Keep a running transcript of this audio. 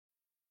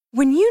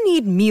When you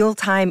need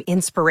mealtime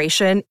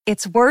inspiration,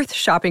 it's worth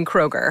shopping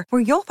Kroger,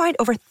 where you'll find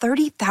over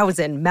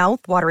 30,000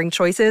 mouth-watering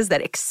choices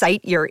that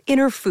excite your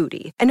inner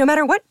foodie. And no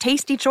matter what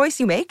tasty choice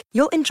you make,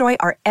 you'll enjoy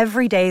our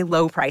everyday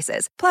low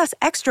prices, plus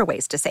extra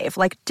ways to save,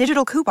 like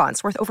digital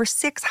coupons worth over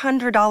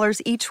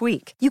 $600 each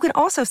week. You can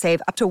also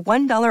save up to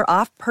 $1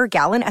 off per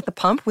gallon at the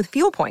pump with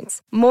fuel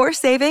points. More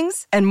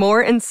savings and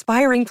more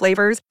inspiring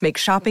flavors make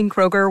shopping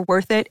Kroger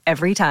worth it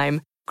every time.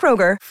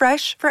 Kroger,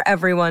 fresh for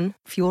everyone.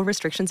 Fuel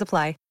restrictions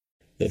apply.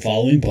 The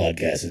following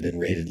podcast has been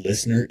rated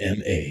Listener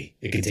MA.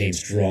 It contains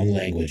strong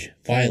language,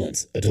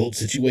 violence, adult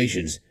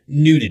situations,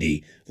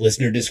 nudity.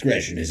 Listener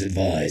discretion is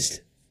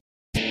advised.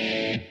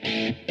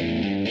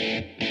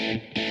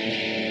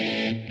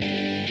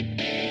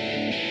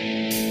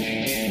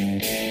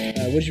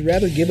 Would you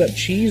rather give up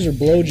cheese or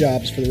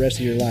blowjobs for the rest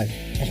of your life?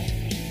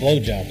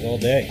 Blowjobs all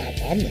day.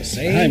 I'm the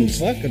same. I'm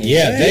fucking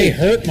Yeah, same. they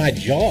hurt my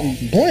jaw.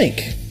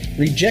 Blank.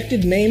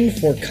 Rejected name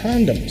for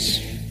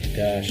condoms.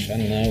 Gosh, I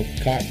don't know.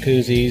 Cock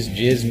koozies,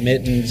 jizz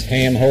mittens,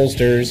 ham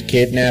holsters,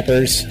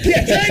 kidnappers.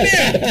 Yeah,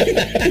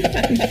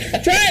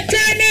 try it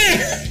now!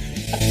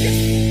 Try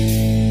now!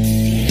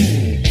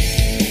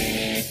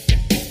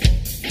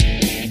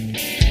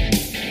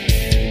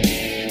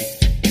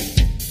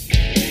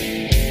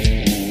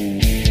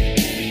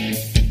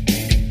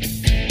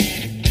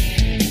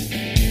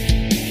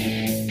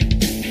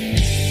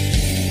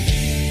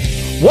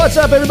 What's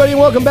up, everybody,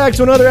 and welcome back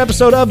to another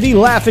episode of the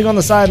Laughing on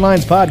the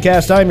Sidelines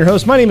podcast. I'm your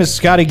host. My name is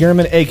Scotty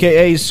Gurman,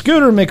 a.k.a.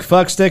 Scooter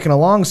McFuckstick, and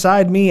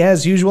alongside me,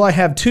 as usual, I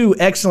have two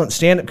excellent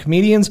stand-up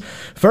comedians.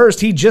 First,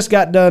 he just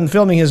got done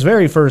filming his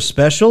very first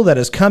special that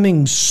is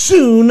coming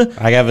soon.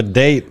 I have a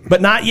date.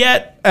 But not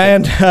yet,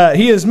 and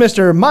he is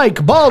Mr.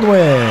 Mike Baldwin.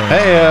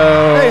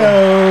 Heyo.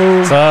 Heyo.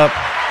 What's up?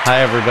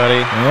 Hi, everybody.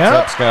 Yep. What's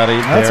up, Scotty?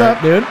 What's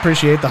up, dude?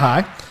 Appreciate the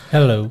hi.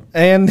 Hello.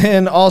 And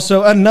then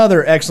also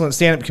another excellent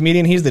stand-up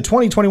comedian. He's the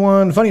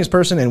 2021 funniest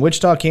person in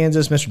Wichita,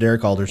 Kansas, Mr.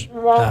 Derek Alders.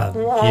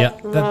 Yeah,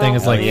 that thing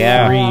is like 3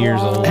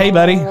 years old. Hey,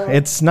 buddy.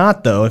 It's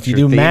not, though. If you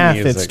do math,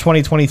 it's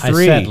 2023.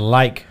 I said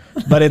like.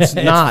 But it's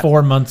not. It's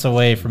 4 months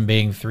away from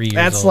being 3 years old.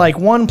 That's like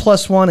 1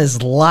 + 1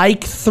 is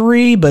like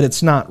 3, but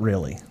it's not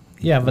really.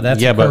 Yeah, but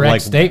that's a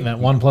correct statement.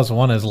 1 +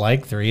 1 is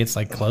like 3. It's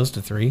like close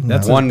to 3.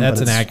 That's an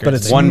accurate. But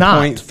it's statement.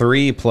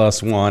 1.3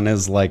 + 1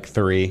 is like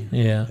 3.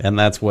 Yeah, and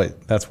that's where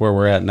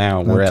we're at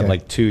now. We're at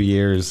like 2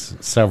 years,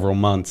 several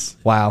months.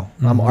 Wow,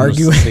 I'm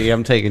arguing. See,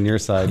 I'm taking your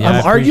side. Yeah,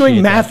 I'm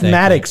arguing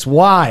mathematics.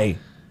 Why?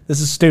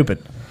 This is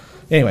stupid.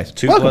 Anyways,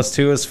 2 +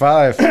 2 is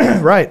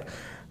 5. Right.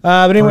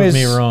 But anyways,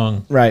 prove me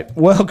wrong. Right.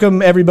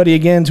 Welcome everybody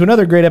again to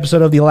another great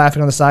episode of the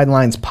Laughing on the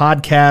Sidelines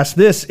podcast.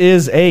 This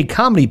is a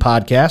comedy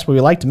podcast where we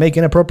like to make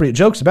inappropriate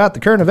jokes about the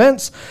current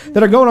events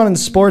that are going on in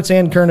sports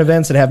and current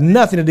events that have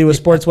nothing to do with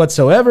sports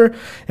whatsoever.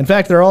 In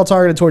fact, they're all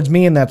targeted towards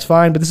me, and that's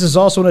fine. But this is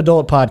also an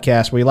adult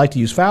podcast where we like to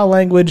use foul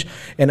language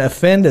and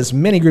offend as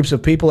many groups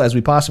of people as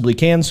we possibly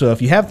can. So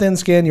if you have thin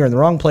skin, you're in the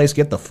wrong place.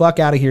 Get the fuck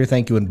out of here.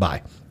 Thank you and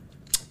bye.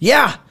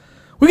 Yeah.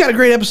 We got a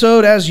great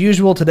episode as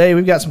usual today.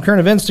 We've got some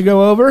current events to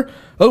go over.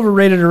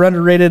 Overrated or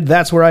underrated,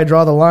 that's where I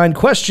draw the line.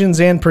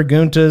 Questions and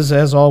preguntas,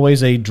 as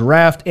always, a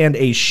draft and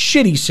a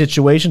shitty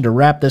situation to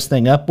wrap this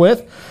thing up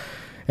with.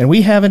 And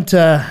we haven't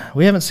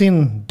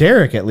seen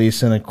Derek, at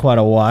least, in quite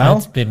a while.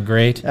 That's been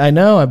great. I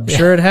know, I'm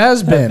sure it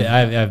has been.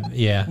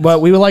 Yeah. But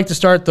we would like to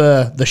start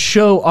the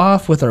show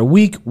off with our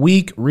week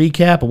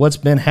recap of what's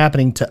been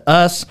happening to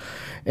us.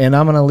 And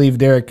I'm going to leave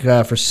Derek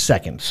for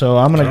second. So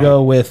I'm going to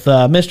go with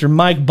Mr.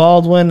 Mike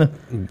Baldwin.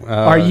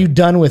 Are you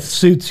done with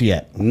Suits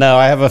yet? No,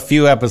 I have a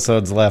few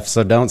episodes left,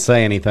 so don't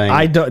say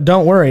anything.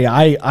 Don't worry.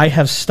 I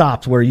have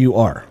stopped where you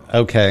are.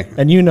 Okay.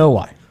 And you know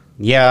why.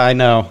 Yeah, I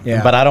know.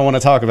 Yeah. But I don't want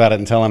to talk about it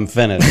until I'm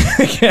finished.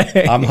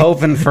 Okay. I'm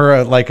hoping for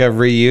a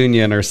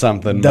reunion or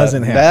something.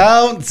 Doesn't happen.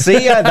 Well,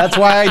 see, that's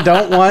why I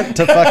don't want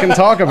to fucking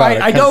talk about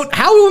it. I don't.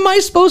 How am I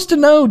supposed to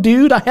know,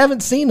 dude? I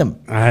haven't seen him.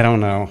 I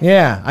don't know.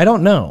 Yeah, I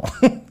don't know.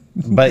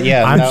 But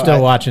yeah, I'm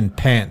still watching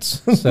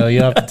Pants, so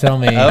you'll have to tell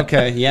me.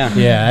 Okay, yeah.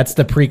 Yeah, that's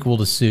the prequel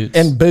to Suits.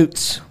 And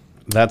Boots.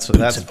 That's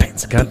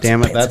God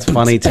damn it, that's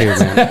funny too,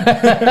 man.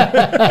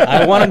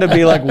 I wanted to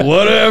be like,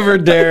 whatever,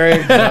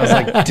 Derek. I was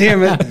like,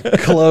 damn it,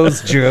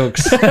 close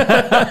jokes.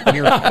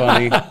 You're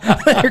funny.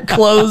 They're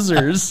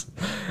closers.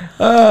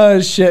 Oh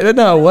shit!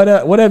 No,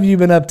 what have you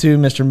been up to,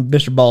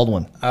 Mr.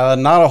 Baldwin?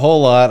 Not a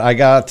whole lot.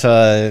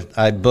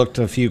 I booked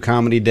a few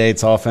comedy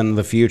dates off in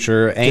the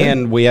future,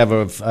 and we have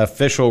an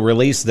official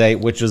release date,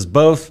 which is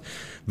both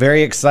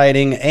very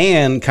exciting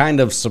and kind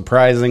of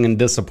surprising and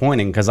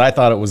disappointing because I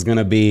thought it was going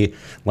to be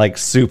like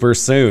super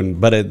soon,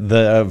 but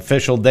the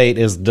official date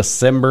is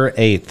December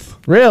 8th.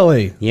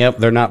 Really? Yep,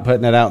 they're not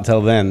putting it out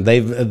until then.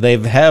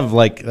 They've have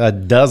like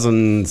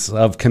dozens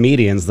of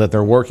comedians that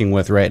they're working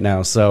with right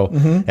now,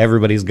 so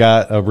everybody's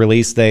got a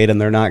release date,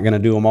 and they're not going to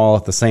do them all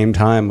at the same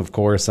time, of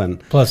course. And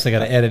plus, they got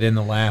to edit in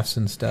the laughs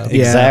and stuff.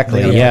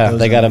 Exactly.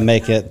 They got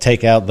to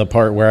take out the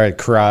part where I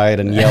cried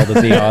and yelled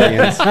at the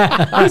audience.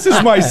 This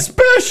is my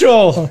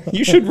special.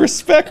 You should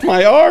respect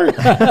my art.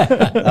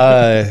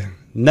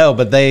 No,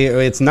 but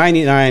it's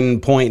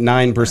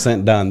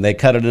 99.9% done. They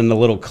cut it into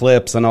little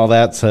clips and all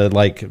that to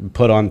like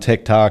put on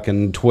TikTok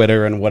and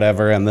Twitter and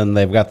whatever, and then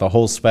they've got the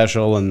whole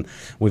special, and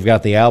we've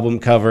got the album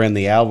cover, and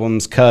the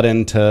album's cut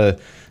into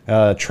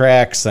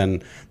tracks,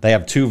 and they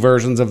have 2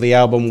 versions of the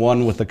album,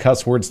 one with the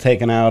cuss words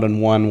taken out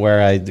and one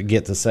where I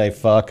get to say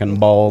fuck and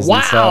balls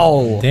and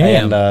stuff.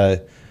 Damn.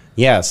 And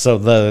yeah, so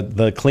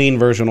the clean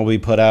version will be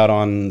put out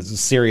on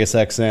Sirius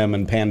XM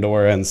and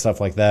Pandora and stuff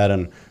like that,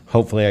 and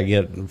hopefully I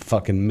get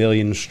fucking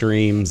million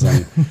streams.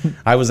 And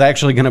I was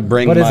actually going to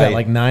bring What is that,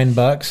 like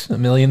 $9 a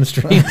million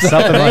streams?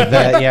 something like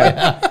that,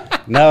 yeah.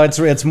 No,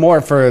 it's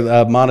more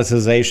for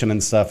monetization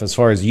and stuff as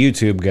far as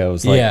YouTube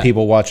goes, like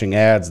people watching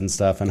ads and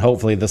stuff, and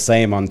hopefully the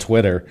same on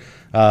Twitter.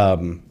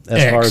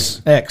 As far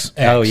as X.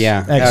 Oh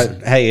yeah.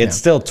 Hey, it's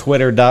still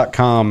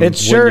twitter.com. It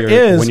sure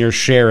is. When you're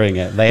sharing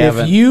it.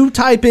 If you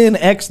type in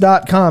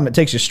x.com, it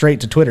takes you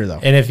straight to Twitter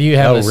though. And if you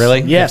have really?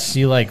 Yes. If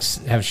you like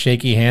have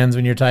shaky hands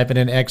when you're typing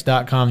in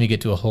x.com, you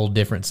get to a whole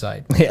different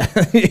site.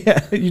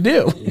 Yeah, you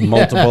do.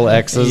 Multiple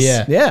X's.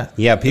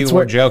 Yeah. People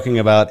were joking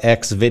about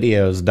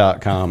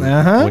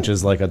xvideos.com, which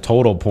is like a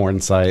total porn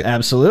site.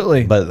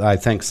 Absolutely. But I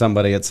think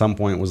somebody at some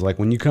point was like,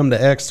 when you come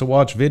to X to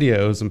watch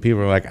videos, and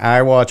people are like,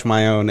 I watch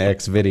my own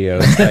X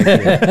videos. Thank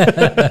you.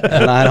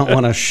 And I don't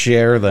want to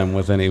share them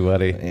with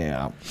anybody.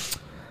 Yeah.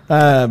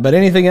 But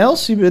anything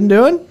else you've been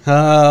doing?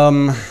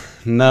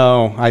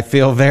 No, I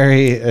feel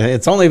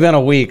it's only been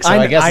a week, so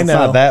I guess it's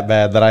not that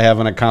bad that I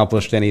haven't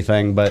accomplished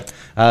anything. But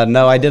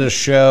no, I did a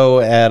show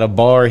at a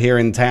bar here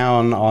in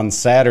town on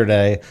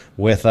Saturday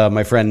with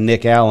my friend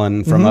Nick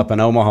Allen from up in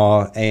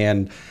Omaha.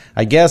 And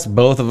I guess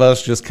both of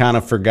us just kind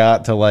of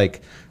forgot to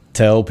like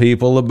tell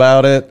people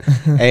about it.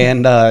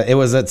 And it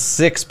was at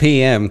 6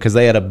 p.m. because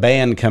they had a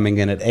band coming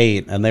in at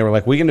 8, and they were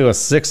like, we can do a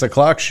 6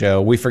 o'clock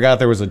show. We forgot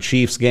there was a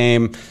Chiefs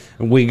game.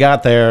 We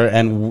got there,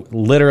 and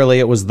literally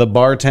it was the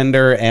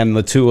bartender and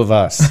the 2 of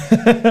us.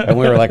 And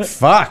we were like,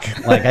 fuck,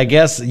 like, I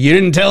guess you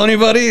didn't tell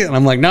anybody? And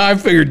I'm like, no, I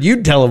figured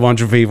you'd tell a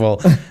bunch of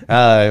people.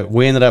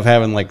 We ended up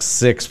having like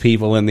 6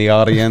 people in the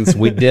audience.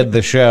 We did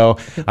the show.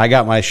 I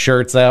got my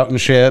shirts out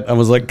and shit. I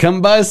was like,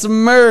 come buy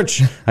some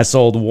merch. I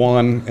sold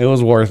 1. It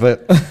was worth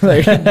it.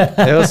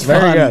 It was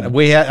very good.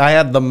 I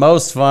had the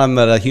most fun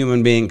that a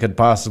human being could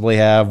possibly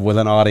have with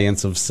an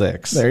audience of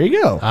 6. There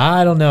you go.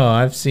 I don't know.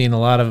 I've seen a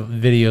lot of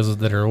videos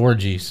that are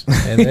orgies,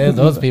 and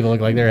those people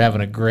look like they're having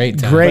a great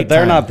time. But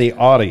they're not the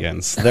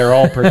audience. They're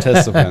all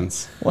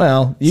participants.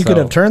 Well, you could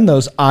have turned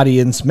those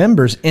audience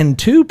members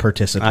into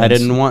participants. I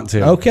didn't want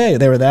to. Okay,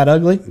 they were that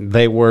ugly?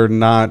 They were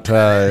not.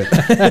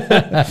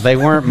 They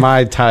weren't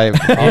my type.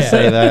 I'll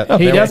say that.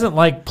 He doesn't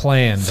like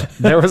planned.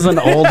 There was an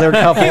older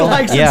couple. He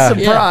likes a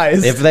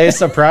surprise. If they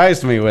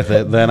surprised me with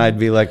it, then I'd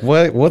be like,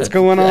 what's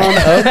going on?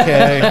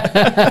 Okay.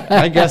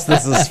 I guess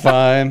this is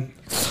fine.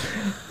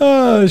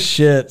 Oh,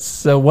 shit.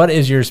 So what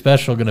is your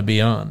special going to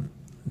be on?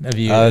 Have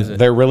you?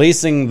 They're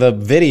releasing the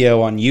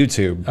video on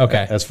YouTube.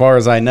 Okay. As far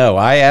as I know,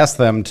 I asked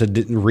them to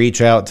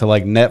reach out to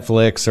like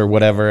Netflix or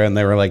whatever, and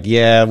they were like,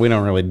 "Yeah, we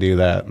don't really do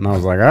that." And I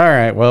was like, "All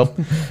right, well,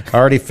 I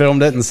already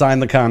filmed it and signed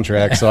the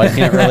contract, so I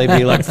can't really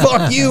be like,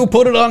 fuck you,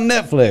 put it on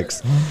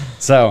Netflix."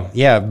 So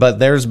yeah, but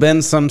there's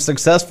been some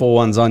successful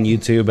ones on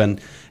YouTube,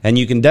 and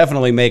you can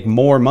definitely make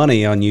more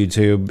money on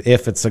YouTube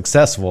if it's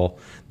successful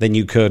than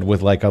you could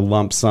with like a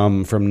lump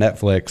sum from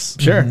Netflix.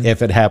 Sure.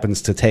 If it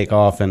happens to take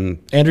off.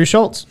 And Andrew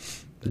Schultz.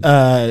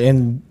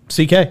 And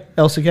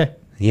LCK.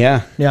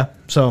 Yeah.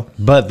 So,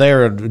 but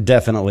they're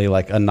definitely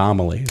like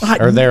anomalies,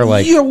 or they're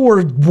like, you're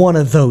one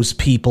of those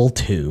people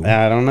too.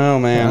 I don't know,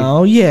 man.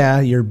 Oh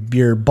yeah,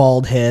 your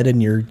bald head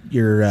and your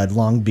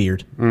long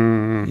beard.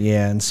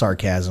 Yeah, and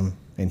sarcasm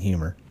and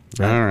humor.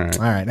 Right.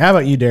 All right. How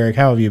about you, Derek?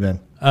 How have you been?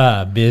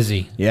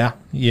 Busy. Yeah.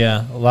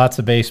 Lots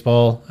of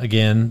baseball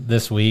again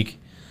this week.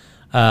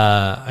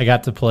 I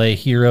got to play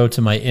hero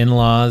to my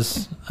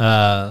in-laws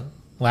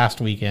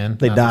last weekend.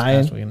 They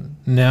died?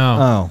 No.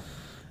 Oh.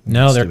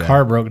 No, their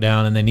car broke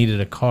down and they needed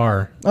a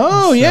car.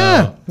 Oh, so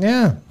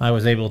yeah. I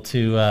was able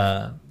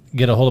to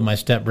get a hold of my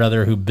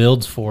stepbrother who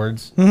builds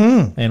Fords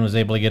and was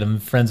able to get him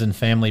friends and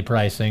family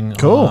pricing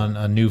on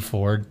a new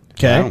Ford.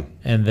 Okay. Wow.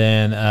 And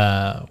then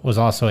was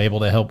also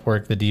able to help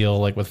work the deal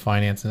like with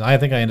finances. I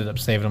think I ended up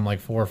saving him like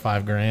 $4 or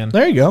 $5 grand.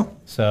 There you go.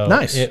 So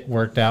nice. It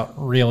worked out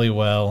really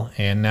well,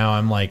 and now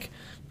I'm like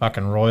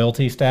fucking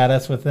royalty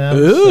status with them.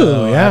 Ooh,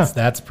 so yeah.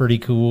 That's pretty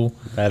cool.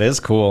 That is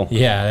cool.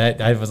 Yeah,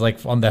 I was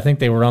like, I think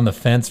they were on the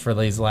fence for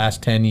these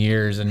last 10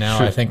 years, and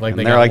now I think like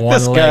they're like, one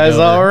this leg guy's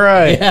over. all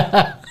right.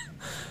 Yeah.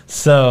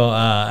 So,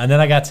 and then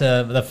I got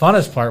to, the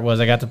funnest part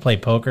was I got to play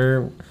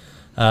poker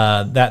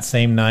that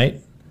same night,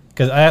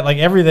 because I like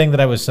everything that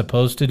I was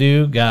supposed to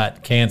do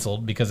got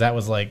canceled because that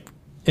was like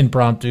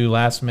impromptu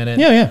last minute.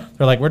 Yeah.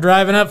 They're like, we're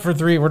driving up to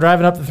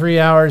 3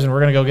 hours and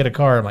we're going to go get a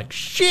car. I'm like,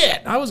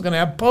 shit, I was going to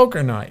have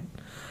poker night.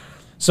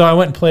 So I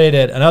went and played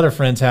at another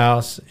friend's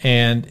house,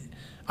 and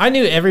I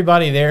knew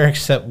everybody there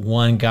except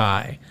one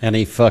guy. And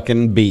he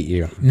fucking beat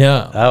you.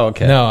 No. Oh,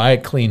 okay. No, I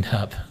cleaned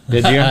up.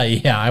 Did you?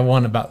 Yeah, I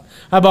won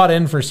I bought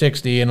in for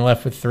 60 and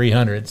left with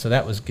 300, so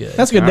that was good.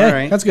 That's a good day.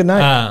 right. That's a good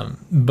night.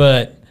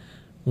 But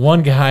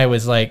one guy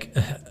was like,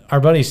 our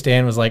buddy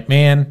Stan was like,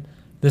 man,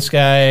 this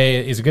guy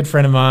is a good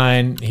friend of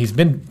mine. He's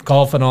been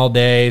golfing all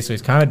day, so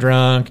he's kind of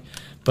drunk,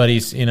 but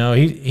he's,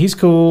 he's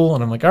cool.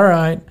 And I'm like, all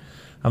right.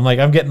 I'm like,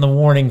 I'm getting the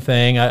warning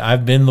thing.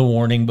 I've been the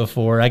warning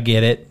before. I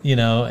get it,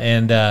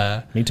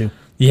 and Me too.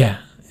 yeah.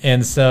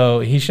 And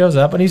so he shows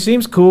up and he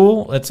seems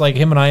cool. It's like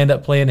him and I end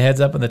up playing heads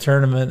up in the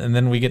tournament, and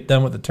then we get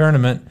done with the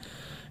tournament.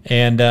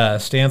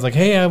 And Stan's like,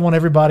 hey, I want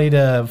everybody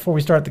to, before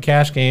we start the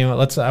cash game,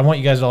 I want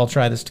you guys to all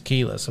try this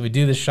tequila. So we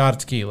do this shot of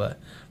tequila.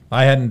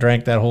 I hadn't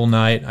drank that whole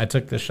night. I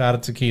took the shot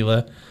of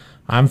tequila.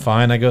 I'm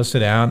fine. I go sit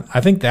down.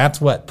 I think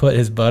that's what put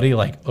his buddy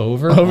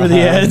over the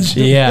edge.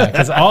 Yeah,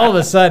 because all of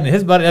a sudden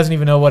his buddy doesn't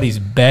even know what he's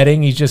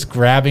betting. He's just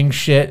grabbing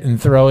shit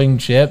and throwing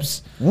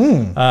chips.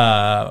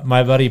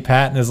 My buddy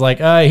Patton is like,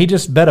 he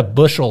just bet a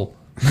bushel.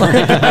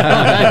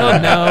 I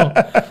don't know.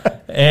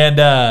 And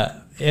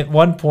at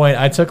one point,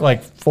 I took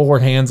 4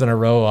 hands in a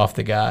row off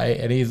the guy,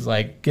 and he's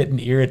getting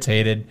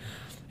irritated.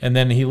 And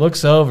then he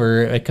looks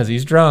over because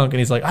he's drunk, and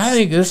he's like, I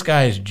think this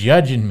guy is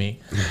judging me.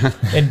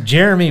 And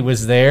Jeremy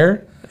was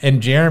there. And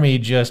Jeremy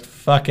just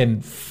fucking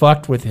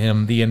fucked with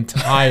him the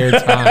entire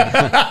time.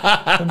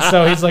 And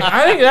so he's like,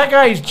 I think that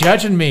guy's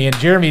judging me. And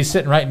Jeremy's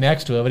sitting right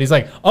next to him. And he's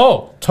like,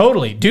 oh,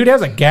 totally. Dude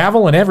has a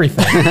gavel and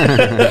everything.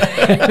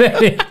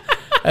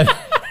 and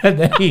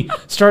then he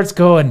starts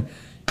going,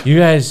 you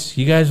guys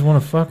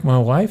want to fuck my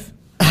wife?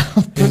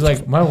 He's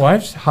like, my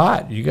wife's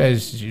hot. You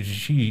guys,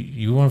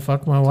 you want to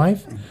fuck my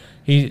wife?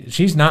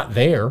 She's not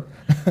there.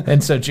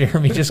 And so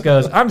Jeremy just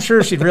goes, I'm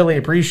sure she'd really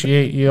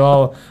appreciate you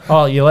all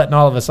you letting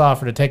all of us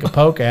offer to take a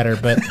poke at her.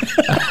 But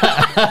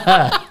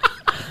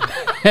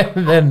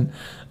and then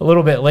a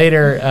little bit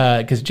later,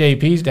 because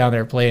JP's down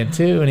there playing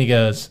too, and he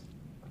goes,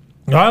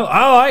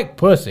 I like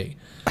pussy.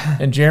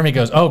 And Jeremy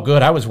goes, oh,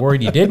 good. I was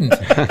worried you didn't.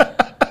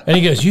 And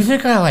he goes, you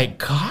think I like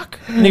cock?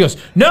 And he goes,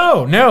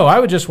 no, I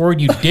was just worried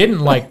you didn't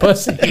like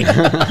pussy.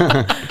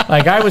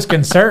 I was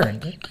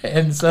concerned.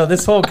 And so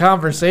this whole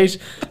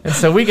conversation, and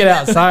so we get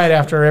outside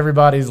after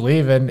everybody's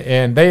leaving,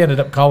 and they ended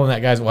up calling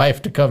that guy's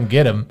wife to come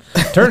get him.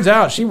 Turns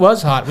out she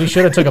was hot. We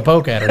should have took a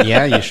poke at her.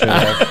 Yeah, you should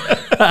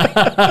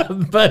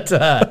have. But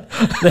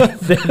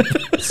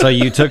So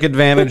you took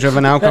advantage of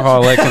an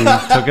alcoholic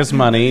and took his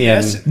money.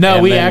 Yes.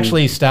 We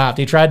actually stopped.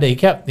 He tried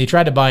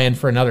to buy in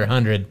for another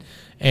 100.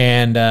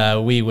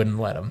 And we wouldn't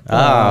let him.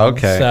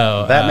 Okay.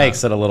 So that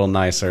makes it a little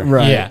nicer,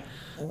 Right? Yeah.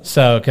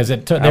 So because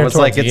I was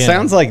like, it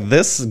sounds like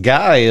this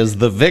guy is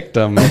the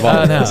victim of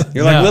all this.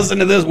 You're like, listen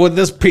to this, what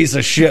this piece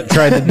of shit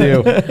tried to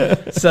do.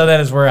 So then,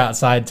 as we're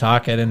outside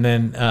talking, and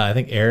then I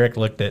think Eric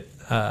looked at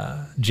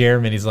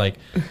Jeremy, and he's like,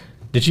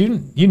 "Did you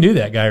knew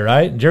that guy,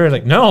 right?" And Jeremy's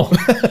like, "No."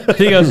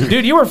 He goes,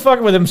 "Dude, you were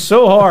fucking with him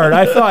so hard.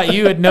 I thought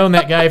you had known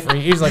that guy for."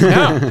 He's like,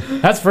 "No,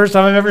 that's the first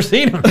time I've ever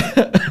seen him."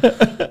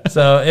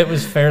 So it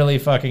was fairly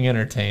fucking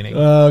entertaining.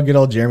 Oh, good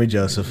old Jeremy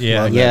Joseph.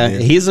 Yeah. Love Yeah, that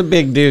dude. he's a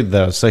big dude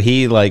though, so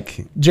he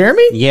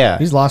Jeremy? Yeah.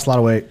 He's lost a lot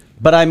of weight.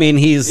 But I mean,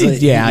 he's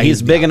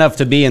big enough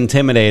to be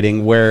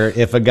intimidating. Where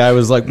if a guy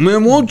was like,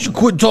 "Man, won't you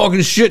quit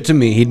talking shit to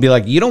me?" He'd be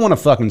like, "You don't want to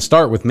fucking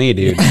start with me,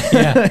 dude.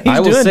 I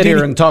will sit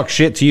here and talk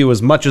shit to you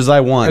as much as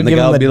I want." And the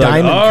guy will be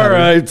like, "All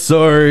right,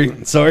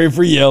 sorry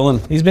for yelling."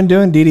 He's been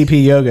doing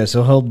DDP yoga,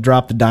 so he'll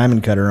drop the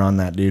diamond cutter on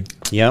that dude.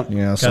 Yep.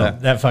 So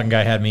that fucking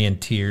guy had me in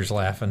tears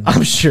laughing.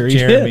 I'm sure he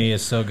Jeremy did.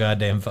 is so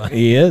goddamn funny.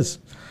 He is.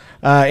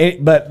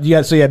 But you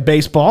had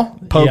baseball,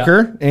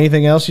 poker. Yeah.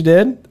 Anything else you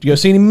did? Did you go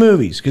see any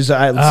movies? Because you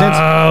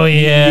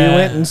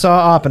went and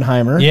saw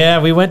Oppenheimer.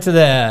 Yeah, we went to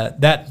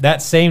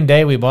that same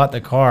day we bought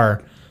the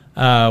car.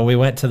 We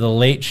went to the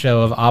late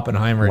show of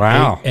Oppenheimer.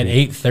 Wow. at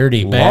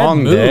 8:30.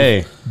 Long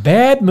day.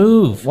 Bad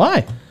move.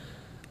 Why?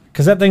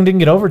 Because that thing didn't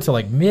get over till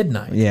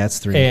midnight. Yeah, it's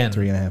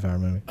 3.5 hour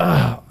movie.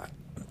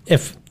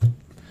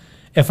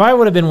 If I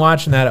would have been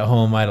watching that at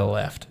home, I'd have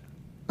left.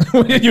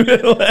 You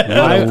would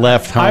have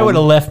left home. I would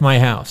have left my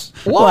house.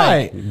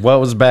 Why? What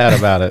was bad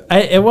about it?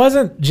 It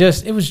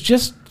was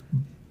just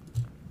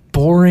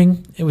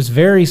boring. It was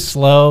very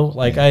slow.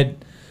 I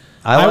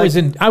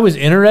was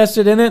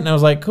interested in it, and I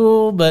was like,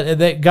 cool, but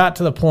it got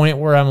to the point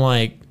where I'm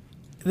like,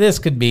 this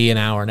could be an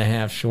hour and a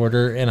half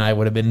shorter, and I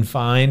would have been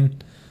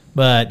fine.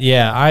 But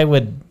yeah,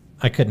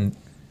 I couldn't.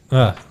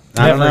 I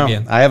don't know.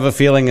 Again. I have a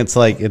feeling it's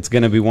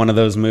going to be one of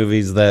those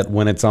movies that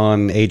when it's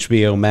on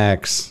HBO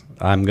Max,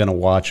 I'm going to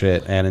watch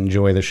it and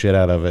enjoy the shit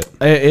out of it.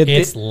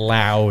 It's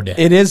loud.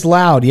 It is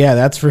loud, yeah,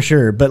 that's for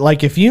sure.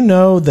 But if you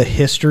know the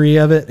history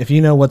of it, if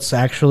you know what's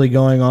actually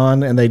going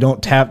on, and they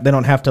don't have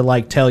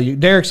to tell you.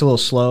 Derek's a little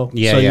slow,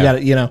 yeah, so you got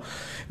to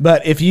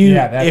But if you,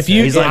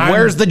 he's like,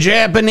 where's the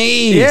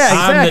Japanese? Yeah,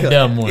 exactly. I'm the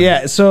dumb one.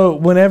 Yeah, so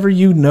whenever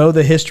you know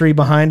the history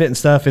behind it and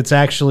stuff, it's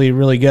actually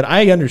really good.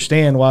 I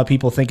understand why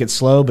people think it's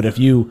slow, but if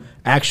you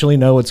actually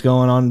know what's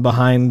going on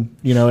behind,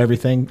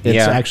 everything,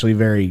 it's actually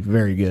very,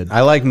 very good.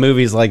 I like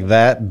movies like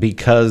that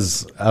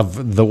because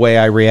of the way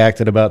I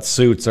reacted about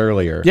Suits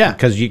earlier. Yeah.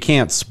 Because you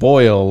can't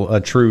spoil a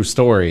true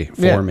story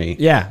for me.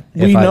 Yeah,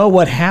 we know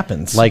what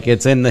happens. Like,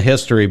 it's in the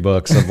history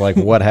books of, like,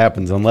 what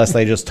happens, unless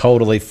they just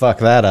totally fuck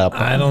that up.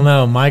 I don't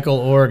know. Michael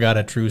Orr got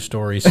a true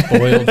story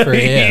spoiled for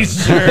him. He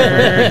sure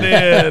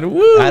did.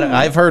 Woo.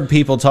 I've heard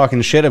people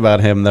talking shit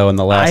about him, though, in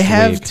the last week. I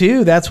have,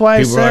 too. That's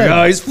why People I are said. like,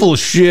 oh, he's full of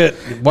shit.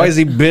 Why is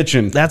he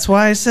bitching? That's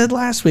why I said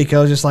last week, I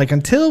was just like,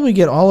 until we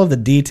get all of the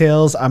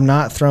details, I'm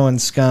not throwing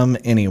scum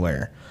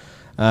anywhere.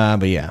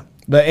 But yeah.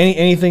 But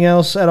anything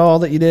else at all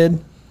that you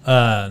did?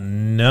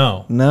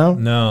 No. No?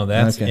 No,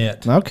 that's Okay.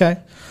 it. Okay.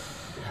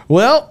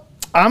 Well,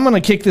 I'm going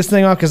to kick this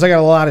thing off because I got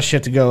a lot of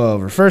shit to go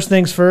over. First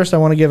things first, I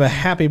want to give a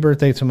happy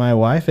birthday to my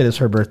wife. It is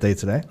her birthday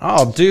today.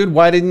 Oh, dude,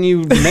 why didn't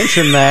you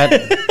mention that?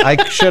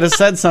 I should have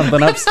said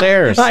something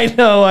upstairs. I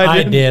know.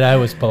 I did. I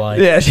was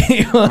polite. Yeah.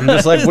 I'm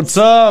just like, what's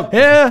up?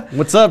 Yeah.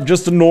 What's up?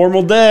 Just a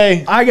normal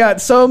day. I got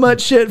so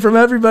much shit from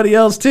everybody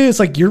else, too. It's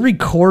like, you're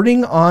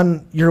recording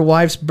on your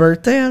wife's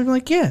birthday? I'm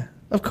like, yeah.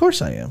 Of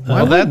course I am.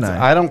 Why wouldn't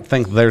I? I don't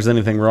think there's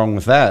anything wrong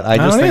with that. I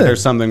just don't think either.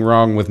 there's something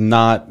wrong with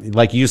not,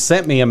 like, you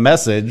sent me a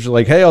message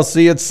like, hey, I'll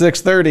see you at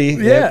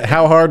 6:30. Yeah.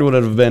 How hard would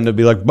it have been to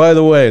be like, by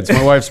the way, it's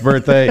my wife's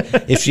birthday.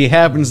 If she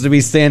happens to be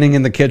standing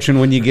in the kitchen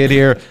when you get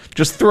here,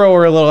 just throw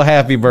her a little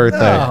happy birthday.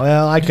 Oh,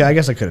 well, I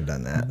guess I could have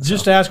done that.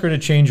 Just ask her to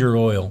change your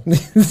oil.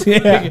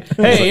 Yeah.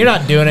 Hey, you're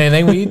not doing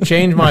anything. Will you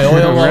change my oil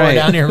while we're Right.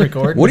 down here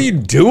recording? What are you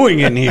doing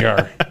in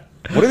here?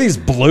 What are these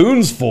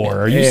balloons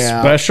for? Are you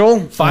Yeah. special?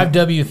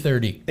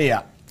 5W30.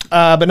 Yeah.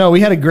 But no, we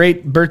had a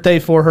great birthday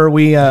for her.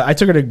 I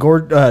took her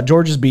to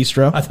George's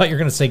Bistro. I thought you were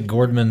going to say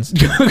Gordman's.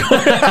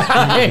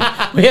 Hey,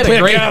 we had a Pick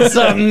great out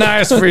something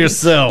nice for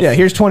yourself. Yeah,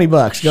 here's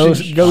 $20.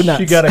 Go nuts.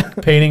 She got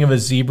a painting of a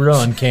zebra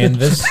on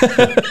canvas.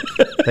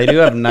 They do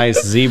have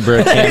nice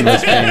zebra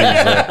canvas paintings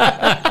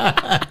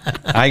there.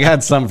 I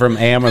got some from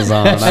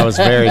Amazon, and I was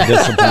very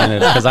disappointed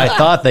because I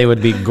thought they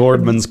would be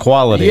Gordman's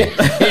quality,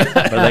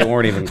 but they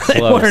weren't even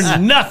close. We're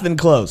nothing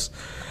close.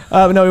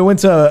 But no, we went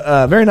to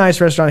a very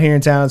nice restaurant here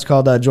in town. It's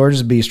called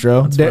George's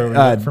Bistro. That's where we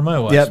went for my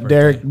wife's Yep,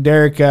 birthday.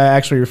 Derek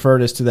actually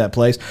referred us to that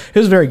place. It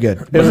was very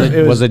good.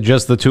 Was it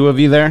just the two of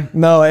you there?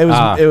 No, it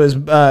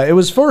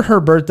was for her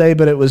birthday,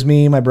 but it was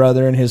me, my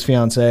brother, and his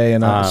fiance,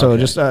 and so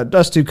okay. just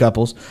us two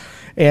couples,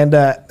 and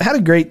had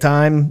a great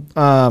time.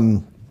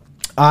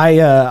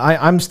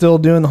 I'm still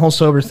doing the whole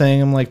sober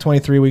thing. I'm like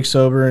 23 weeks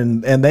sober,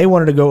 and they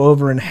wanted to go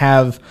over and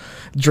have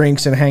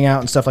drinks and hang out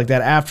and stuff like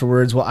that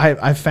afterwards. Well,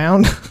 I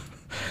found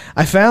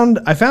I found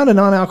a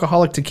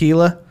non-alcoholic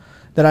tequila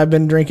that I've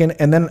been drinking,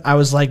 and then I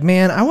was like,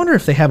 man, I wonder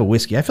if they have a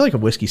whiskey. I feel like a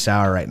whiskey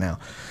sour right now.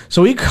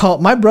 So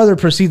my brother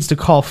proceeds to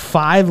call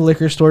 5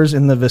 liquor stores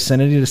in the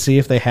vicinity to see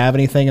if they have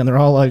anything, and they're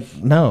all like,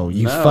 no,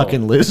 you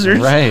fucking losers.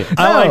 Right.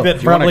 I like that.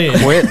 If you want Probably to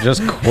quit,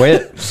 just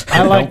quit.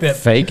 I like Don't that.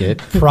 Fake it.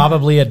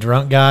 Probably a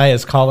drunk guy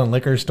is calling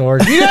liquor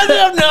stores. You guys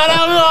have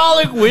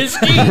non-alcoholic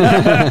whiskey?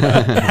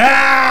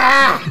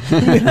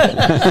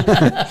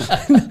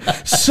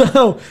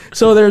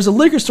 So there's a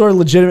liquor store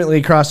legitimately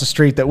across the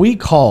street that we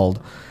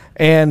called,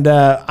 and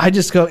I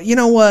just go, you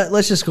know what?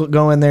 Let's just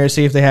go in there and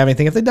see if they have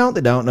anything. If they don't,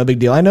 they don't. No big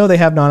deal. I know they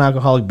have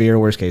non-alcoholic beer,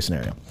 worst case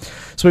scenario.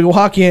 So we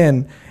walk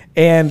in,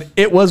 and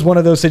it was one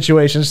of those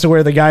situations to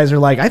where the guys are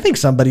like, I think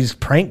somebody's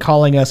prank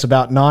calling us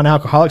about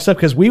non-alcoholic stuff,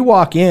 because we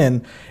walk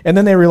in, and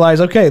then they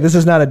realize, okay, this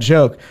is not a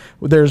joke.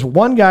 There's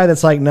one guy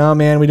that's like, no,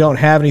 man, we don't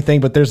have anything,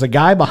 but there's a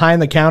guy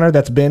behind the counter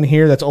that's been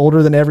here, that's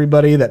older than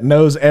everybody, that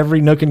knows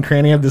every nook and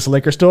cranny of this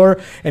liquor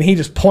store, and he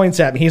just points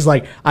at me. He's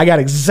like, I got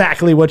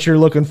exactly what you're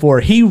looking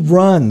for. He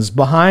runs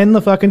behind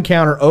the fucking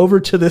counter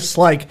over to this,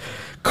 like,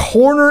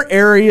 corner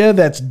area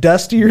that's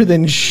dustier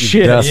than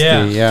shit. Dusty,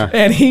 Yeah. yeah.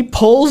 And he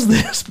pulls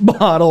this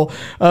bottle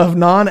of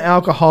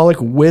non-alcoholic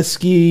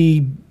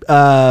whiskey,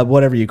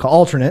 whatever you call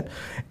alternate,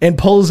 and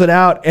pulls it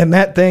out, and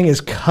that thing is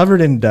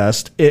covered in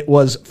dust. It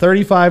was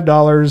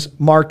 $35,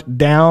 marked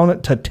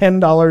down to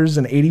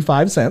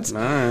 $10.85. All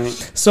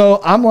right.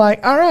 So I'm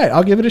like, all right,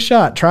 I'll give it a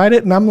shot. Tried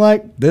it, and I'm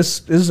like,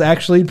 this is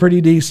actually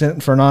pretty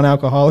decent for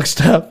non-alcoholic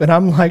stuff. And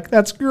I'm like,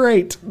 that's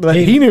great. But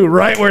he knew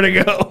right where to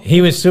go. He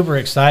was super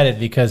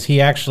excited because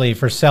he actually,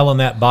 for selling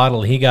that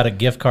bottle, he got a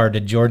gift card to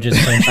George's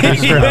French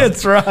Bistro.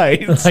 That's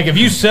right. Like, if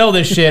you sell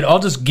this shit, I'll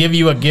just give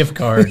you a gift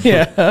card.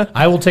 Yeah.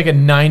 I will take a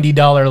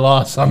 $90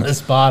 loss on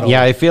this bottle.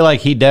 Yeah, I feel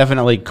like he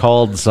definitely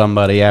called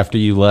somebody after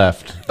you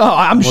left. Oh,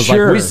 I'm Was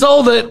sure. like, we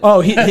sold it.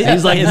 Oh,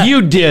 He's like,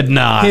 you did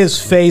not.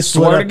 his face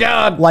Swear lit to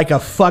up God. like a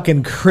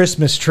fucking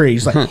Christmas tree.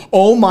 He's like,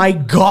 oh my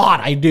God,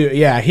 I do.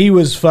 Yeah, he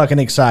was fucking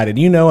excited.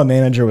 You know, a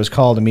manager was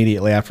called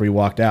immediately after he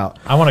walked out.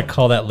 I want to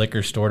call that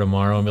liquor store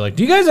tomorrow and be like,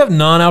 do you guys have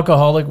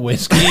non-alcoholic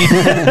whiskey?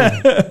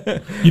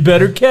 You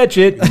better catch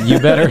it. You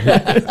better.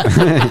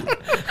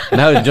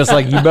 No, just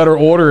like, you better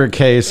order a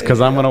case because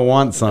I'm going to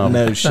want some.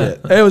 No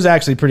shit. It was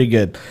actually pretty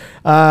good.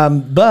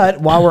 But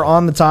while we're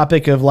on the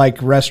topic of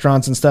like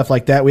restaurants and stuff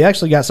like that, we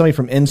actually got somebody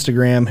from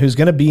Instagram who's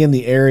going to be in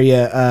the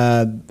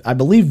area, I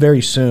believe,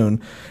 very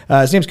soon.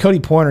 His name's Cody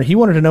Pointer. He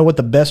wanted to know what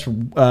the best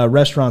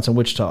restaurants in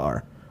Wichita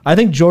are. I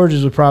think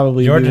George's would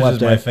probably George's be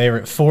is my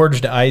favorite.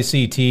 Forged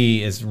ICT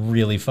is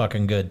really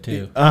fucking good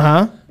too.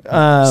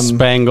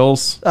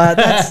 Spangles.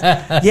 That's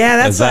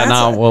Is that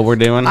not what we're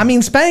doing? I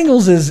mean,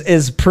 Spangles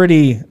is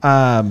pretty.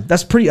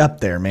 That's pretty up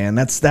there, man.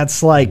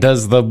 That's like.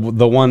 Does the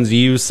ones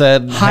you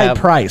said high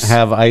price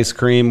have ice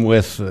cream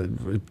with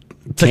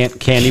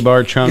candy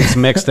bar chunks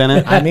mixed in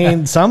it? I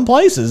mean, some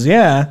places,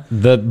 yeah.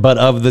 But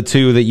of the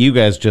two that you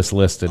guys just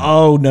listed.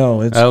 Oh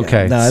no, it's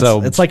okay. No,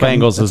 so it's like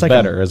Spangles is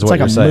better. Is what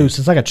you're saying? Mousse.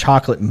 It's like a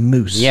chocolate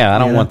mousse. Yeah, I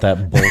don't want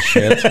that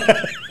bullshit.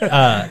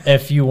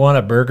 If you want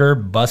a burger,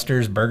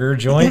 Buster's Burger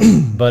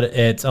Joint, but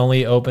it's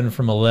only open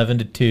from 11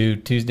 to 2,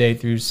 Tuesday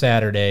through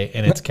Saturday,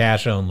 and it's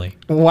cash only.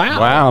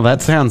 Wow,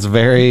 that sounds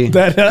very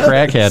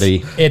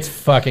crackheady. It's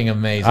fucking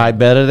amazing. I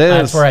bet it is.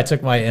 That's where I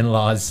took my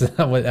in-laws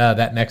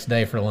that next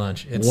day for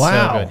lunch. It's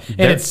so good.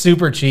 And it's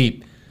super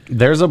cheap.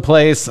 There's a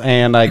place,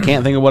 and I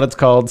can't think of what it's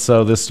called,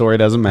 so this story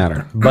doesn't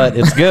matter. But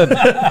it's good.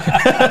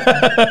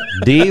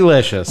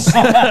 Delicious.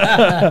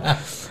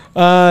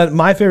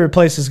 My favorite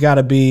place has got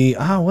to be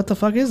what the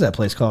fuck is that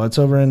place called? It's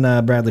over in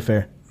Bradley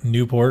Fair.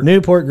 Newport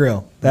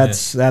Grill.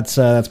 That's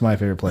my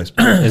favorite place.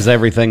 Is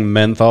everything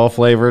menthol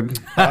flavored?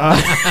 I'll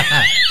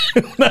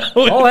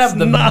have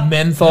the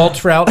menthol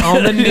trout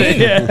on the knee.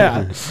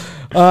 Yeah.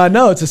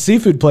 No, it's a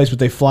seafood place, but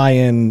they fly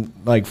in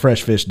like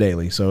fresh fish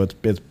daily, so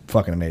it's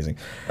fucking amazing.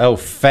 Oh,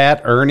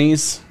 Fat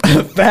Ernie's.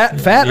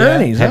 Fat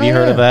Ernie's. Have you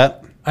heard of that?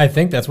 I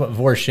think that's what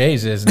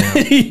Vorshay's is now.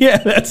 Yeah,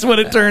 that's what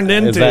it turned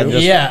into.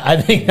 I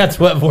think that's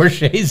what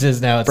Vorshay's is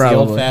now. It's the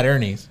old Fat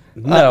Ernie's.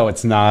 No,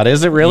 it's not.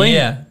 Is it really?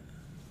 Yeah.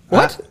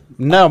 What?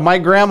 No, my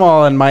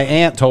grandma and my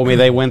aunt told me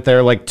they went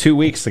there like 2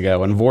 weeks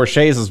ago, and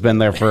Vorshay's has been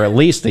there for at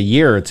least a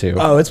year or two.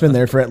 Oh, it's been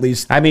there for at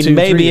least. I mean, 2-3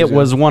 maybe years it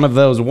was one of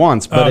those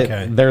once, but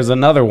Okay. there's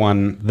another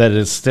one that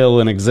is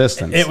still in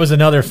existence. It was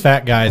another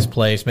fat guy's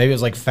place. Maybe it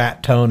was like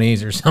Fat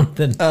Tony's or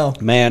something. Oh,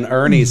 Man,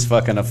 Ernie's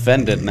fucking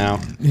offended now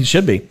he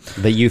should be.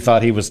 that you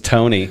thought he was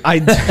Tony.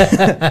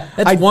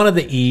 That's one of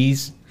the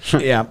E's.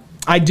 Yeah.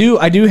 I do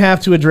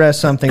have to address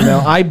something though.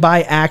 I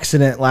by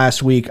accident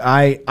last week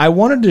I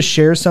wanted to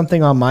share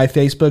something on my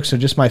Facebook so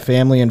just my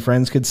family and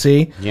friends could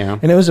see. Yeah.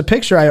 And it was a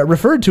picture. I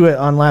referred to it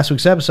on last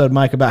week's episode,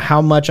 Mike, about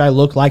how much I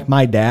look like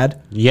my dad.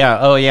 Yeah.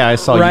 Oh, yeah. I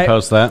saw you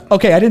post that.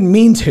 Okay, I didn't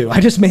mean to. I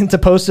just meant to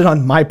post it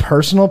on my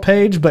personal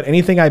page, but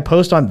anything I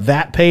post on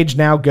that page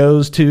now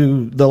goes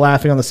to the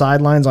Laughing on the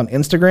Sidelines on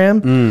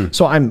Instagram.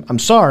 So I'm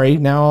sorry.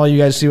 Now all you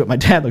guys see what my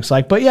dad looks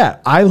like. But yeah,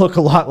 I look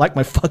a lot like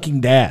my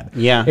fucking dad.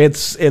 Yeah.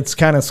 It's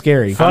kind of scary.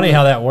 Funny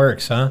how that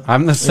works, huh?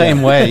 I'm the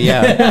same way.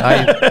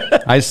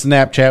 Yeah. I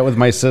Snapchat with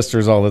my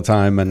sisters all the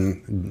time,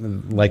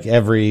 and like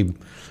every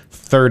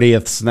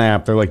 30th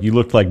snap, they're like, "You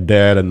look like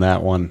Dad in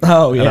that one."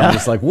 Oh, yeah. And I'm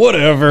just like,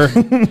 whatever.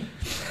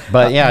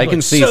 But yeah, I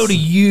can see. So do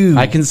you.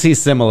 I can see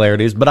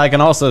similarities, but I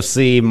can also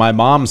see my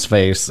mom's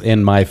face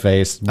in my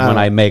face when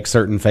I make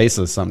certain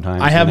faces.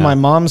 Sometimes I have my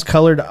mom's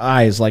colored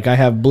eyes. Like I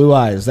have blue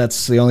eyes.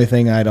 That's the only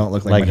thing I don't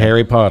look like. like my dad.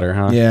 Harry Potter,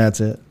 huh? Yeah,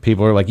 that's it.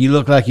 People are like, "You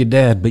look like your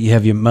dad, but you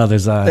have your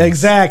mother's eyes."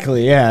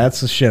 Exactly. Yeah,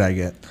 that's the shit I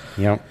get.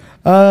 Yep.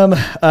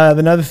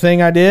 Another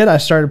thing I did, I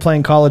started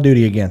playing Call of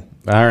Duty again.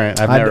 All right,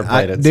 I've never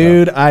played it,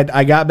 dude. so.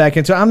 I got back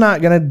into it. I'm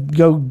not gonna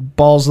go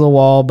balls to the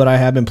wall, but I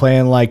have been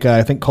playing like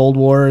I think Cold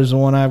War is the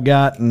one I've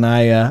got, and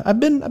I've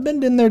been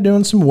in there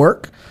doing some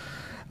work.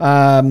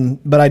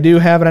 But I do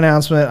have an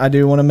announcement I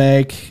do want to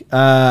make.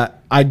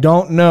 I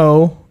don't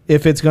know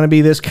if it's going to be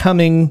this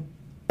coming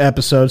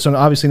episode, so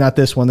obviously not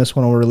this one. This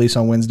one will release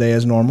on Wednesday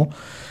as normal.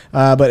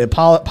 But it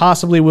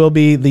possibly will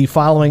be the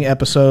following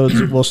episodes.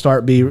 They'll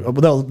start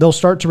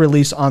to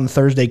release on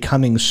Thursday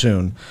coming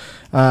soon.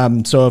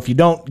 So if you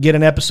don't get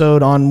an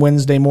episode on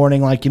Wednesday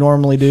morning like you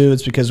normally do,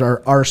 it's because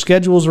our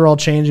schedules are all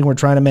changing. We're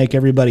trying to make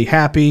everybody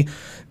happy.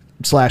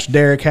 /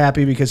 Derek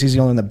happy because he's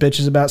the only one that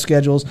bitches about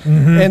schedules.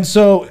 And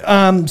so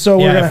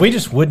If we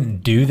just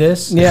wouldn't do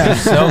this, it'd be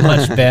so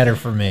much better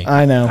for me.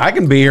 I know. I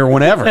can be here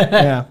whenever.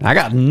 Yeah. I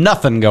got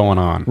nothing going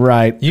on.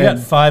 Right. You got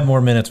 5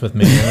 more minutes with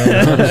me.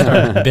 I'm going to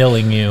start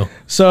billing you.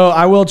 So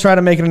I will try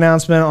to make an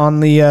announcement on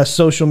the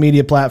social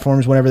media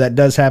platforms whenever that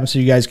does happen so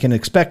you guys can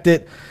expect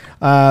it.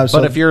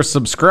 But if you're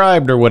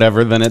subscribed or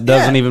whatever, then it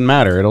doesn't even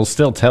matter. It'll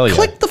still tell you.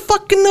 Click the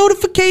fucking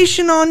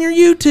notification on your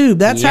YouTube.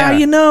 That's how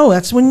you know.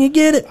 That's when you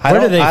get it. Where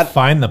do they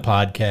find the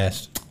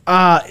podcast?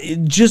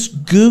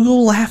 Just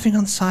Google Laughing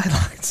on the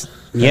Sidelines.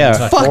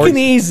 Yeah. Fucking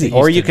easy.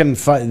 Or you can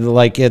find,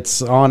 like,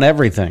 it's on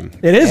everything.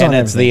 It is on And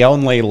it's everything. the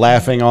only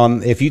laughing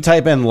on, if you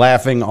type in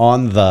laughing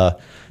on the,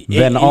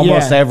 then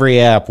almost every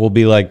app will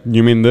be like,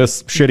 you mean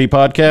this shitty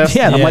podcast?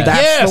 Yeah, And I'm like,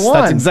 that's yes, the one.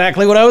 that's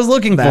exactly what I was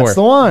looking for. That's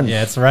the one.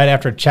 Yeah, it's right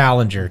after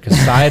Challenger because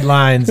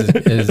Sidelines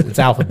is it's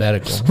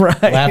alphabetical.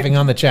 Right. Laughing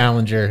on the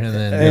Challenger, and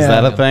then Is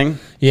that a thing?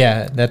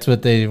 Yeah, that's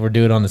what they were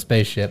doing on the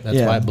spaceship. That's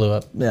why it blew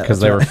up. Yeah, Because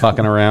they were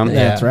fucking around.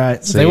 Yeah, that's right.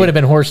 If they would have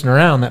been horsing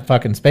around, that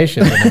fucking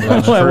spaceship wouldn't have blown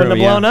up. Well, it wouldn't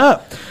have blown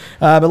up.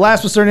 But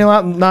last but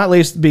certainly not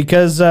least,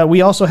 because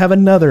we also have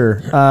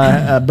another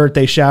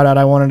birthday shout out.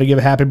 I wanted to give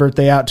a happy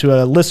birthday out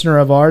to a listener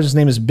of ours. His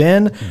name is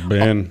Ben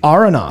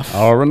Aronoff.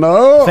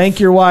 Aronoff. Thank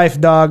your wife,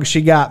 dog.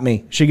 She got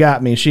me. She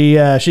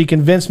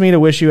convinced me to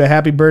wish you a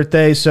happy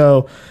birthday.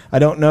 So I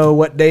don't know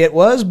what day it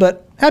was,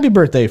 but happy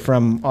birthday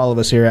from all of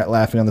us here at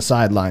Laughing on the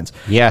Sidelines.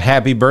 Yeah,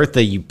 happy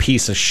birthday, you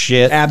piece of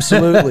shit.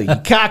 Absolutely.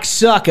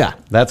 Cocksucker.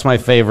 That's my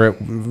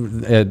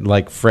favorite,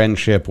 like,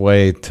 friendship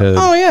way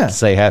to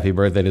say happy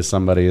birthday to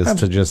somebody is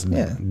to just,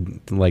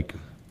 like...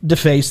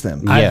 deface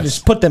them. Yes.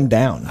 Just put them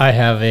down. I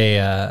have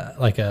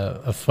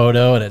a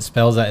photo and it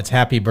spells out it's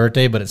happy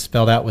birthday, but it's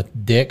spelled out with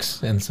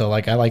dicks, and so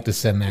like I like to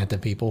send that to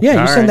people.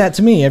 Yeah, you send that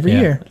to me every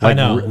year. I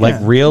know. Like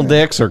real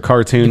dicks or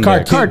cartoon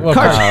dicks?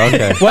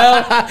 Okay.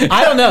 Well,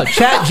 I don't know.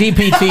 Chat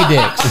GPT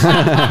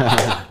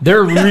dicks.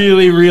 They're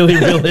really, really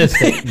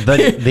realistic.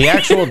 The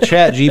actual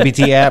Chat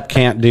GPT app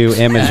can't do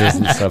images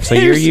and stuff, so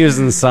you're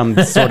using some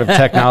sort of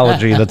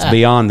technology that's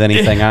beyond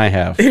anything I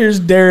have. Here's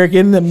Derek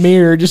in the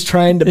mirror just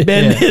trying to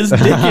bend his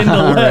dick into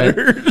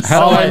letters.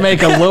 How do I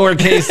make a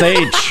lowercase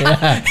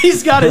h?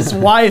 He's got his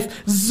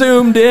wife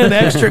zoomed in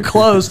extra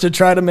close to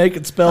try to make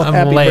it spell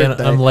happy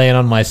birthday. I'm laying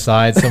on my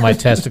side so my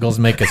testicles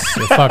make a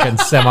fucking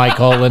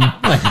semicolon.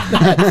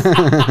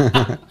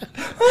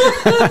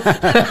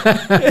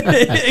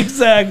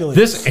 Exactly.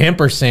 This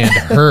ampersand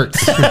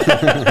hurts.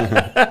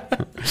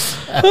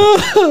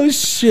 Oh,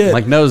 shit.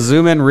 Like, no,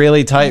 zoom in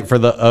really tight for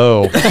the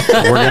O.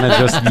 We're going to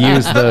just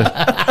use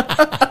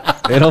the...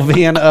 It'll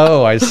be an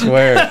O, I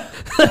swear.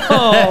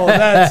 Oh,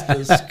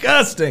 that's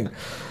disgusting.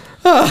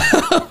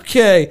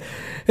 Okay.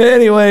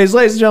 Anyways,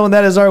 ladies and gentlemen,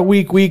 that is our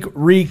week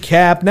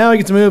recap. Now we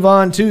get to move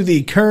on to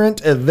the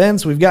current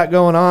events we've got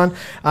going on.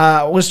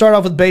 We'll start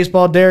off with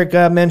baseball. Derek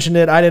mentioned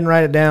it. I didn't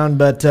write it down,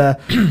 but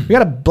we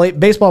got a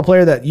baseball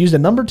player that used a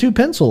number 2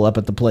 pencil up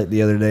at the plate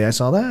the other day. I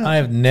saw that. I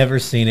have never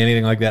seen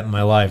anything like that in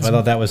my life. I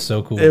thought that was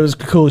so cool. It was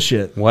cool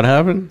shit. What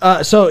happened?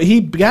 So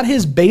he got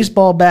his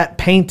baseball bat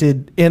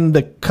painted in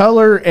the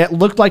color. It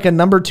looked like a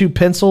number 2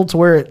 pencil to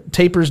where it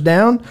tapers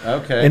down.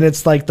 Okay. And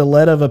it's like the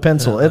lead of a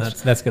pencil.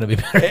 That's going to be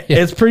better.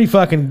 It's pretty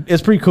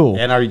cool.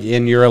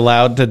 And you're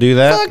allowed to do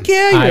that? Fuck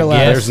yeah, you're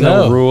allowed. There's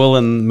no rule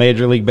in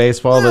Major League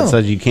Baseball that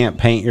says you can't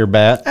paint your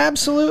bat.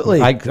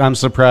 Absolutely. I'm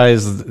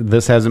surprised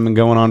this hasn't been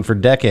going on for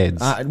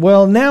decades.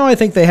 Well, now I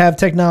think they have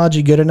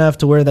technology good enough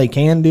to where they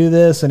can do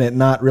this and it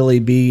not really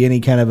be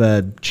any kind of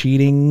a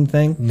cheating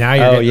thing. Now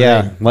you're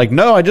ready. Like,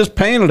 no, I just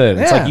painted it.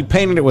 It's like you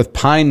painted it with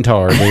pine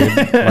tar,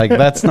 dude. Like,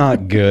 that's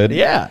not good.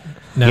 Yeah.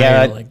 Now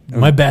you're like,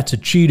 my bat's a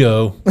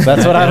Cheeto.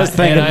 That's what I was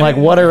thinking. Like,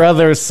 what are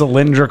other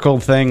cylindrical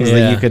things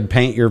that you could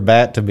paint your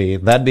bat to be?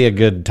 That'd be a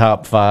good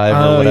top 5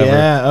 or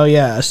whatever. Oh,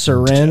 yeah. A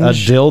syringe. A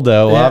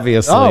dildo,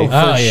 obviously. Oh,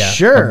 for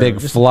sure. A big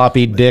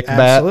floppy dick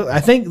Absolutely. bat. I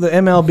think the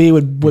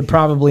MLB would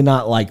probably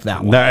not like that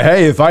one. Now,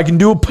 hey, if I can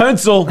do a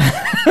pencil,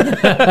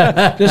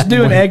 just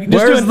do an egg.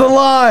 Where's the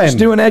line? Just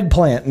do an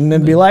eggplant and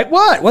then be like,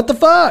 what? What the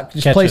fuck?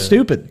 Just play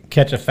stupid.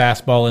 Catch a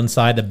fastball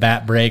inside, the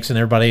bat breaks, and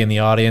everybody in the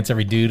audience,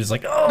 every dude is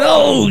like, oh,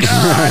 no,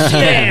 God,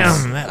 damn.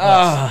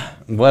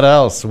 What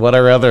else? What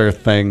are other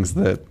things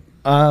that...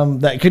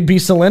 that could be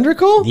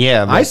cylindrical?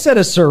 Yeah. I said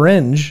a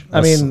syringe.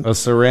 I mean... A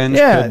syringe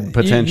could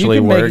potentially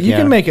work. You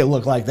can make it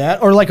look like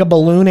that. Or like a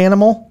balloon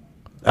animal.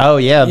 Oh,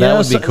 yeah, that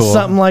would be cool.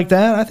 Something like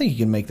that. I think you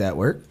can make that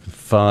work.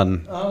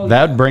 Fun.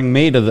 That'd bring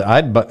me to the...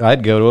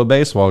 I'd go to a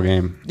baseball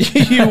game.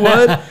 You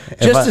would?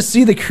 Just to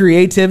see the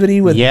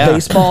creativity with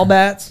baseball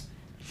bats?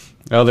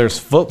 Oh, there's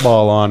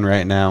football on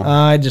right now.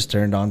 I just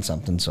turned on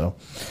something, so...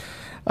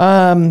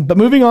 but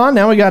moving on,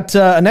 now we got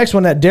a next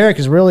one that Derek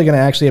is really going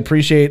to actually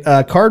appreciate.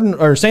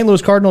 St.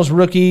 Louis Cardinals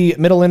rookie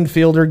middle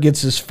infielder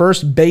gets his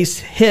first base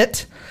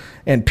hit,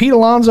 and Pete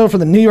Alonso for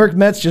the New York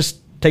Mets just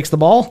takes the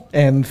ball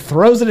and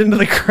throws it into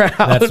the crowd.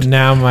 That's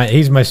now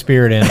he's my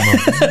spirit animal.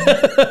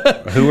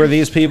 Who are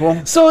these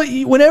people? So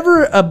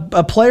whenever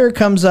a player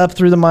comes up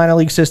through the minor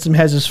league system,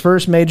 has his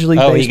first major league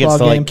baseball he gets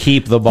to game,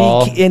 keep the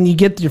ball, and you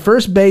get your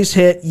first base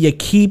hit, you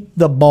keep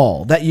the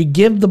ball. That you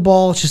give the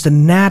ball, it's just a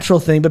natural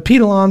thing. But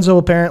Pete Alonso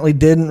apparently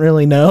didn't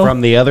really know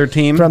from the other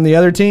team.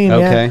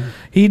 Okay. Yeah.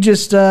 He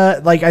just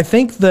I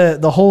think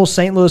the whole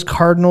St. Louis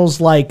Cardinals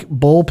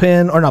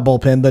bullpen,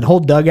 the whole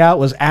dugout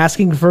was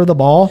asking for the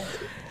ball.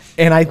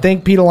 And I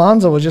think Pete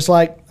Alonso was just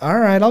like, all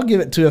right, I'll give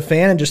it to a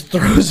fan, and just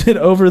throws it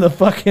over the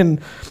fucking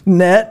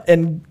net,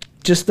 and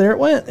just there it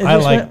went.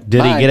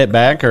 Did he get it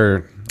back,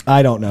 or?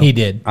 I don't know. He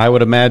did. I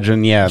would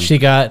imagine, yeah. She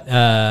got,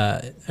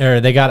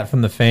 they got it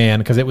from the fan,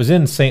 because it was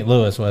in St.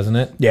 Louis, wasn't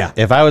it? Yeah.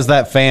 If I was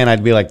that fan,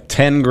 I'd be like,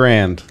 10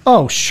 grand.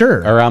 Oh,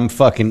 sure. Or I'm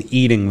fucking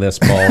eating this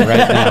ball right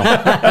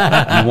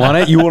now. You want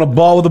it? You want a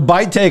ball with a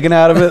bite taken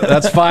out of it?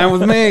 That's fine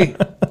with me.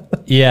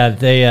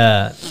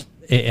 Yeah,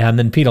 And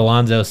then Pete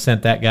Alonso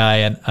sent that guy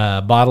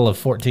a bottle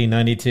of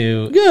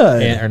 1492, Good.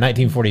 or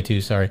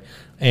 1942, sorry,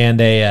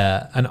 and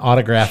an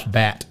autographed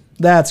bat.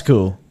 That's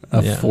cool.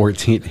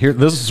 14. Here,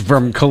 this is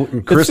from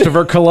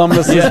Christopher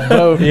Columbus's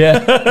boat.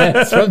 Yeah,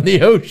 it's from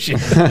the ocean.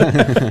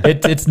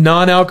 It's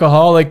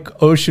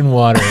non-alcoholic ocean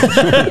water.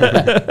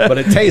 But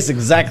it tastes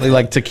exactly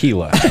like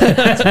tequila.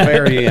 It's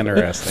very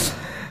interesting.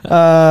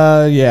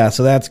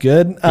 So that's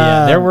good.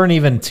 There weren't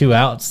even 2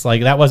 outs.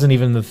 Like, that wasn't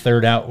even the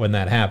 3rd out when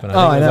that happened.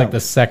 I think it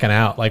was like the 2nd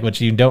out, like,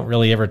 which you don't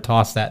really ever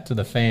toss that to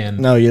the fan.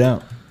 No, you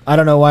don't. I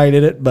don't know why he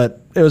did it,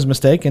 but it was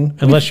mistaken.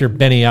 Unless you're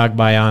Benny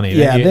Agbayani.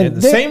 Yeah,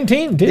 same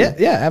team, dude.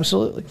 Yeah,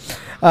 absolutely.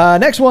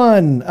 Next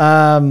one.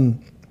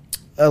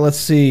 Let's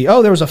see.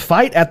 Oh, there was a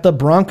fight at the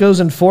Broncos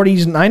and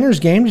 49ers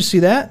game. Did you see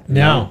that?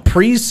 No.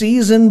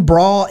 Preseason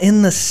brawl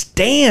in the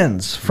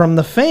stands from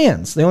the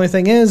fans. The only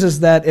thing is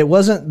that it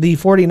wasn't the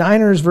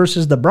 49ers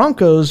versus the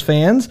Broncos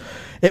fans.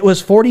 It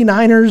was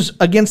 49ers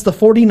against the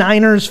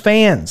 49ers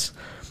fans.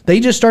 They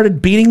just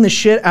started beating the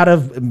shit out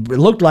of, it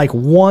looked like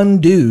one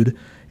dude,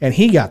 and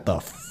he got the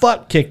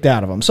fuck kicked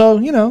out of him. So,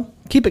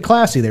 keep it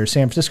classy there,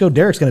 San Francisco.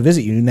 Derek's going to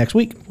visit you next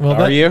week.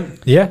 Well, Are you?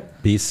 Yeah.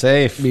 Be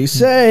safe. Be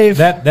safe.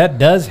 That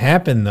does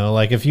happen, though.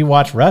 Like, if you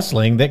watch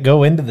wrestling, that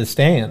go into the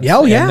stands.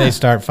 Oh, yeah. And they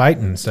start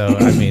fighting. So,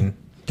 I mean...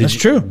 That's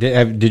true.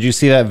 Did you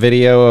see that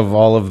video of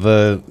all of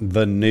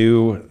the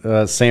new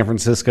San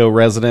Francisco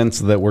residents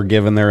that were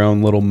given their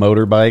own little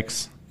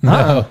motorbikes?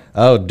 No.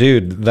 Oh,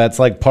 dude, that's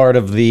like part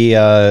of the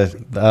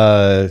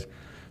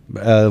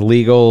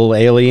legal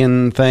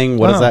alien thing.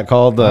 What is that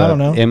called? I don't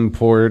know.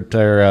 Import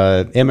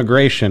or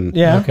immigration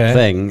Okay.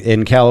 thing.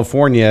 In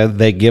California,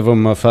 they give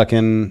them a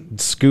fucking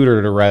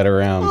scooter to ride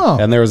around. Oh.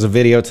 And there was a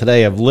video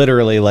today of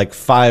literally like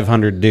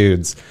 500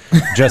 dudes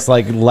just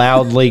like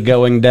loudly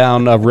going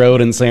down a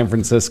road in San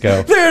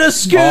Francisco. They're the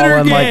scooter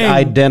all in like gang.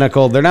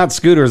 identical. They're not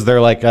scooters. They're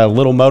like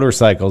little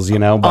motorcycles,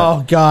 But,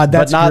 Oh, God,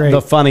 that's but not great.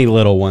 the funny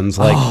little ones.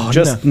 Like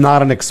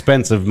not an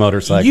expensive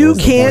motorcycle. You is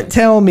the can't point.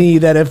 tell me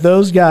that if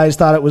those guys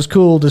thought it was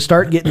cool to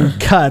start getting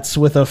cuts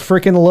with a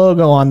freaking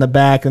logo on the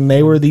back and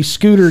they were the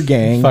scooter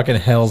gang. Fucking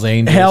Hell's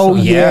Angels. Hell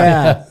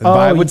yeah. But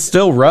I would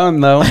still run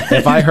though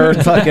if I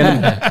heard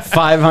fucking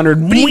 500.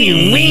 I'd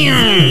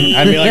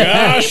be like,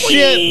 oh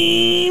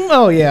shit.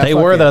 Oh, yeah. They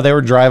were though. They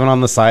were driving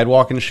on the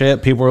sidewalk and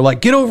shit. People were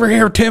like, "Get over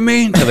here,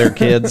 Timmy!" to their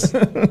kids.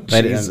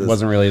 That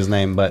wasn't really his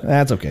name, but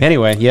That's okay.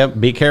 Anyway, yep.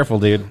 Be careful,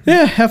 dude.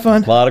 Yeah, have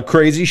fun. A lot of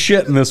crazy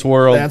shit in this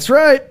world. That's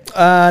right.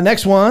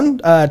 Next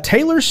one.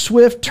 Taylor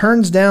Swift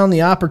turns down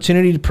the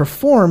opportunity to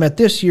perform at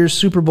this year's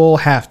Super Bowl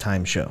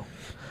halftime show.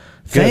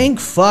 Thank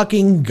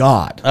fucking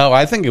God. Oh,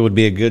 I think it would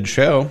be a good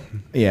show.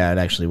 Yeah, it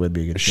actually would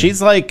be a good show.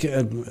 She's like,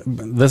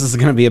 this is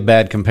going to be a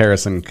bad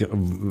comparison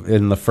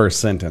in the first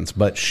sentence,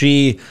 but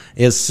she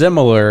is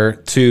similar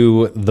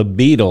to the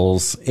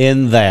Beatles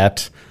in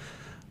that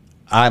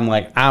I'm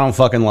like, I don't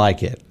fucking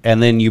like it.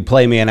 And then you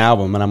play me an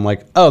album and I'm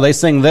like, oh, they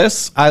sing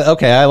this?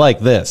 Okay, I like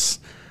this.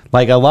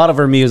 Like a lot of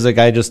her music,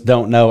 I just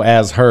don't know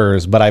as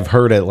hers, but I've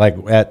heard it like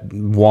at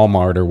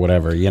Walmart or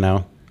whatever,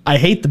 I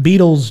hate the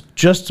Beatles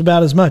just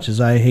about as much as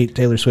I hate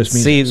Taylor Swift's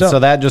music. See, so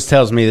that just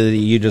tells me that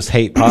you just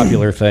hate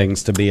popular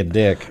things to be a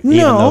dick, even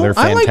though they're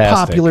I fantastic. like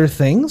popular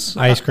things.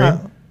 Ice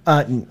cream.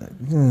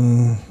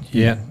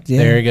 Yeah.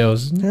 There he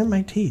goes. They're in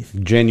my teeth.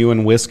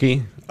 Genuine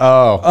whiskey.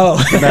 Oh.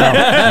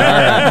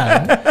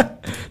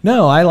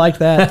 No, I like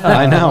that.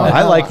 I know.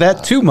 I like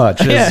that too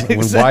much. Is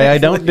Yeah, why I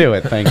don't do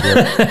it. Thank you.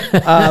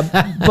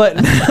 But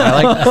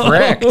I like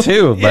crack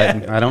too,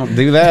 but I don't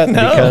do that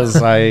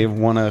because I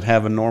want to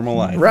have a normal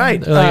life.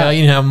 right. Like,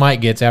 you know how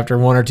Mike gets after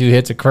 1 or 2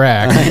 hits of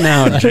crack. I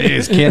know.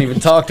 Jeez, can't even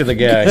talk to the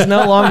guy. It's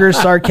no longer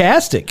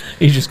sarcastic.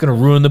 He's just going to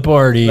ruin the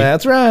party.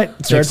 That's right.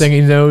 Next thing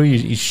you know,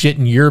 he's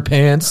shitting your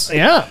pants.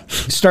 Yeah,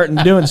 starting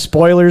doing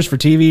spoilers for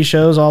TV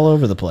shows all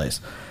over the place.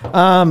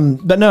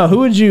 But no, who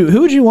would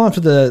you want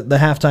for the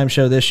halftime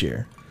show this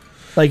year?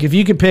 Like if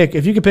you could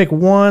pick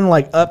one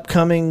like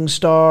upcoming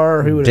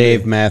star, who would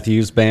Dave it be?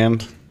 Matthews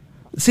Band.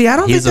 See, I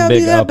don't He's think a that'd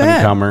big be that up and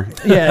bad. comer.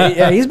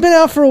 Yeah, he's been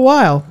out for a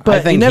while, but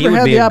he think never he would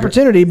had be the a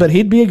opportunity. But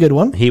he'd be a good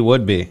one He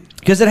would be.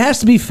 because it has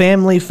to be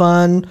family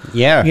fun.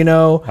 Yeah.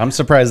 I'm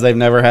surprised they've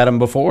never had him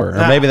before,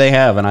 or maybe they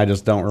have, and I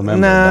just don't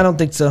remember. Nah, I but- don't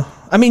think so.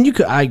 I mean, you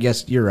could. I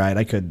guess you're right.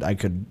 I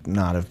could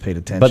not have paid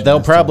attention. But they'll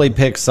That's probably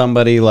pick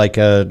somebody like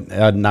a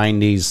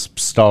 90s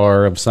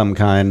star of some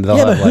kind. They'll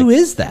yeah, but have who like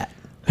is that?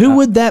 Who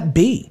would that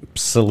be?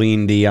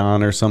 Celine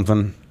Dion or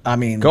something. I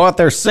mean, Go out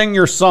there, sing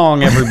your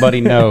song everybody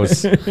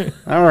knows. All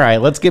right,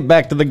 let's get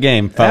back to the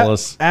game,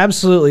 fellas.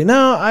 Absolutely.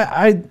 No,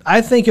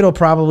 I think it'll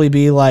probably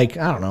be like,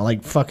 I don't know,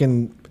 like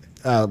fucking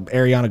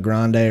Ariana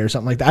Grande or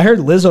something like that. I heard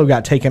Lizzo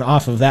got taken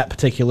off of that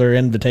particular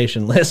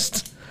invitation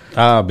list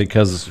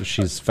Because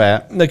she's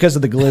fat. because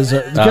of the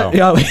glizzo.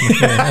 Oh.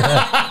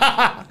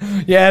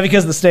 Yeah,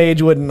 because the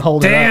stage wouldn't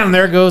hold it up. Damn,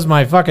 there goes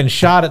my fucking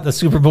shot at the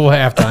Super Bowl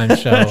halftime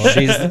show.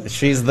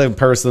 She's the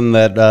person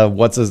that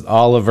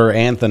Oliver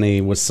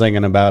Anthony was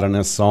singing about in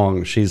his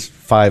song. She's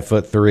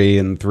 5'3"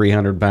 and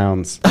 300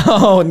 pounds.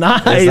 Oh,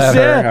 nice. Is that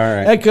her? Yeah, All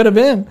right. that could have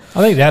been.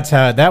 I think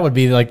that would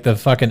be like the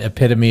fucking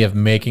epitome of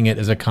making it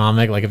as a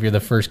comic. Like if you're the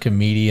first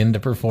comedian to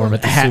perform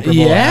at the Super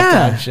Bowl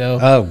halftime show.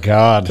 Oh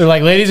God. They're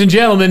like, ladies and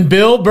gentlemen,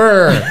 Bill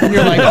Burr. And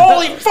you're like,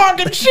 holy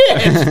fucking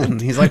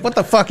shit. He's like, what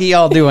the fuck are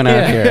y'all doing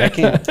out here? I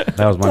can't.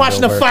 That was my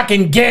Watching Bill the Burr.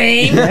 fucking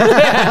game.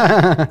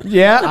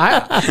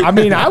 Yeah, I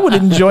mean, I would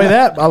enjoy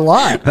that a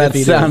lot. That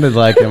sounded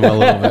like him a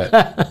little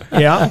bit.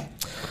 Yeah.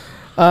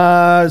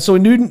 So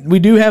we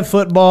do have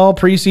football,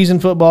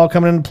 preseason football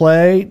coming into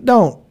play.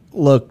 Don't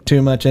look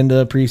too much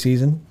into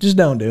preseason. Just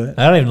don't do it.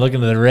 I don't even look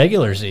into the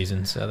regular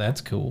season, so that's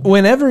cool.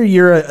 Whenever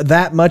you're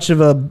that much of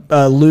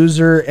a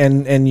loser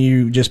and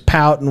you just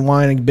pout and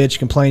whine and bitch,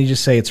 complain, you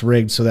just say it's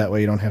rigged, so that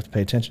way you don't have to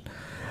pay attention.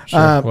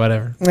 Sure,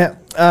 whatever. Yeah.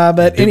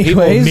 But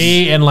People, anyways,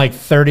 me and like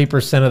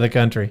 30% of the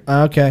country.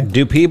 okay.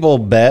 Do people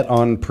bet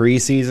on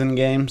preseason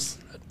games?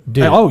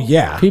 Dude, Oh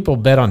yeah. people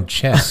bet on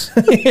chess.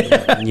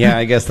 Yeah,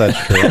 I guess that's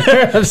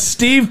true.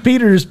 Steve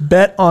Peters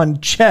bet on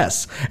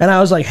chess, and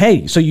I was like,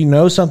 "Hey, so you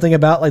know something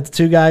about like the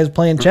two guys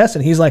playing chess?"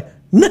 And he's like,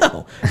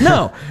 "No,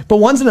 but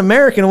one's an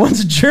American and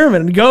one's a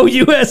German. Go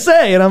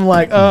USA!" And I'm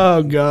like,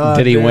 "Oh God!"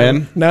 Did he dude.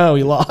 win? No,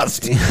 he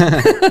lost. He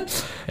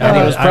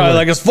was Probably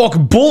like, it's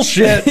fucking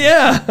bullshit.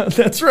 Yeah,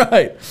 that's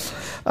right.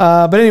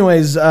 But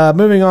anyways,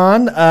 moving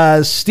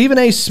on. Stephen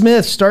A.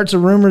 Smith starts a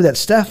rumor that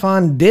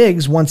Stephon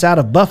Diggs wants out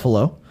of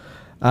Buffalo.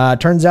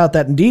 Turns out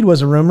that indeed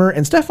was a rumor,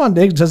 and Stephon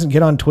Diggs doesn't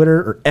get on Twitter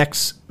or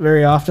X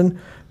very often,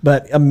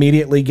 but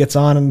immediately gets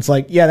on and it's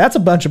like, yeah, that's a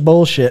bunch of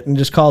bullshit, and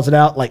just calls it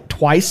out like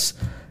twice.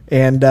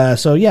 And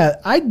so, yeah,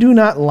 I do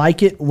not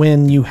like it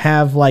when you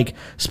have like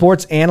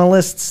sports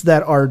analysts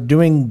that are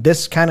doing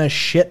this kind of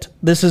shit.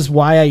 This is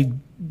why I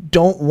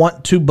don't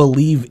want to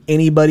believe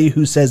anybody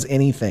who says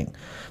anything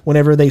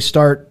whenever they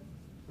start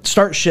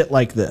shit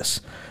like this.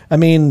 I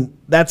mean,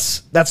 that's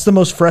the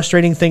most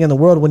frustrating thing in the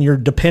world when you're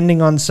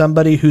depending on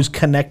somebody who's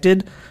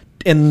connected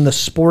in the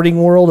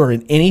sporting world or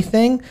in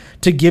anything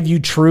to give you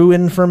true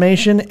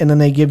information, and then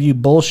they give you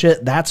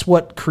bullshit. That's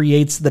what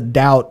creates the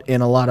doubt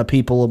in a lot of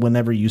people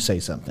whenever you say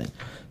something.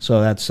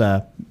 So that's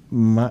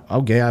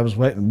okay. I was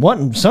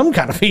wanting some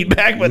kind of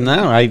feedback, but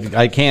No,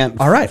 I can't.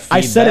 All right,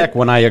 I said feedback it.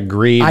 when I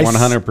agree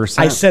 100%.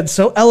 I said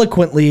so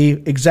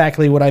eloquently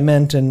exactly what I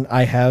meant, and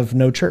I have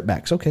no chirp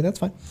backs. Okay, that's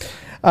fine.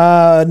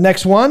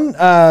 Next one.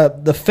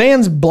 The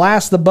fans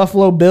blast the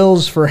Buffalo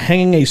Bills for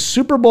hanging a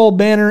Super Bowl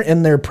banner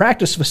in their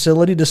practice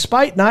facility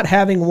despite not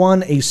having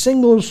won a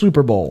single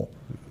Super Bowl.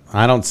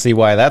 I don't see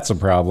why that's a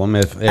problem.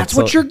 If That's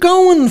what you're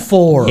going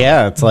for.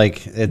 Yeah, it's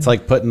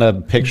like putting a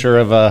picture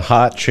of a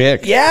hot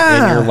chick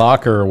Yeah. in your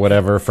locker or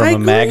whatever from I a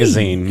agree.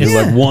 magazine. Yeah.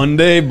 You're like, one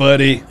day,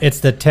 buddy.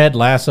 It's the Ted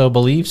Lasso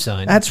believe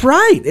sign. That's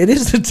right. It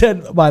is the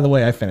Ted. By the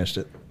way, I finished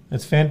it.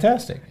 It's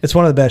fantastic. It's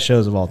one of the best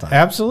shows of all time.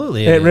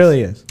 Absolutely. It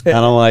really is. I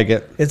don't like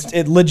it.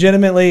 It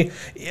legitimately.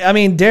 I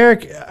mean,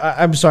 Derek.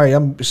 I'm sorry.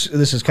 This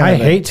is kind I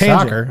of. hate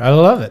tangent. soccer. I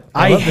love it.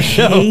 I love the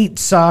show. hate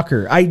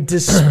soccer. I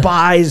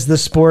despise the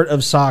sport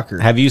of soccer.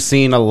 Have you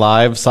seen a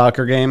live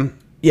soccer game?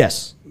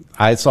 Yes.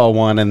 I saw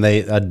one, and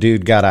a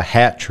dude got a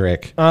hat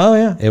trick. Oh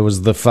yeah. It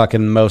was the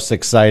fucking most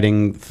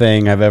exciting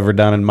thing I've ever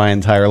done in my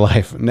entire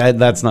life.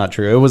 That's not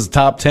true. It was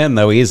top 10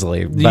 though,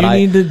 easily. But You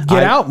need to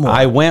get out more.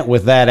 I went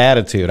with that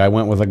attitude. I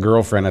went with a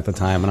girlfriend at the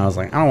time, and I was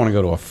like, I don't want to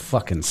go to a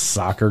fucking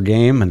soccer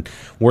game. And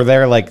we're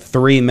there like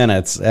 3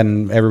 minutes,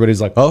 and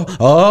everybody's like,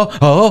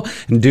 oh,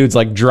 and dude's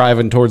like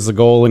driving towards the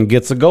goal and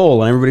gets a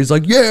goal, and everybody's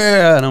like,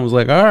 yeah. And I was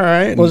like, all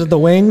right. Was it the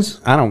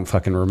Wings? I don't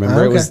fucking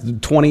remember. Okay. It was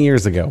 20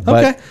 years ago.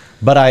 But, Okay.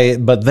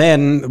 But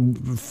then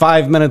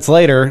 5 minutes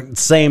later,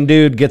 same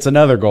dude gets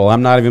another goal.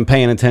 I'm not even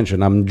paying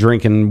attention. I'm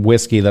drinking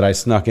whiskey that I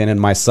snuck in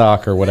my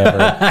sock or whatever.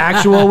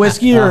 Actual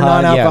whiskey or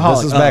non-alcoholic?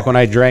 Yeah, this is back when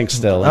I drank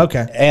still.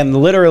 Okay. And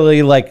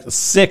literally like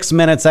 6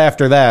 minutes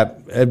after that,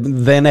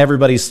 then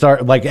everybody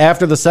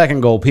after the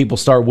second goal, people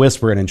start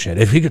whispering and shit.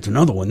 If he gets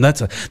another one,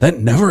 that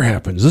never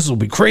happens. This will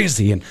be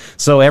crazy. And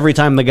so every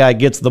time the guy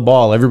gets the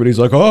ball, everybody's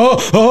like,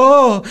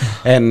 oh,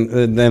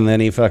 and then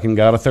he fucking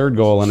got a third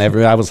goal, and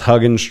I was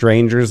hugging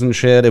strangers and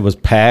shit. It was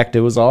packed.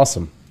 It was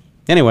awesome.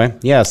 Anyway,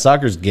 yeah,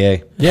 soccer's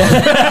gay.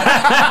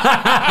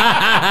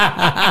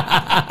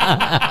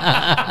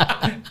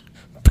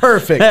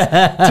 Perfect.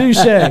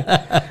 Touche.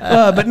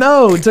 But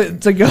no,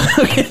 to go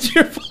get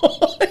your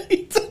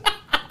point.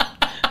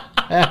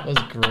 That was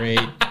great.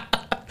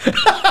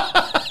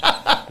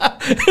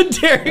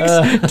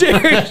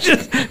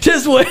 Derek's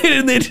just waited,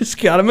 and they just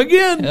got him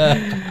again.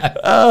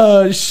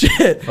 Oh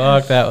shit!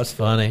 Fuck, that was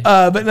funny.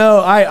 But no,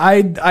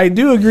 I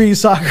do agree.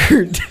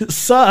 Soccer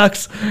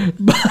sucks,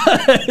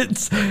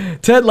 but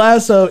Ted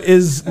Lasso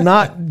is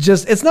not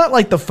just. It's not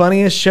like the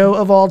funniest show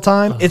of all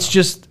time. It's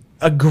just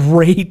a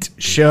great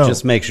show.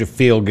 Just makes you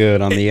feel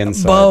good on the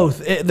inside.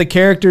 Both the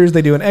characters,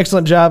 they do an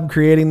excellent job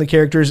creating the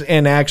characters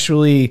and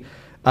actually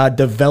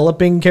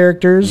developing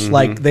characters.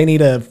 Like they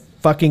need a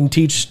fucking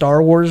teach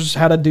Star Wars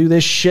how to do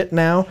this shit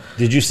now.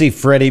 Did you see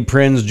Freddie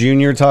Prinze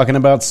Jr. talking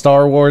about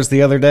Star Wars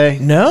the other day?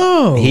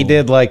 No. He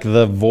did like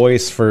the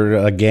voice for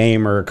a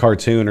game or a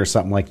cartoon or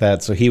something like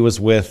that. So he was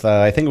with,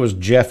 I think it was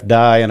Jeff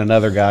Dye and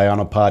another guy on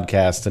a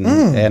podcast.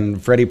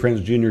 And Freddie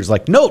Prinze Jr. is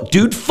like, no,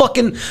 dude,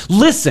 fucking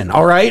listen,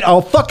 all right?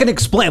 I'll fucking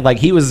explain. Like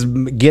he was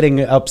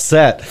getting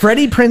upset.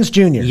 Freddie Prinze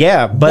Jr.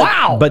 Yeah, but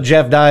wow. But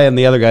Jeff Dye and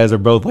the other guys are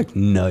both like,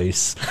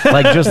 nice.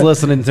 Like just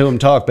listening to him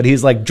talk. But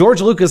he's like,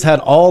 George Lucas had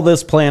all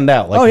this planned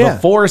out. Like the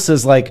Force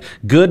is like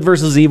good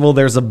versus evil.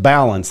 There's a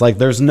balance. Like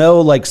there's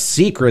no like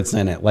secrets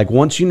in it. Like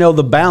once you know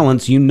the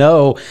balance, you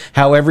know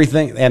how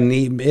everything. And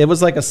it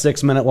was like a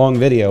 6-minute long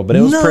video, but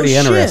it was pretty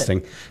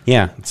interesting.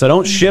 Yeah. So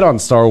don't shit on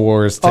Star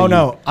Wars. I'm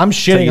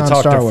shitting on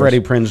talk Star to Wars.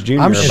 Freddie Prinze Jr.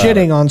 I'm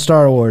shitting on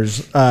Star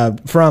Wars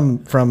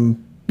from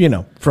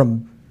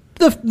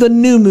the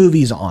new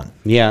movies on.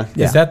 Yeah.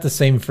 Is that the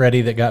same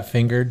Freddy that got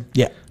fingered?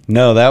 Yeah.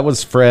 No, that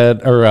was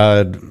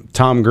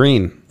Tom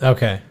Green.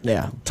 Okay.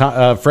 Yeah.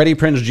 Freddie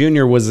Prinze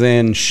Jr. was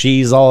in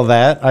She's All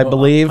That, I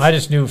believe. I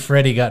just knew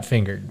Freddy got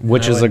fingered.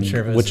 Which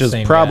is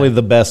probably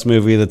the best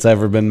movie that's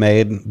ever been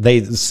made.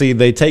 They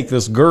take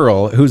this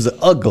girl who's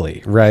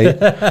ugly, right?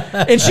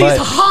 And she's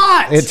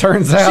hot. It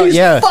turns out, she's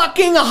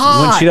fucking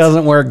hot. When she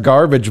doesn't wear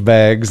garbage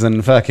bags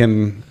and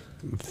fucking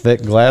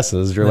thick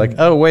glasses, you're like,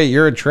 oh wait,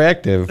 you're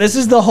attractive. This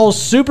is the whole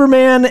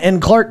Superman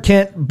and Clark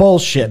Kent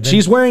bullshit.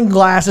 She's wearing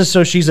glasses,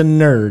 so she's a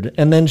nerd,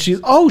 and then she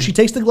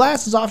takes the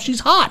glasses off. She's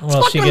hot. It's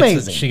fucking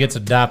amazing. She gets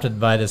adopted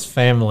by this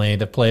family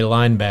to play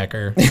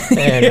linebacker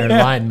and her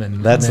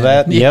lineman. That's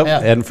that. Yep.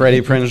 And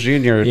Freddie Prinze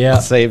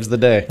Jr. saves the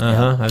day.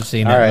 I've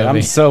seen that. All right.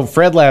 movie. So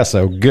Fred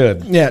Lasso,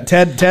 good. Yeah.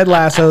 Ted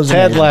Lasso's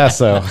Ted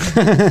Lasso.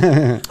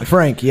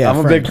 Frank. Yeah.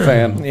 I'm a big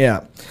fan.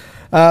 Yeah.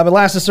 But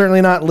last is certainly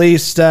not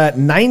least,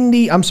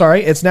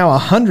 it's now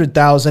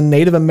 100,000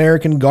 Native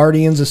American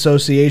Guardians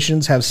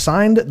Associations have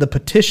signed the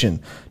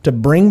petition to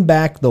bring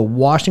back the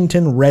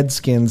Washington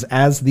Redskins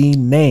as the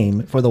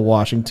name for the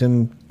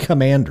Washington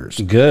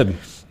Commanders. Good.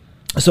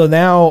 So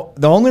now,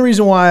 the only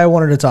reason why I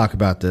wanted to talk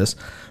about this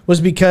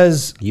was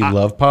because... You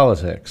love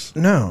politics.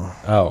 No.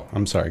 Oh,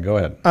 I'm sorry. Go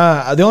ahead.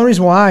 The only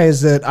reason why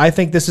is that I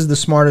think this is the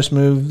smartest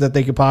move that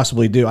they could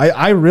possibly do.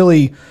 I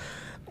really...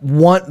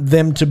 want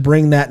them to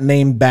bring that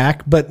name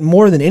back, but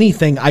more than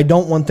anything, I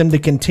don't want them to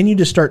continue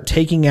to start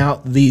taking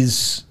out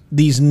these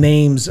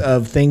names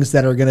of things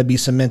that are going to be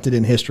cemented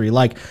in history,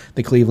 like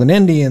the Cleveland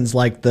Indians,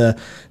 like the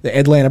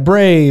Atlanta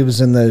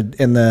Braves, and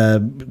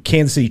the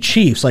Kansas City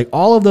Chiefs. Like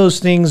all of those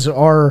things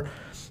are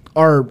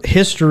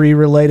history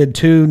related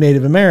to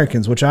Native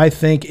Americans, which I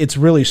think it's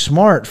really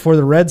smart for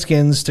the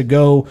Redskins to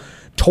go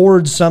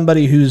towards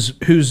somebody who's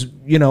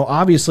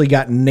obviously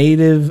got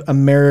Native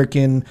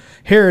American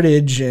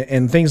heritage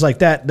and things like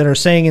that are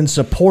saying in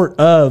support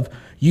of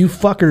you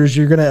fuckers,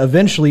 you're going to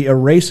eventually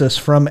erase us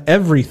from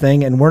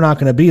everything and we're not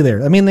going to be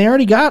there. I mean, they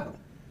already got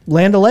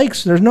Land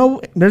O'Lakes. There's no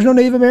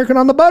Native American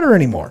on the butter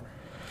anymore.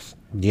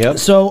 Yep.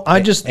 So I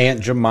just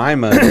Aunt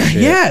Jemima and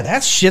shit. Yeah,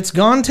 that shit's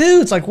gone too.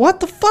 It's like, what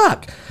the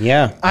fuck?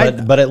 Yeah,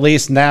 but at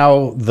least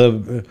now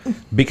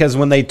because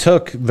when they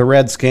took the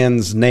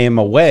Redskins name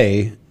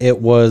away, it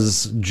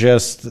was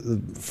just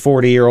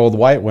 40-year-old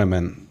white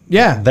women.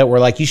 Yeah. That were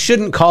like, you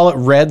shouldn't call it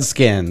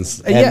Redskins.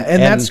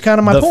 And that's kind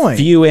of my point.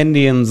 The few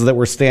Indians that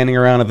were standing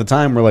around at the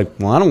time were like,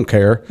 well, I don't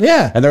care.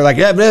 Yeah. And they're like,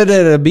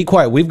 be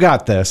quiet. We've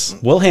got this.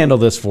 We'll handle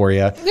this for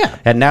you. Yeah.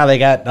 And now they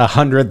got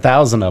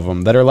 100,000 of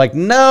them that are like,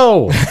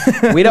 no,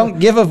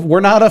 we're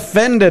not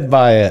offended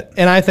by it.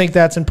 And I think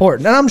that's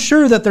important. And I'm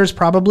sure that there's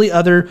probably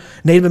other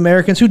Native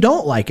Americans who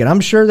don't like it. I'm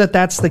sure that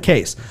that's the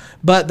case.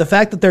 But the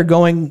fact that they're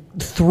going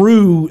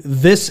through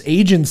this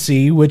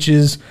agency, which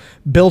is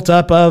built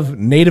up of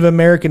Native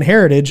American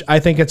heritage, I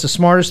think it's the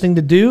smartest thing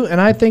to do. And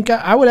I think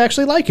I would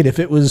actually like it if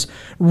it was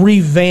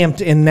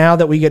revamped. And now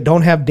that we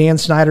don't have Dan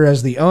Snyder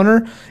as the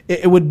owner,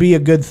 it would be a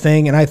good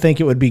thing. And I think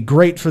it would be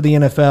great for the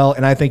NFL.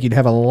 And I think you'd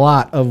have a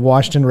lot of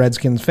Washington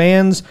Redskins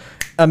fans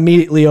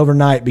immediately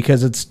overnight,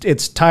 because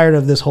it's tired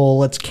of this whole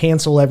let's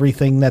cancel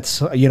everything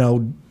that's,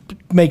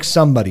 make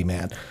somebody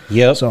mad.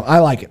 Yep. So I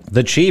like it.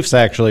 The Chiefs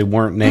actually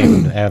weren't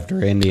named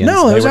after Indians.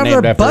 No, it was They were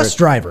after named a bus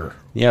driver.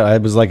 Yeah,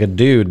 it was like a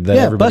dude that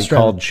everybody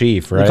called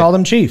Chief, right? They called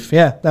him Chief.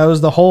 Yeah, that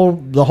was the whole.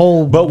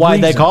 But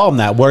why'd they call him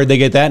that? Where'd they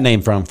get that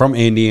name from? From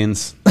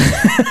Indians.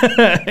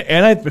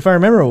 And if I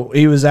remember,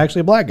 he was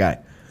actually a black guy.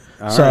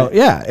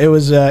 Yeah, it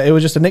was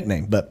just a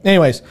nickname. But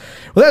anyways,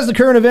 well, that's the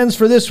current events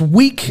for this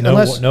week.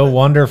 No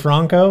wonder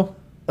Franco.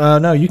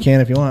 No, you can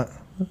if you want.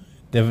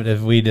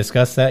 Have we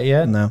discussed that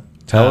yet? No.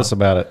 Tell us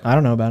about it. I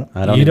don't know about it.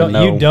 I don't even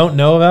know. You don't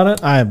know about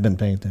it? I have been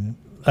paying attention.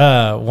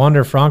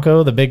 Wander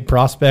Franco, the big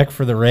prospect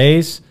for the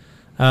Rays,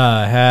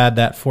 had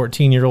that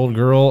 14-year-old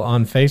girl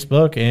on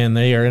Facebook, and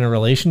they are in a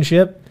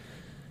relationship.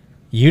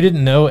 You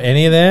didn't know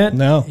any of that?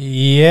 No.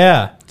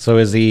 Yeah. So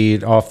is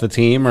he off the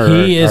team, or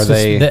he is? are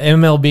they? The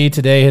MLB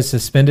today has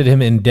suspended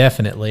him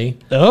indefinitely.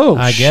 Oh,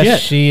 I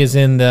guess she is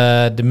in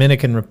the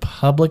Dominican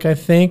Republic, I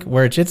think,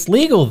 where it's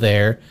legal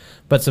there,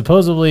 But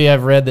supposedly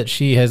I've read that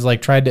she has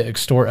like tried to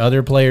extort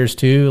other players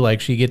too.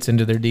 Like she gets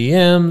into their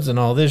DMs and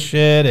all this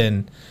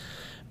shit.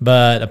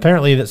 But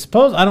apparently I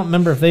don't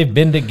remember if they've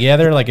been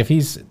together. Like if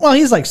he's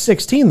like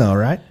 16 though,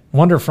 right?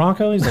 Wonder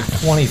Franco, he's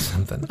like 20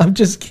 something. I'm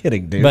just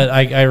kidding, dude. But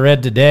I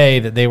read today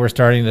that they were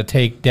starting to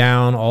take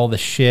down all the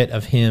shit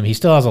of him. He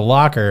still has a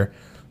locker,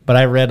 but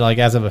I read like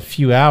as of a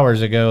few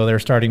hours ago, they're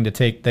starting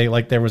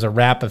to there was a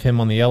wrap of him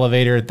on the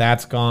elevator.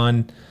 That's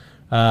gone.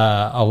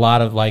 A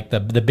lot of like the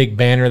big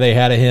banner they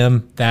had of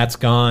him, that's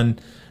gone.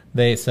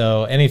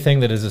 So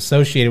anything that is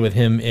associated with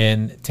him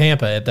in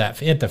Tampa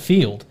at the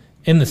field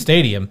in the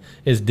stadium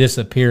is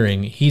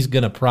disappearing. He's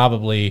gonna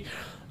probably.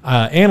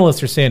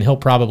 Analysts are saying he'll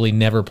probably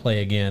never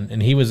play again,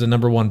 and he was the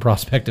number 1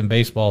 prospect in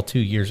baseball 2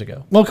 years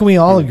ago. Well, can we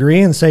all agree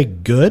and say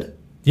good?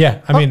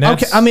 Yeah, I mean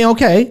that's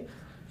okay.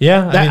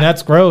 Yeah, I mean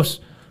that's gross.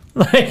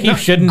 Like you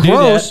shouldn't do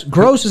that.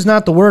 Gross is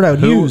not the word I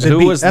would use.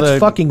 That's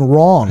fucking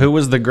wrong. Who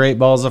was the Great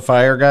Balls of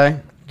Fire guy?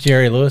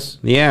 Jerry Lewis.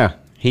 Yeah,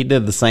 he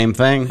did the same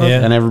thing,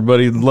 Yeah. and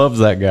everybody loves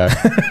that guy.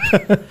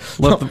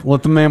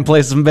 let the man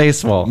play some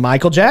baseball.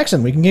 Michael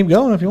Jackson. We can keep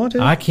going if you want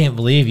to. I can't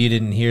believe you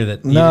didn't hear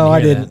that.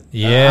 I didn't.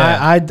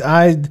 Yeah.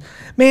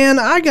 Man,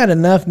 I got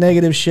enough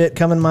negative shit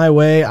coming my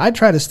way. I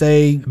try to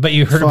stay. But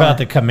you heard about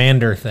the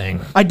commander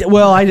thing.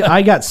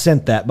 I got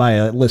sent that by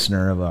a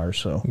listener of ours.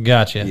 So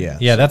Gotcha. Yeah,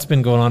 Yeah, that's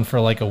been going on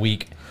for like a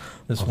week.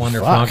 This Wonder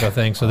Franco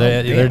thing. So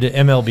they're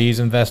MLB's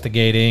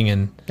investigating,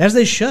 and as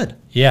they should.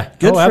 Yeah.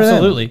 Good for them.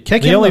 Absolutely.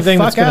 Kick him the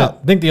fuck out.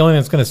 I think the only thing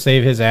that's going to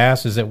save his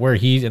ass is that where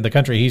he's in the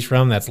country he's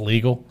from, that's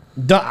legal.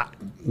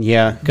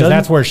 Yeah, Because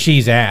that's where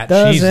she's at.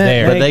 She's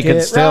there. But they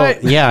could still.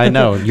 right. Yeah, I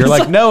know. You're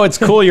like, no, it's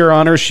cool, Your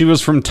Honor. She was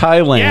from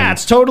Thailand. Yeah,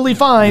 it's totally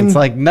fine. It's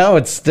like, no,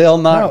 it's still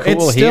not cool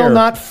it's still here.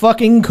 not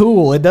fucking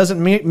cool. It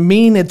doesn't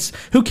mean it's.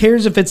 Who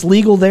cares if it's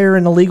legal there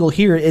and illegal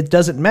here? It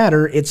doesn't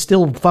matter. It's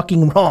still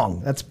fucking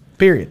wrong. That's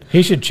period.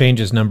 He should change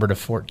his number to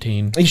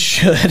 14. He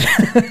should.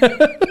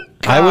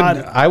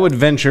 I would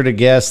venture to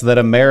guess that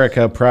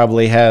America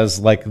probably has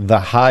like the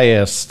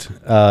highest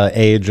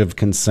age of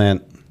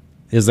consent.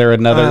 Is there a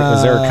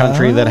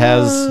country that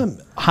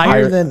has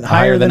higher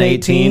than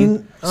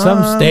 18?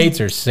 Some states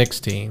are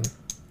 16.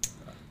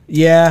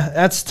 Yeah,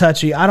 that's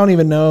touchy. I don't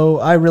even know.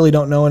 I really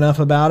don't know enough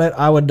about it.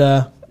 I would.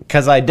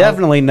 Because I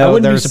definitely know. I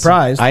wouldn't be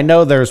surprised. I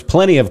know there's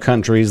plenty of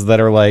countries that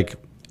are like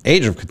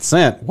age of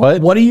consent.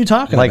 What? What are you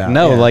talking like, about?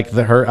 No, Yeah. like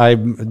I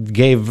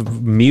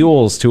gave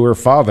mules to her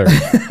father.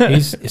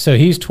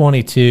 He's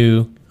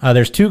 22.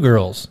 There's 2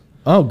 girls.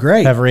 Oh,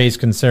 great. Have raised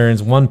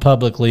concerns, one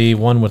publicly,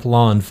 one with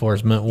law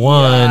enforcement.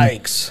 One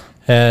Yikes.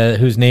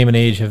 whose name and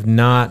age have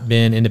not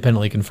been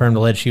independently confirmed,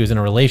 alleged she was in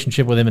a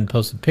relationship with him and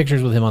posted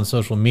pictures with him on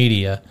social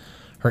media.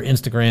 Her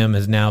Instagram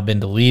has now been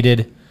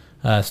deleted.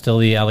 Still,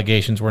 the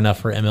allegations were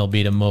enough for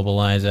MLB to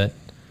mobilize it.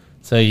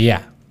 So,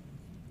 yeah.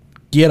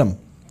 Get him.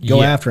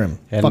 Go Yeah. after him.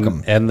 And, Fuck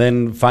him. and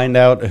then find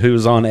out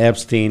who's on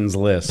Epstein's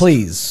list.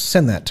 Please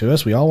send that to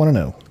us. We all want to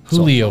know.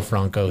 Julio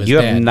Franco, his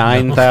You dad. have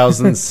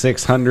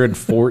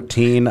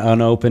 9,614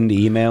 unopened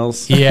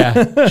emails.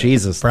 Yeah,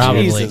 Jesus.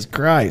 Probably. Jesus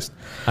Christ.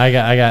 I gave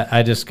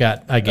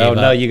Oh, up.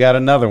 no, you got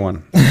another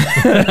one.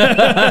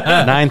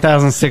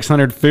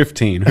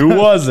 9,615. Who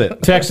was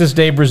it? Texas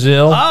Day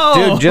Brazil.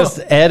 Oh. Dude, just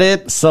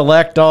edit,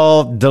 select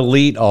all,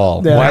 delete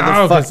all. Yeah. Why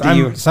No, the 'cause fuck do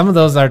you... some of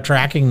those are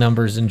tracking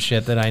numbers and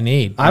shit that I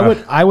need.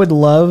 I would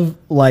love,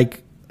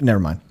 like, never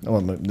mind.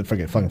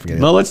 Forget it.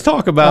 No, let's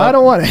talk about I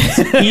don't want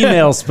it.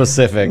 email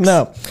specifics.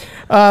 No.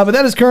 But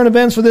that is current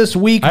events for this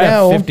week. I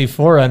now, have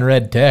 54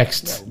 unread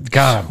texts.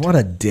 God. what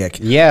a dick.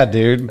 Yeah,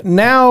 dude.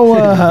 Now,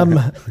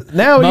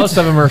 Most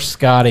of them are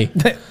Scotty.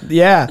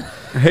 yeah.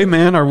 Hey,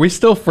 man, are we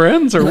still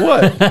friends or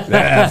what?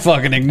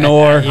 Fucking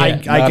ignore. I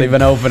Not can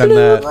even opening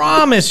that.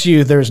 Promise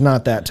you there's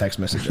not that text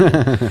message.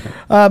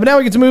 But now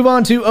we get to move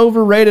on to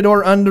overrated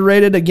or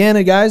underrated.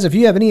 Again, guys, if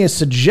you have any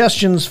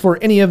suggestions for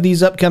any of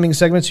these upcoming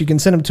segments, you can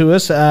send them to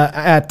us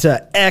at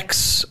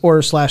X or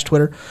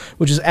 /Twitter,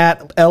 which is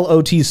at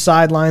LOT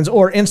Sidelines,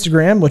 or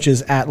Instagram, which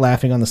is at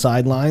Laughing on the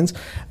Sidelines.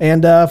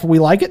 And if we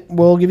like it,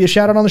 we'll give you a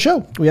shout out on the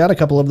show. We had a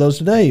couple of those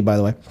today, by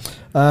the way,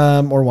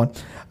 or one.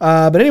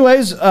 But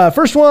anyways,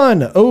 first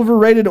one,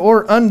 overrated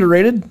or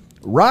underrated,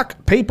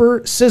 rock,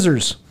 paper,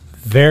 scissors.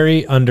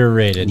 Very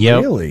underrated.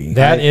 Yep. Really?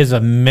 That is a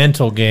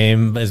mental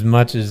game as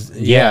much as,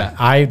 Yeah.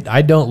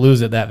 I don't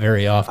lose it that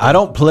very often. I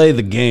don't play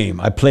the game.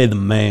 I play the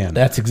man.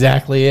 That's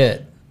exactly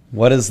it.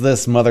 What is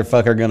this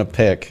motherfucker going to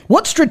pick?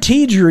 What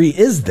strategery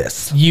is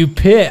this? You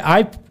pick,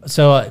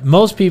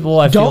 most people,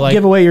 I feel Don't like.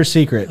 give away your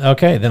secret.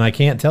 Okay, then I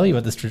can't tell you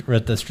what the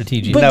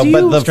strategy But is. do No,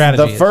 you- but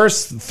strategy the is.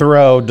 first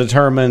throw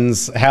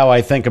determines how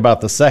I think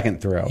about the second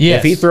throw. Yes.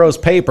 If he throws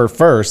paper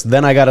first,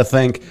 then I got to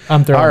think,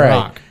 I'm throwing all right,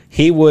 rock.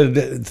 he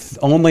would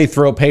only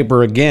throw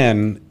paper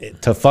again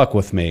to fuck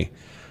with me.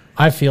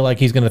 I feel like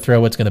he's going to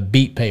throw what's going to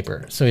beat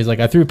paper. So he's like,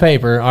 I threw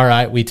paper. All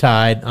right, we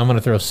tied. I'm going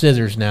to throw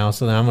scissors now.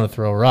 So then I'm going to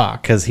throw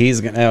rock. Because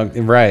he's going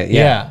to, right,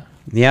 yeah.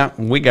 Yeah,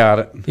 we got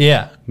it.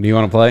 Yeah. Do you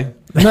want to play?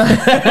 You go,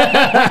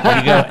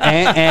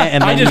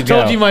 and then I just you go.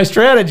 told you my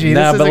strategy.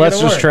 No, This but isn't let's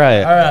gonna just work. try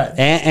it. All right.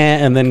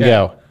 And then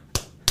go.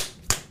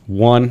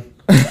 1,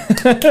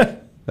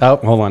 Oh,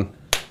 hold on.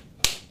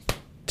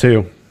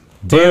 2.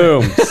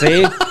 Boom.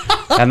 See?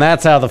 And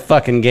that's how the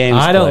fucking game's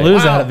I don't played.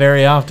 lose at it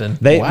very often.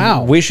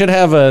 We should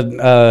have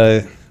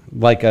a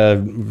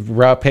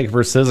rock,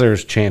 paper,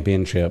 scissors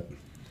championship.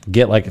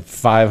 Get like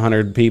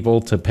 500 people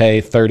to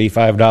pay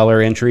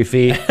 $35 entry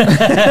fee,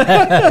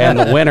 and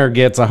the winner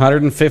gets a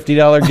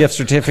 $150 gift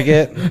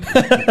certificate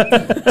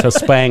to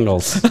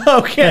Spangles.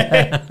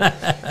 Okay.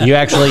 You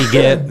actually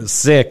get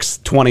 6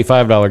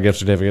 $25 gift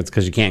certificates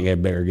because you can't get a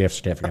bigger gift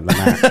certificate than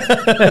that.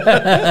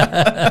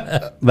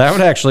 That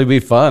would actually be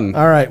fun.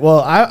 All right.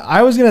 Well,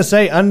 I was gonna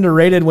say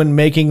underrated when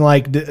making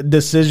like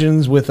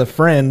decisions with a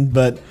friend,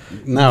 but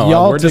No,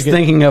 y'all we're just took it-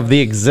 thinking of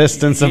the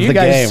existence of you the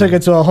guys game. took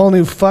it to a whole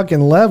new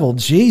fucking level.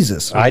 Jesus.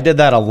 I did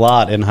that a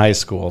lot in high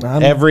school.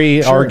 I'm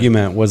Every sure.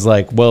 argument was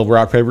like, well,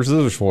 rock, paper,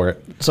 scissors for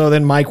it. So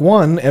then Mike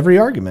won every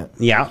argument.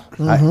 Yeah.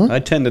 I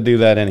tend to do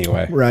that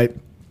anyway. Right.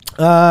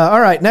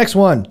 All right. Next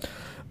one.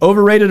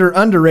 Overrated or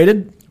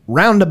underrated?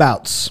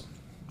 Roundabouts.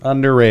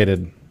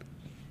 Underrated.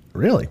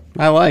 Really?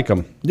 I like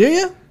them. Do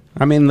you?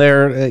 I mean,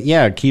 they're,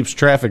 it keeps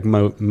traffic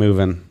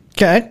moving.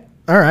 Okay.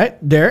 All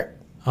right. Derek?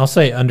 I'll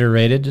say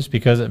underrated just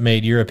because it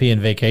made European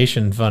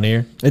vacation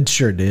funnier. It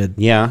sure did.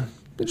 Yeah.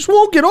 It just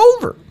won't get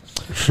over.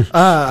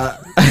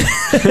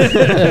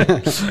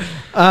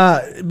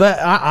 But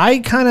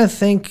I kind of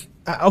think,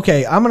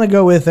 okay, I'm going to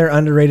go with they're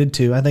underrated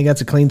too. I think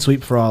that's a clean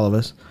sweep for all of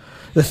us.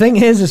 The thing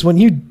is when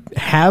you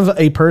have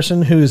a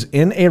person who's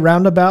in a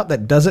roundabout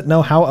that doesn't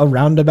know how a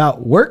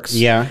roundabout works,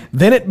 Yeah.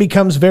 then it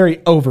becomes very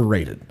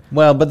overrated.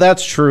 Well, but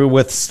that's true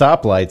with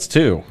stoplights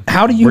too.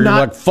 How do you Where not-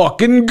 you're like,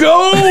 fucking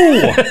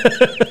go!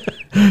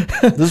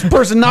 Does this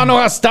person not know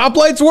how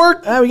stoplights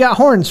work? We got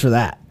horns for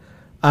that.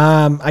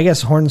 I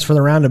guess horns for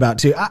the roundabout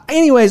too.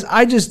 Anyways,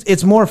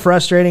 it's more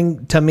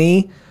frustrating to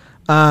me.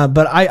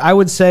 But I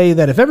would say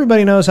that if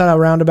everybody knows how a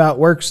roundabout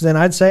works, then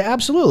I'd say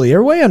absolutely,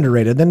 you're way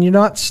underrated. Then you're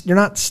not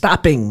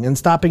stopping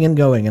and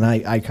going. And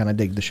I kind of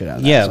dig the shit out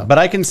of that. Yeah, so. but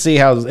I can see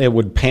how it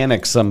would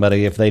panic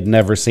somebody if they'd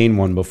never seen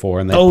one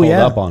before and they pulled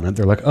yeah. up on it.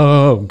 They're like,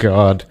 oh,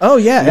 God. Oh,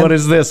 yeah. What and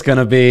is this going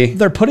to be?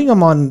 they're putting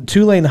them on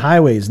 2-lane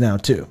highways now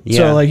too. Yeah.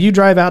 So like you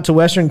drive out to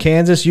Western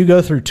Kansas, you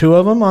go through 2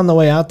 of them on the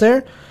way out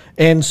there.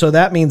 And so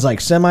that means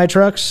like semi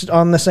trucks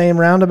on the same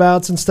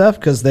roundabouts and stuff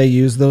because they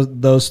use those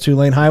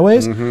 2-lane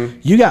highways. Mm-hmm.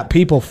 You got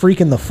people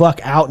freaking the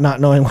fuck out not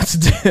knowing what to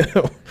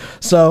do.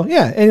 So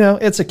yeah,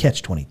 it's a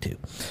catch-22.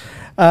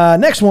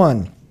 Next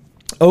one,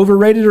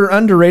 overrated or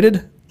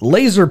underrated?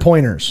 Laser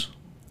pointers.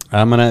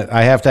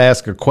 I have to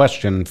ask a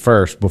question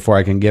first before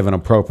I can give an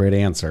appropriate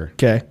answer.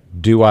 Okay,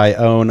 Do I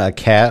own a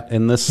cat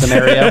in this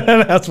scenario?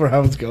 that's where I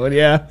was going.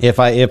 Yeah.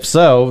 If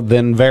so,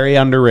 then very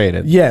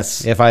underrated.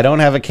 Yes. If I don't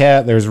have a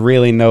cat, there's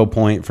really no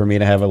point for me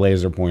to have a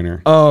laser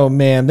pointer. Oh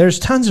man, there's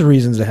tons of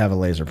reasons to have a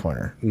laser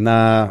pointer.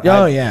 Nah.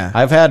 Oh, yeah.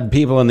 I've had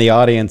people in the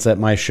audience at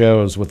my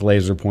shows with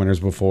laser pointers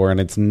before, and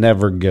it's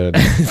never good.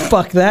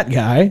 Fuck that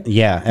guy.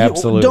 Yeah,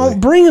 absolutely. Don't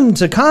bring him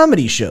to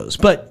comedy shows,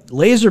 but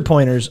laser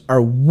pointers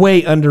are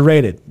way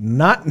underrated.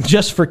 Not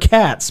just for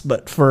cats,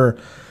 but for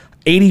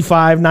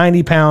 85,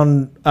 90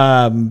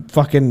 pound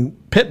fucking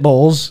pit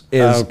bulls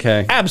is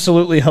Okay.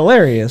 absolutely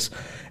hilarious.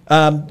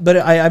 But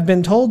I've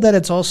been told that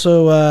it's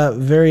also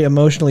very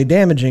emotionally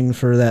damaging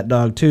for that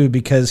dog too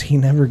because he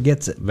never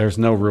gets it. There's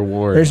no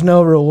reward. There's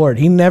no reward.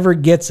 He never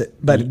gets it.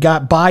 But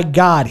by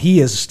God, he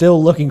is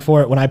still looking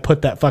for it when I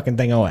put that fucking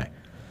thing away.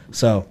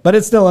 So, but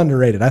it's still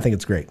underrated. I think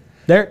it's great.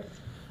 There.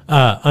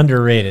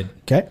 Underrated.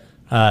 Okay.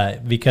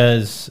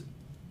 Because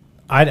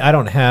I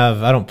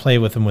don't play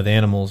with them with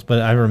animals,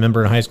 but I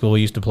remember in high school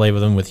we used to play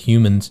with them with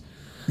humans.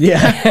 Yeah.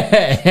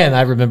 And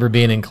I remember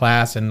being in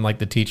class and like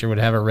the teacher would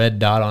have a red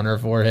dot on her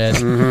forehead.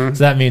 So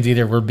that means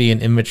either we're being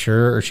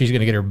immature or she's going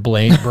to get her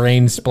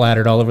brain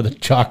splattered all over the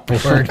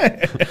chalkboard.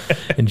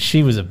 And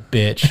she was a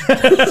bitch.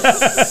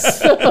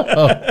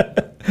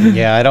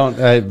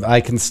 Yeah, I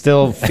can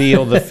still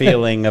feel the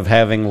feeling of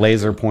having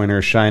laser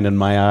pointers shine in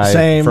my eye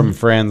Same. from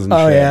friends and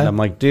Oh, shit. yeah. I'm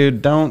like,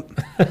 dude, don't.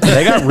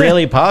 They got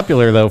really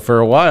popular though for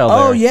a while.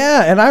 Oh there.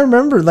 yeah, and I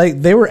remember like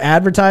they were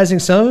advertising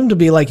some of them to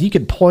be like you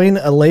could point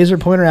a laser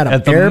pointer at an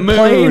At the airplane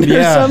moon, or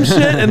yeah. some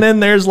shit, and then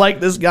there's like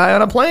this guy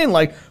on a plane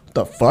like, what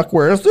the fuck?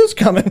 Where is this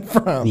coming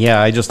from? Yeah,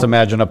 I just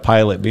imagine a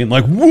pilot being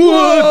like,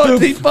 "What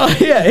the fuck?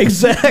 Yeah,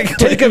 exactly.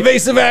 Take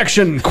evasive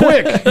action,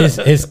 quick!"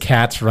 His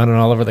cat's running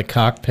all over the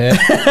cockpit.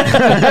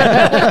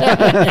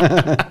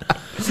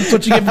 That's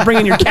what you get for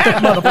bringing your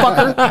cat,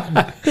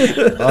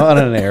 motherfucker. On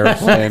an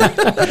airplane.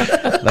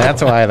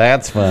 That's why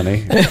that's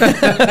funny.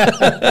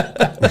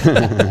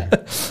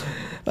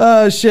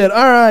 Shit.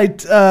 All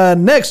right.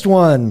 Next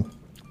one.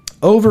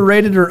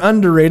 Overrated or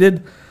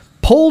underrated?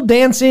 Pole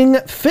dancing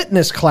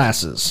fitness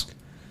classes.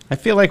 I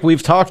feel like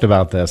we've talked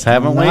about this,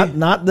 haven't we?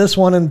 Not this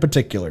one in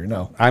particular,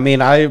 no. I mean,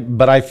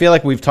 but I feel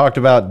like we've talked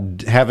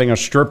about having a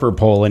stripper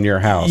pole in your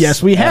house.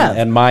 Yes, we have.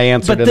 And my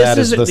answer to that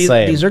is the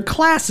same. These are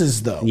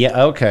classes, though.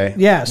 Yeah, okay.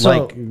 Yeah,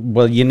 so...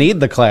 well, you need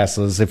the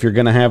classes. If you're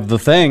going to have the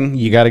thing,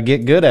 you got to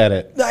get good at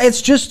it.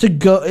 It's just to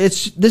go...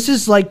 This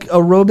is like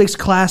aerobics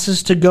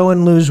classes to go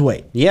and lose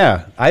weight.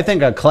 Yeah, I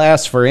think a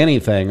class for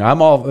anything.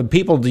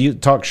 People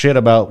talk shit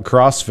about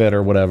CrossFit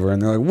or whatever, and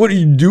they're like, what are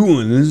you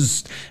doing?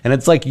 And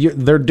it's like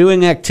they're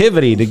doing activity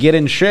to get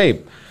in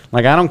shape.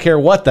 Like, I don't care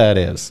what that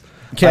is.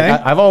 Okay.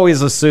 Like, I've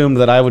always assumed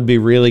that I would be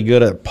really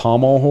good at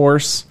pommel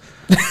horse.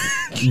 But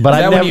Is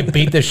that when you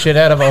beat the shit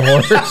out of a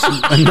horse?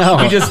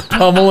 No. You just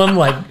pummel him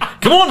like,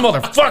 come on,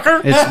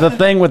 motherfucker. It's the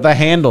thing with the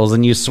handles,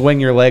 and you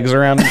swing your legs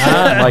around.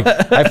 Like,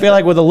 I feel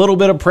like with a little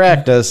bit of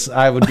practice,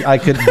 I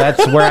could.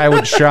 That's where I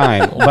would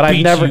shine. But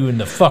Beat you in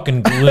the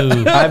fucking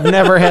glue. I've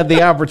never had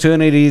the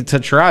opportunity to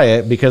try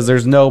it because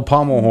there's no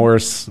pommel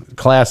horse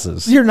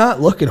classes. You're not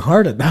looking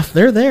hard enough.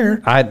 They're there.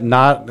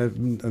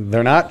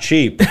 They're not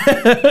cheap.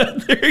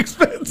 They're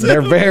expensive.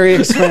 They're very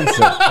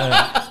expensive.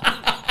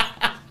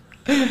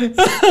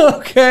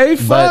 Okay,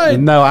 fine. But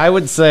no, I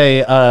would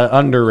say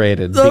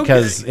underrated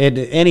because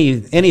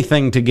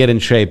anything to get in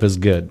shape is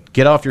good.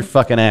 Get off your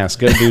fucking ass.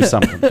 Go do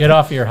something. Get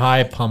off your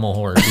high pummel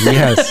horse.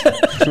 Yes.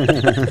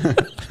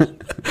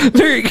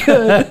 Very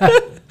good.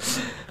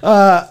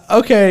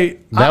 Okay.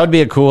 That would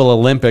be a cool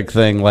Olympic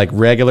thing, like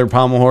regular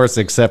pommel horse,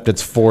 except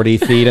it's 40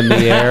 feet in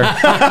the air.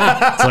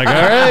 It's like, all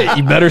right,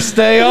 you better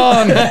stay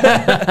on.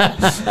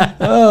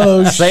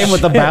 Same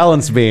with the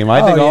balance beam.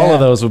 I think all of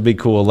those would be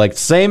cool. Like,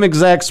 same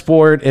exact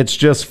sport, it's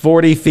just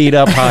 40 feet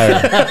up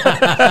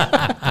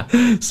higher.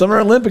 Summer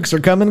Olympics are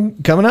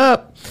coming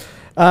up.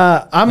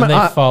 And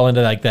they fall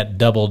into like that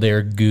double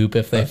dare goop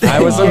if they fall. I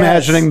was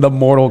imagining the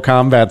Mortal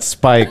Kombat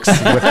spikes.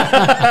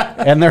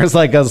 And there's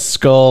like a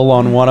skull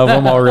on one of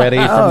them already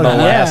from the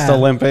last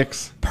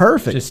Olympics.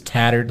 Perfect. Just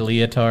tattered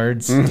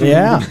leotards.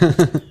 Yeah.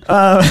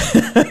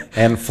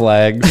 And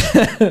flags.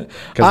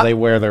 Because they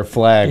wear their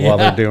flag while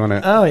they're doing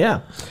it. Oh,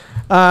 yeah.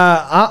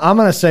 I'm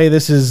going to say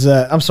this is,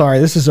 I'm sorry,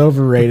 this is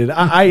overrated.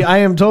 I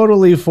am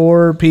totally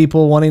for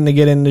people wanting to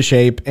get into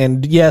shape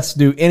and, yes,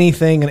 do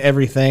anything and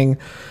everything.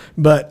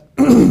 But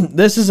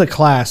this is a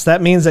class.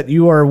 That means that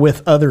you are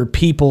with other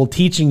people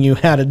teaching you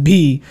how to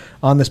be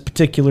on this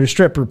particular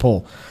stripper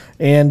pole.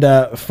 And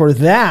for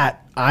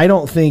that, I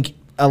don't think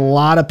a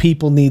lot of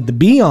people need to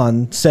be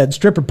on said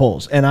stripper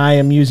poles. And I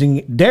am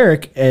using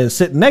Derek as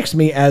sitting next to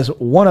me as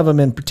one of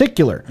them in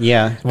particular.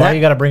 Yeah. Why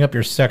you got to bring up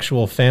your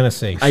sexual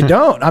fantasy? I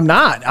don't. I'm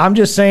not. I'm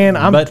just saying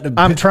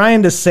I'm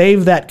trying to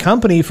save that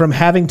company from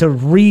having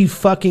to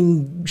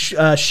fucking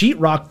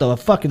sheetrock the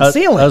fucking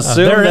ceiling.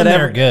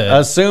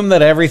 Assume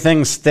that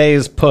everything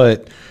stays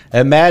put.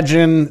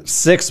 Imagine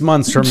 6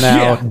 months from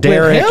now,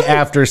 Derek,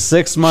 after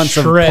 6 months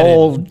of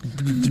pole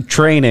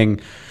training,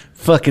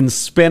 fucking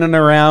spinning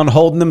around,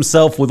 holding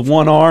himself with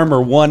one arm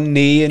or one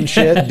knee and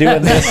shit,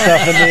 doing this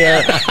stuff in the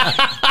air.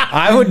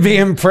 I would be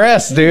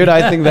impressed, dude.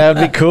 I think that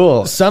would be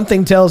cool.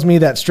 Something tells me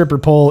that stripper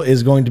pole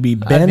is going to be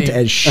bent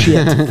as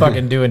shit.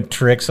 Fucking doing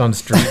tricks on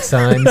street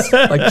signs.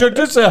 Like, check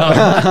this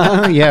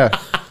out. Yeah.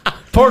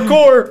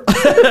 Parkour.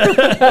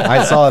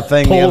 I saw a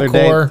thing the other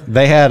day.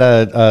 They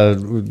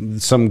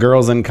had some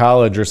girls in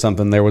college or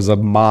something. There was a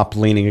mop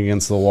leaning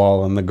against the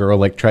wall, and the girl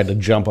like tried to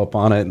jump up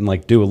on it and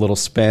like do a little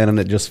spin, and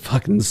it just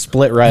fucking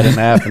split right in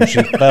half, and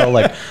she fell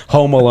like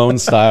Home Alone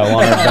style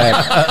on her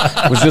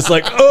back. It was just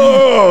like,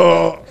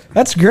 oh.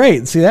 That's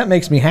great. See, that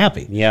makes me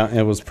happy. Yeah,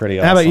 it was pretty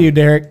awesome. How about you,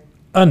 Derek?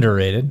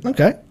 Underrated.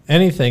 Okay.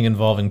 Anything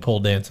involving pole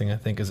dancing, I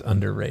think, is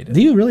underrated.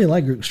 Do you really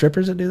like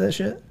strippers that do that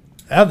shit?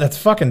 Oh, that's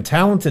fucking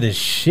talented as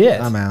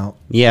shit. I'm out.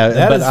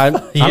 Yeah,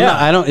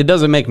 I don't. It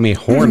doesn't make me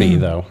horny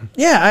though.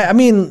 Yeah, I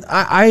mean,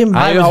 I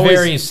was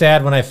very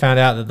sad when I found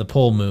out that the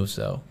pole moves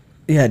though.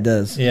 Yeah, it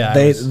does. Yeah,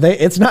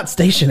 it's not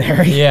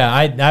stationary. Yeah,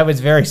 I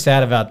was very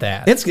sad about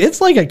that. It's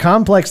like a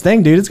complex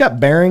thing, dude. It's got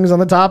bearings on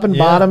the top and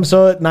bottom,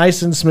 so it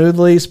nice and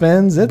smoothly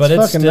spins.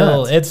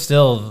 It's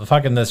still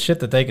fucking the shit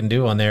that they can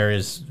do on there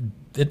it's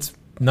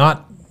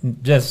not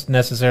just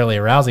necessarily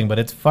arousing, but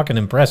it's fucking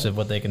impressive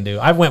what they can do.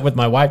 I went with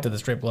my wife to the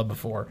strip club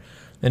before,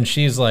 and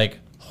she's like,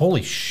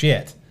 "Holy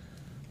shit!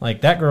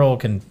 Like that girl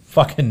can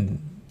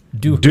fucking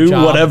do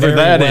whatever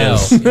that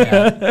is."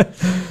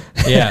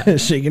 Yeah.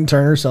 She can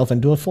turn herself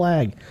into a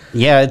flag.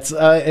 Yeah, it's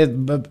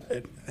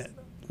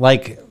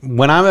like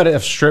when I'm at a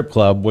strip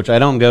club, which I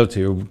don't go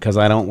to because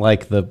I don't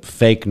like the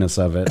fakeness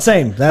of it.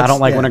 Same. I don't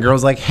like when a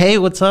girl's like, "Hey,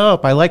 what's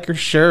up? I like your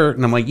shirt,"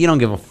 and I'm like, "You don't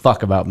give a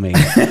fuck about me.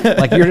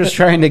 Like you're just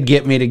trying to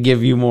get me to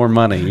give you more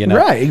money, you know?"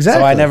 Right.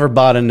 Exactly. So I never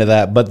bought into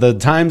that. But the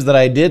times that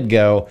I did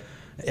go,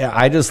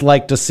 I just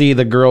like to see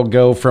the girl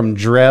go from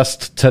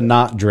dressed to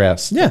not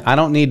dressed. Yeah. I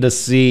don't need to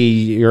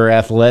see your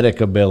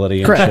athletic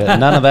ability and shit.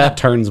 None of that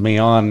turns me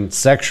on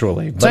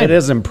sexually, but it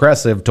is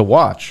impressive to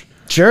watch.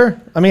 Sure.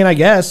 I mean, I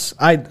guess.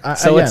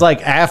 It's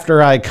like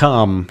after I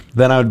come,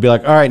 then I would be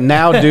like, all right,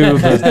 now do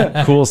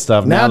the cool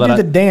stuff. Now do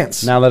the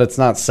dance. Now that it's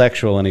not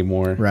sexual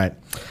anymore. Right.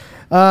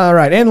 All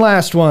right, and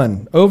last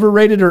one.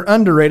 Overrated or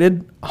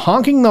underrated,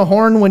 honking the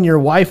horn when your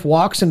wife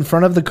walks in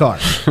front of the car.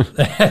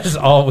 That is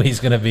always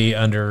going to be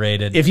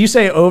underrated. If you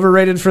say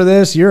overrated for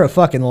this, you're a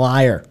fucking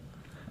liar.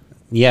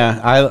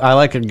 Yeah, I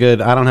like a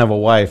good, I don't have a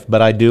wife,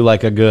 but I do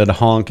like a good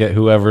honk at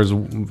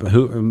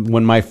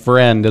when my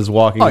friend is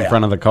walking in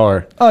front of the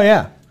car. Oh,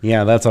 yeah.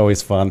 Yeah, that's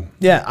always fun.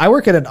 Yeah, I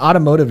work at an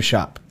automotive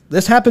shop.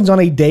 This happens on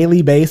a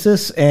daily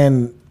basis,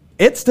 and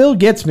it still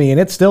gets me, and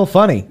it's still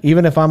funny,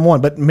 even if I'm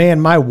one. But,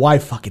 man, my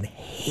wife fucking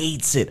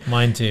hates it.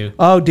 Mine too.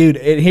 Oh, dude,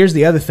 here's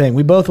the other thing.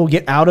 We both will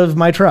get out of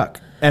my truck,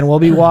 and we'll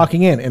be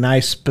walking in, and I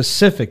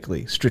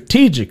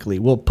strategically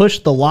will push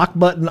the lock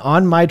button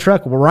on my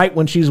truck right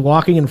when she's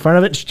walking in front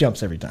of it. She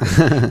jumps every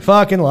time.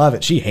 Fucking love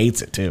it. She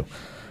hates it, too.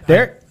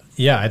 Derek?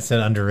 Yeah, I'd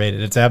say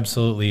underrated. It's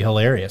absolutely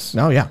hilarious.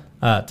 Oh, yeah.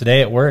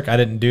 Today at work, I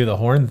didn't do the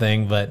horn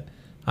thing, but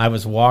I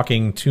was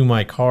walking to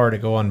my car to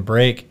go on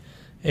break,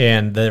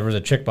 and there was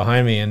a chick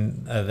behind me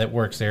and that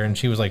works there, and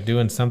she was like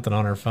doing something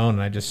on her phone,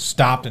 and I just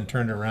stopped and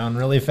turned around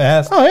really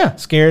fast. Oh, yeah.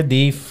 Scared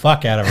the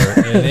fuck out of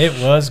her, and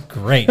it was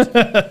great.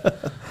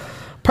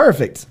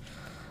 Perfect.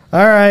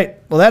 All right.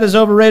 Well, that is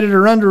overrated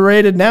or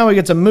underrated. Now we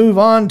get to move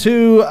on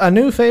to a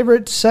new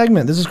favorite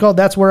segment. This is called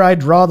That's Where I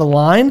Draw the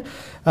Line.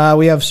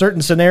 We have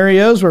certain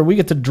scenarios where we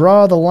get to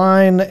draw the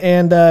line,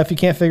 and if you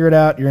can't figure it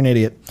out, you're an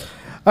idiot.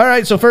 All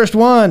right, so first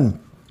one.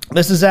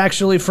 This is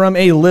actually from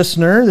a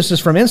listener. This is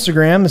from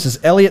Instagram. This is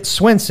Elliot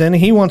Swenson.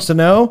 He wants to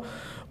know,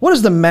 what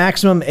is the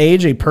maximum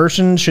age a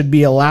person should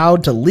be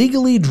allowed to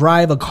legally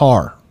drive a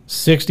car?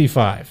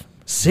 65.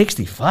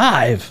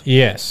 65?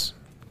 Yes.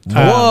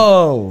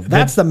 Whoa.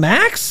 That's the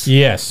max?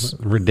 Yes.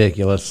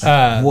 Ridiculous.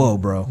 Whoa,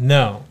 bro.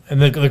 No. And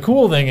the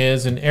cool thing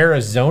is, in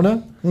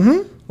Arizona,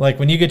 like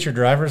when you get your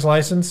driver's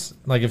license,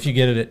 like if you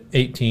get it at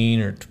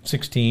 18 or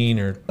 16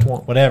 or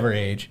whatever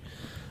age,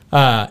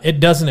 it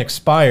doesn't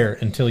expire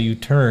until you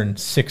turn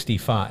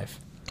 65.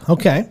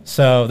 Okay.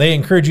 So they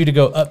encourage you to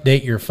go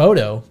update your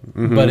photo,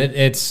 but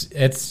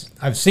it's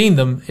I've seen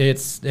them.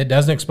 It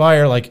doesn't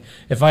expire. Like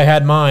if I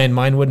had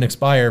mine wouldn't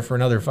expire for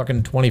another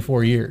fucking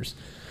 24 years,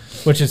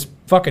 which is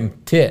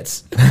fucking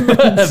tits.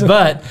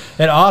 But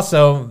it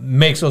also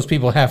makes those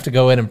people have to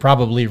go in and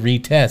probably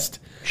retest.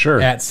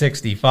 Sure. At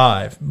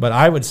 65. But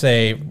I would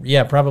say,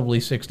 yeah, probably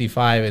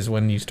 65 is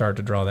when you start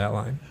to draw that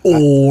line.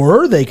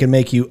 Or they can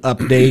make you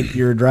update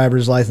your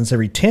driver's license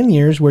every 10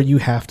 years where you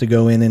have to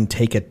go in and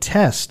take a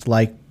test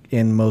like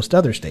in most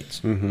other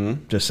states.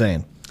 Just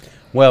saying.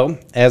 Well,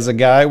 as a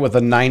guy with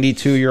a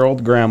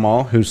 92-year-old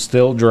grandma who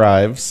still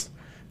drives,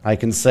 I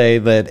can say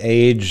that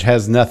age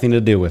has nothing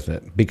to do with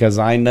it, because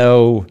I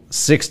know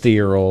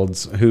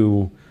 60-year-olds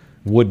who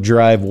would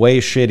drive way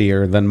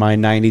shittier than my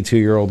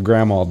 92-year-old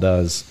grandma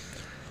does.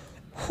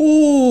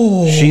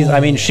 Ooh.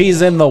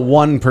 She's in the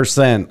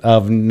 1%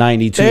 of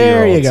 92-year-olds.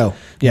 There you go.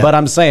 Yeah. But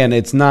I'm saying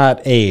it's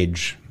not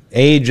age.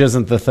 Age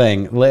isn't the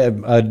thing.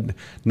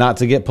 Not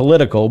to get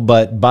political,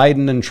 but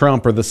Biden and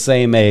Trump are the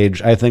same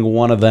age. I think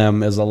one of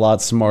them is a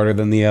lot smarter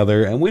than the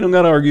other, and we don't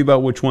got to argue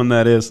about which one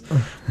that is.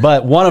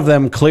 But one of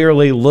them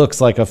clearly looks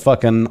like a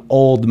fucking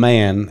old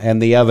man,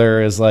 and the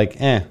other is like,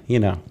 Yeah,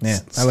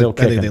 still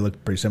I think they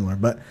look pretty similar.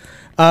 But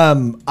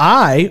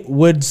I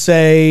would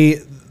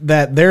say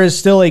that there is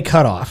still a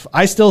cutoff.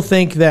 I still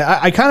think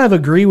that I kind of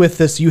agree with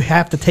this. You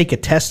have to take a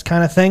test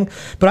kind of thing.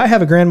 But I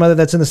have a grandmother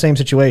that's in the same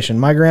situation.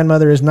 My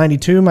grandmother is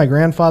 92. My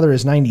grandfather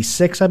is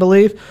 96, I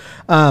believe.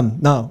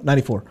 No,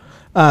 94.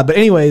 But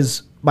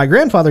anyways, my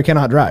grandfather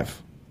cannot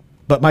drive.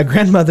 But my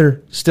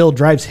grandmother still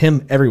drives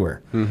him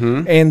everywhere.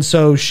 And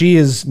so she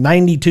is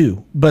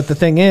 92. But the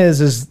thing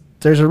is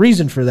there's a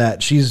reason for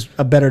that. She's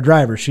a better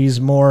driver.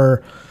 She's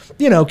more,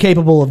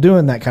 capable of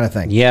doing that kind of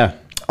thing. Yeah.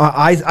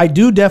 I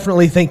do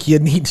definitely think you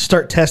need to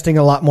start testing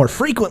a lot more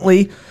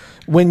frequently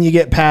when you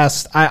get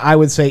past, I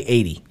would say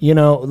 80.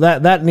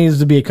 That needs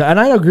to be and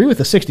I agree with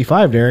the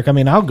 65, Derek. I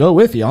mean, I'll go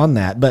with you on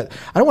that, but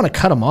I don't want to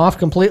cut them off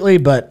completely,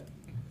 but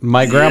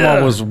my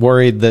grandma was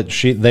worried that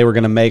they were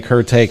going to make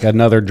her take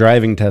another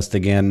driving test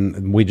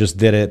again. We just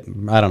did it,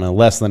 I don't know,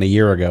 less than a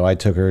year ago. I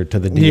took her to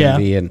the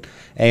DMV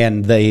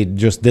and they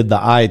just did the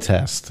eye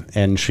test,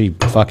 and she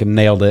fucking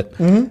nailed it.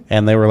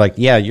 And they were like,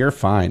 "Yeah, you're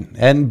fine."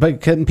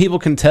 But people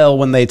can tell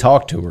when they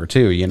talk to her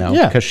too,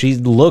 because she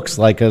looks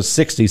like a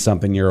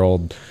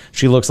 60-something-year-old.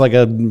 She looks like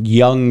a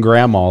young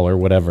grandma or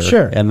whatever.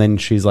 Sure. And then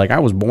she's like, "I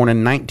was born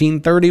in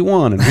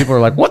 1931," and people are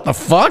like, "What the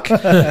fuck?"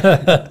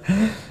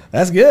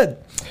 That's good.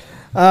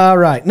 All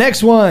right,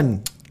 next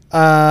one.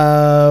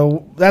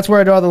 That's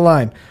where I draw the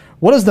line.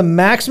 What is the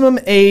maximum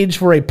age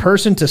for a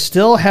person to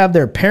still have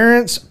their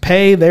parents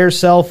pay their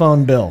cell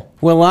phone bill?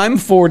 Well, I'm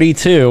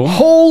 42.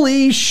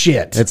 Holy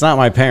shit. It's not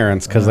my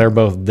parents because they're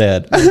both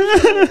dead.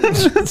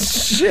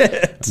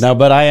 Shit. No,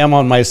 but I am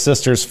on my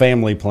sister's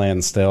family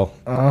plan still.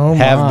 Oh,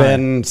 Have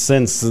been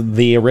since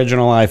the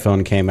original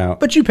iPhone came out.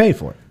 But you pay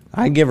for it.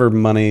 I give her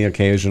money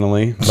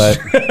occasionally, but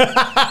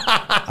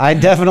I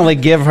definitely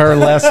give her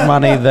less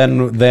money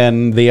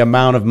than the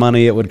amount of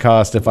money it would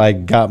cost if I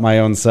got my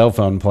own cell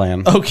phone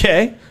plan.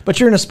 Okay. But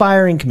you're an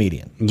aspiring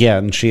comedian. Yeah,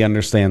 and she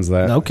understands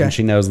that. Okay. And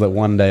she knows that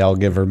one day I'll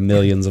give her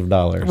millions of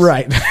dollars.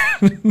 Right.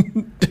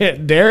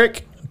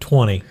 Derek?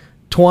 20.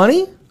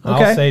 20? Okay.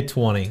 I'll say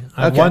 20.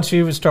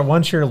 Okay.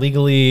 Once you're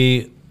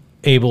legally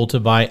able to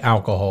buy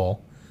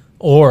alcohol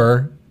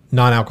or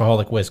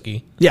non-alcoholic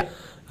whiskey. Yeah.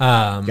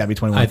 Gotta be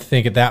 21. I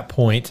think at that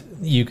point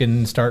you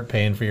can start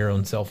paying for your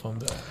own cell phone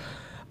bill.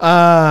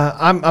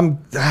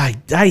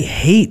 I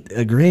hate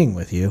agreeing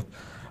with you.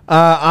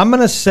 I'm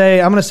gonna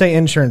say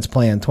insurance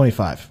plan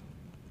 25.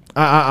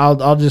 I'm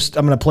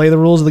gonna play the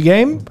rules of the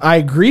game. I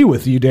agree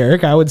with you,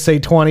 Derek. I would say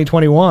 20,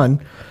 21,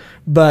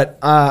 but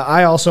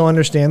I also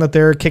understand that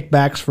there are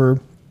kickbacks for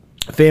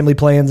family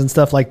plans and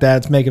stuff like that.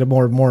 It's making it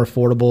more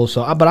affordable.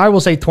 So, but I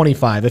will say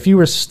 25. If you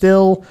were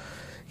still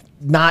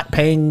not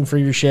paying for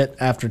your shit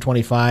after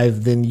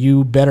 25, then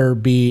you better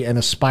be an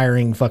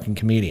aspiring fucking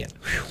comedian.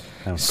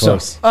 That was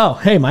close. Oh,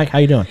 hey, Mike, how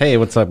you doing? Hey,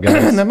 what's up,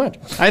 guys? Not much.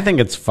 I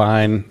think it's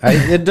fine.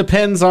 It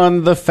depends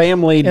on the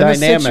family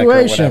dynamic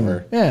or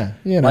whatever. Yeah,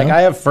 you know. Like,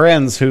 I have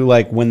friends who,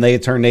 like, when they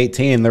turn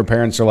 18, their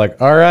parents are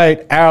like, all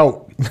right,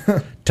 out.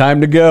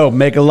 Time to go.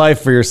 Make a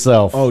life for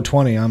yourself. Oh,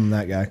 20, I'm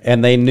that guy.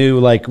 And they knew,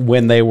 like,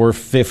 when they were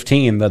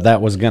 15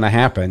 that was going to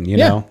happen, you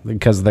know?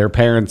 Because their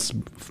parents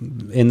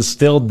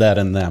instilled that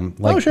in them.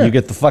 Like, sure. You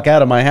get the fuck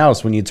out of my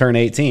house when you turn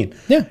 18.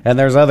 Yeah. And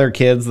there's other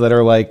kids that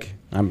are like,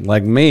 I'm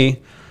like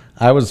me.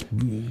 I was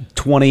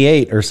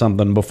 28 or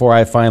something before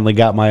I finally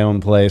got my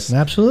own place.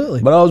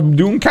 Absolutely. But I was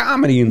doing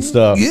comedy and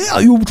stuff. Yeah,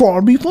 you were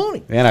trying to be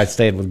funny. And I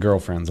stayed with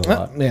girlfriends a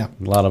lot. Yeah.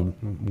 A lot of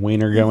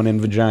wiener going in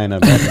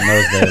vagina back in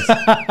those days.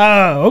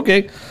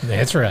 Okay.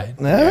 That's right.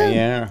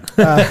 Yeah.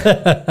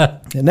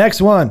 The next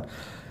one.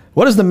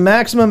 What is the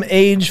maximum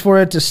age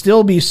for it to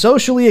still be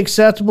socially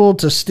acceptable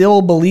to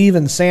still believe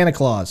in Santa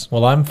Claus?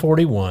 Well, I'm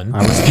 41.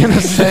 I was going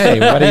to say,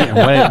 what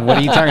are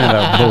you talking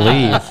about?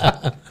 Believe.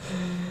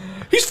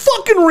 He's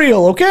fucking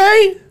real,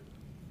 okay?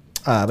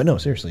 But no,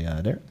 seriously,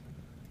 Derek.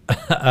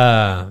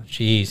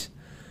 Jeez.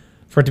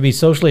 For it to be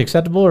socially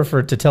acceptable or for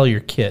it to tell your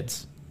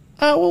kids?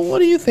 Well, what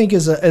do you think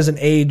is an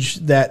age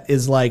that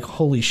is like,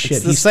 holy shit?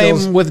 It's the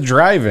same with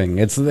driving.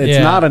 It's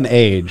not an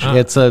age.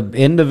 It's an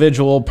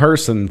individual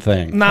person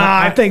thing. Nah,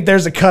 I think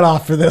there's a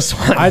cutoff for this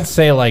one. I'd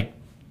say like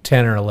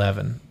 10 or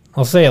 11.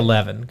 I'll say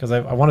 11 because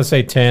I want to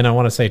say 10. I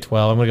want to say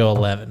 12. I'm going to go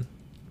 11.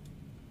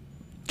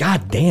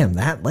 God damn,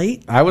 that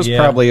late? I was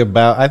probably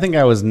I think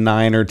I was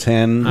 9 or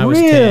 10. I was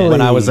Really? 10.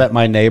 When I was at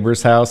my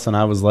neighbor's house, and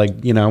I was like,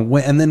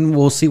 and then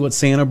we'll see what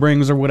Santa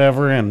brings or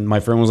whatever. And my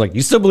friend was like,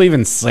 "You still believe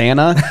in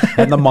Santa?"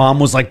 And the mom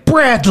was like,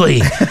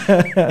 "Bradley."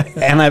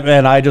 and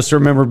I just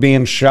remember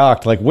being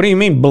shocked. Like, what do you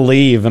mean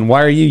believe? And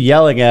why are you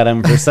yelling at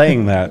him for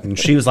saying that? And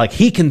she was like,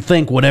 "He can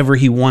think whatever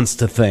he wants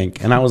to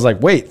think." And I was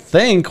like, "Wait,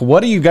 think?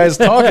 What are you guys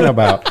talking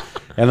about?"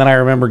 And then I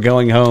remember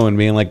going home and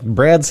being like,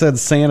 Brad said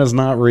Santa's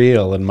not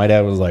real. And my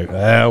dad was like,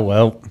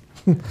 well,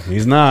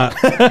 he's not.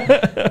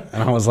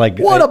 And I was like,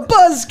 What a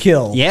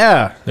buzzkill.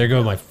 Yeah. There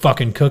go my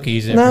fucking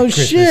cookies. No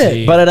Christmas shit.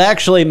 Eve. But it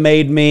actually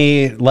made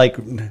me like,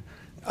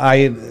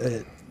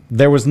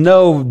 there was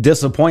no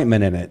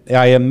disappointment in it.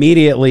 I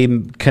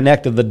immediately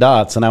connected the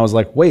dots and I was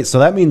like, wait, so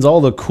that means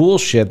all the cool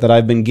shit that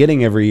I've been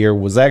getting every year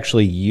was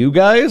actually you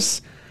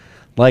guys?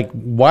 Like,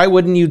 why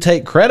wouldn't you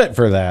take credit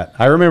for that?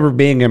 I remember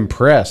being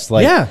impressed.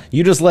 Like,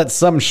 you just let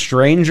some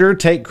stranger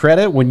take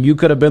credit when you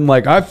could have been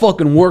like, I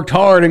fucking worked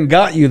hard and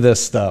got you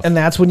this stuff. And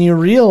that's when you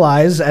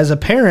realize as a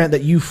parent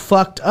that you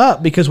fucked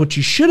up, because what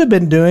you should have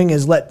been doing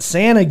is let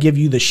Santa give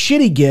you the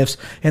shitty gifts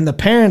and the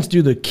parents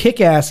do the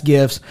kick-ass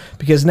gifts,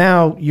 because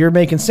now you're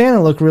making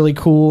Santa look really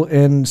cool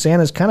and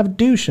Santa's kind of a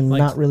douche and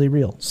not really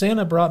real.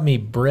 Santa brought me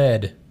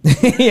bread.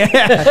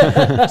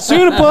 Yeah.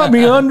 Santa bought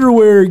me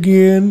underwear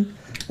again.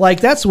 Like,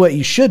 that's what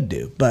you should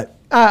do. But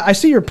I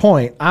see your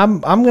point. I'm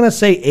going to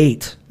say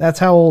 8. That's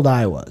how old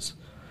I was.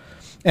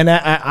 And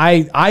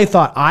I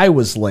thought I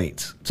was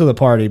late to the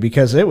party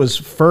because it was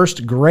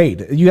first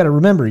grade. You got to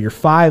remember, you're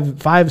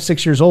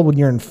 6 years old when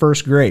you're in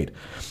first grade.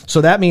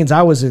 So that means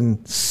I was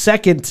in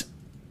second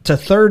to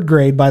third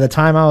grade by the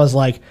time I was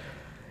like,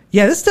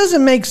 yeah, this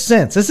doesn't make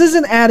sense. This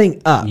isn't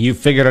adding up. You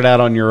figured it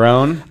out on your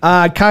own?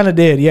 I kind of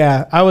did,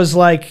 yeah. I was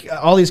like,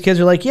 all these kids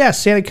are like, yeah,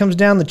 Santa comes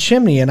down the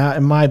chimney,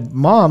 and my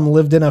mom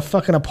lived in a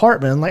fucking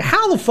apartment. I'm like,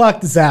 how the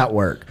fuck does that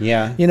work?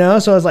 Yeah.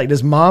 So I was like,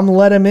 does mom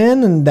let him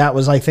in? And that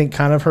was, I think,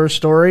 kind of her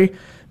story.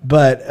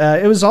 But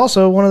it was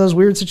also one of those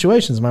weird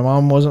situations. My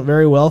mom wasn't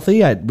very wealthy.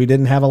 We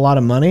didn't have a lot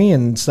of money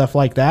and stuff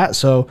like that.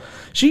 So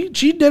she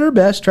did her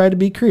best, tried to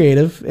be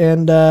creative,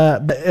 and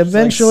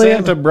eventually like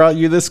Santa brought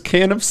you this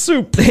can of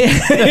soup.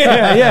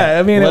 yeah.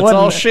 I mean, let's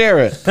all share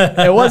it.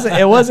 It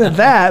wasn't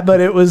that,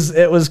 but it was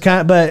kind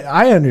of. But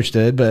I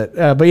understood.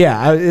 But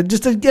yeah, it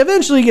just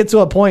eventually get to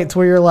a point to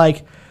where you're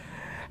like,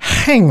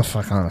 hang the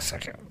fuck on a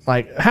second.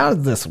 Like, how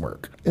did this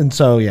work? And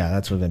so yeah,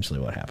 that's eventually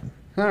what happened.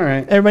 All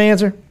right. Everybody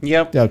answer?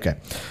 Yep. Okay.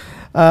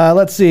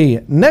 Let's see.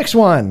 Next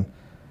one.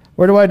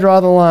 Where do I draw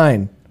the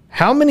line?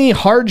 How many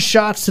hard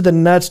shots to the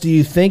nuts do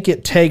you think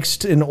it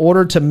takes in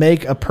order to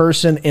make a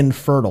person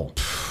infertile?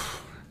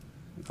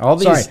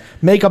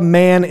 Make a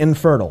man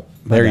infertile.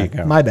 There you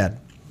go. My bad.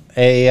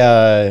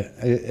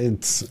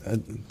 It's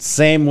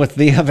same with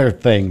the other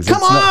things.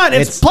 Come on,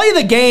 it's play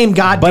the game,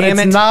 but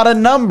goddammit. it's not a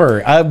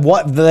number.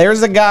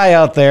 There's a guy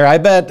out there. I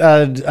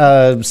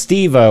bet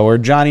Steve-O or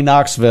Johnny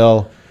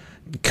Knoxville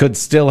could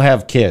still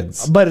have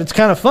kids. But it's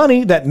kind of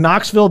funny that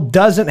Knoxville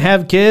doesn't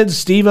have kids.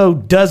 Steve-O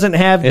doesn't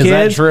have kids. Is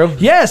that true?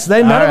 Yes,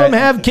 none of them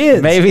have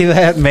kids.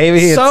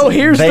 So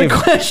here's the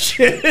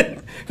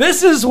question.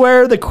 This is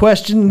where the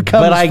question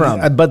comes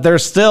from. But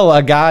there's still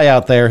a guy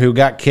out there who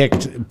got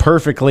kicked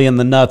perfectly in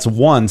the nuts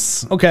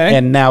once,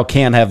 and now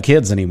can't have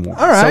kids anymore.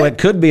 All right. So it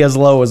could be as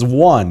low as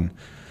 1,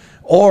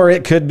 or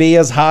it could be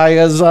as high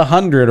as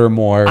 100 or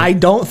more. I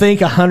don't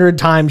think 100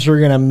 times we're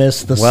gonna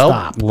miss the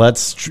stop.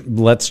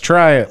 Let's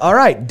try it. All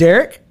right,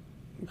 Derek.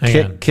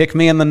 Kick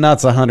me in the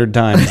nuts 100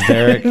 times,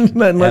 Derek, and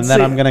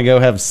then I'm gonna go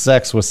have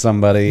sex with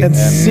somebody and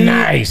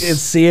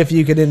see if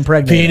you could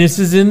impregnate. Penis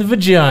is in the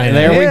vagina.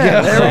 There we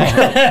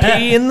go.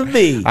 P in the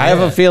V. I have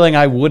a feeling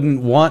I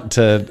wouldn't want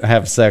to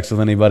have sex with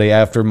anybody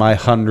after my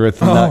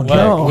 100th nut kick.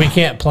 Well, we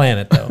can't plan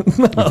it though.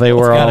 If they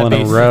were all in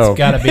a row. It's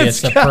got to be a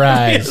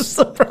surprise.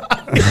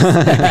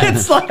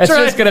 It's like it's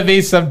just gonna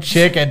be some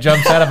chick that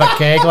jumps out of a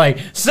keg like,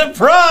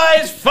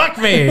 surprise, fuck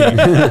me.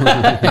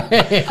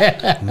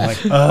 I'm like,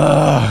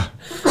 ugh.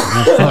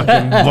 My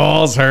fucking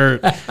balls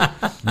hurt.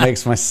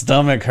 Makes my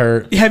stomach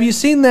hurt. Have you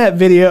seen that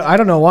video? I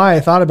don't know why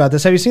I thought about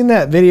this. Have you seen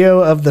that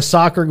video of the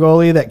soccer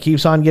goalie that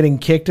keeps on getting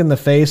kicked in the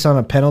face on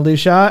a penalty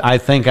shot? I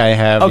think I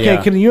have.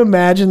 Okay, can you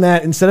imagine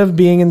that instead of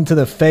being into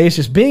the face,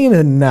 just being in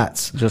the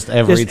nuts? Just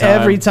every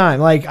time.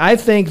 Like, I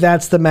think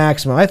that's the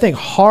maximum. I think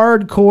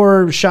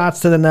hardcore shots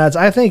to the nuts.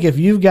 I think if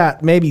you've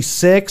got maybe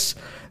 6,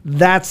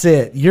 that's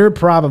it. You're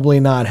probably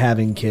not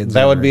having kids.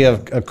 That would be a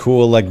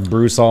cool, like,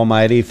 Bruce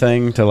Almighty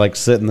thing to, like,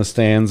 sit in the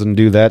stands and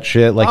do that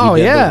shit like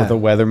he did with the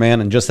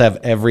weatherman and just have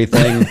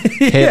everything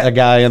hit a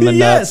guy in the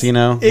nuts, you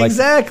know?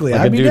 Exactly.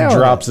 Like a dude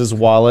drops his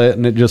wallet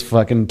and it just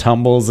fucking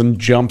tumbles and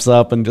jumps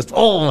up and just,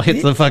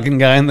 hits the fucking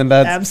guy in the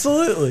nuts.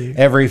 Absolutely.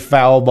 Every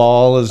foul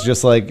ball is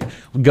just, like,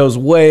 goes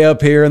way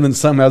up here and then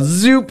somehow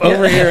zoop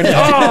over here. And,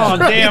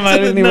 damn, I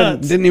didn't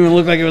even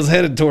look like it was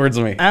headed towards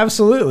me.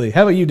 Absolutely.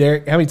 How about you,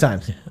 Derek? How many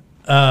times?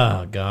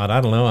 Oh, God, I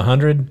don't know,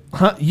 100?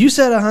 You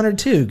said 100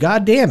 too.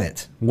 God damn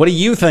it. What do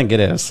you think it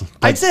is?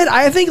 I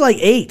think like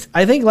 8.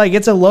 I think like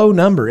it's a low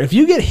number. If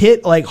you get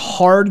hit like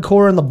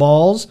hardcore in the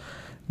balls,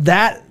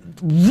 that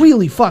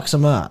really fucks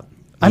them up.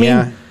 I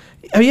mean,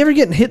 have you ever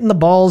gotten hit in the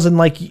balls and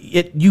like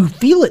you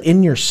feel it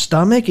in your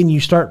stomach and you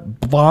start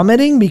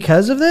vomiting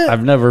because of it?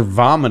 I've never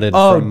vomited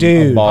from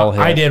a ball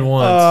hit. I did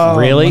once.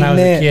 Really? When I was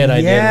a kid,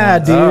 I did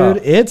once. Yeah,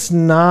 dude. It's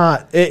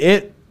not...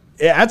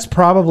 That's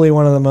probably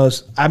one of the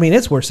most... I mean,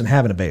 it's worse than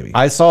having a baby.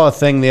 I saw a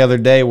thing the other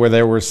day where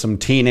there were some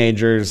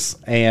teenagers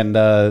and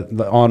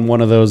on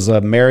one of those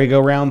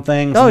merry-go-round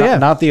things.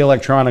 Not the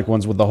electronic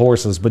ones with the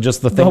horses, but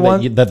just the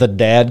thing that the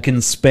dad can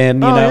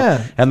spin, you know?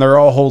 Yeah. And they're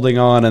all holding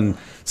on, and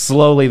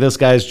slowly this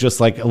guy's just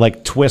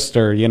like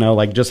Twister, you know,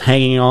 like just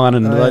hanging on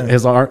and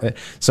his arm.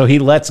 So he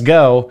lets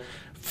go,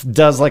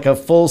 does like a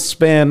full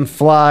spin,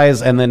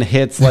 flies, and then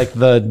hits like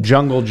the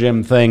jungle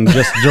gym thing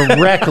just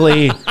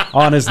directly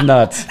on his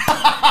nuts.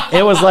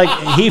 It was like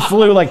he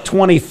flew like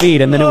 20 feet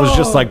and then it was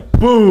just like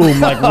boom,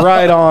 like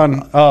right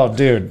on. Oh,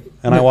 dude.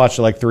 And I watched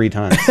it like 3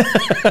 times.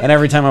 And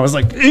every time I was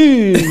like,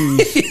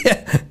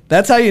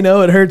 That's how you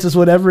know it hurts, is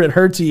whenever it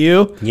hurts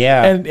you.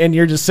 Yeah. And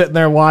you're just sitting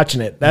there watching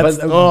it.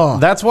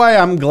 That's why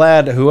I'm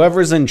glad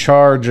whoever's in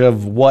charge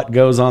of what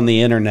goes on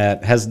the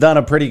internet has done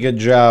a pretty good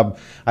job.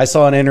 I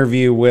saw an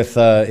interview with,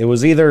 it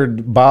was either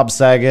Bob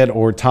Saget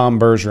or Tom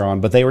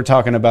Bergeron, but they were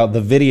talking about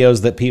the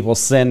videos that people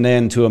send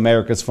in to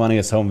America's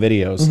Funniest Home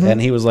Videos. Mm-hmm.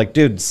 And he was like,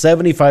 dude,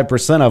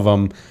 75% of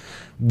them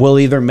will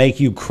either make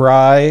you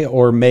cry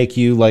or make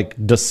you like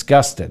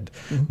disgusted.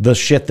 The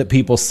shit that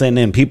people send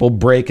in, people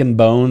breaking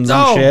bones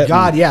and shit. Oh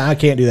God, yeah, I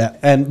can't do that.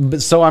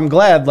 And so I'm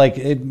glad,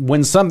 like,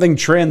 when something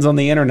trends on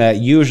the internet,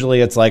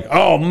 usually it's like,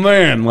 oh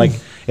man, like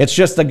it's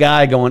just a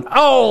guy going,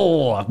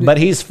 oh, but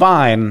he's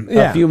fine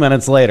a few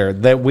minutes later.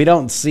 That we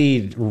don't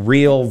see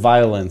real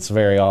violence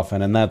very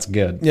often, and that's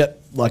good.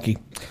 Yep, lucky.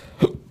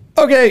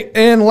 Okay,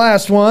 and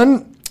last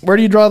one. Where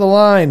do you draw the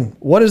line?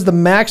 What is the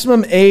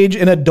maximum age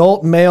an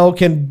adult male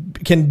can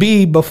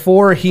be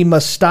before he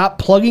must stop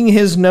plugging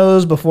his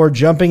nose before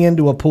jumping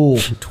into a pool?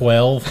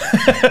 12.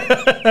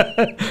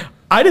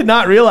 I did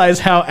not realize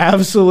how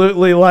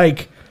absolutely,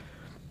 like,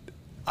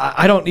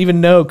 I don't even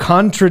know,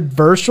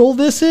 controversial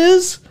this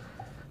is.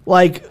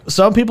 Like,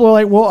 some people are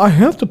like, well, I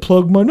have to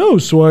plug my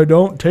nose so I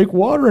don't take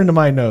water into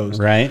my nose.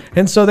 Right.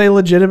 And so they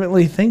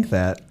legitimately think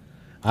that.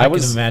 I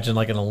can imagine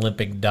like an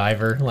Olympic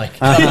diver, like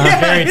at the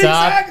very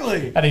top,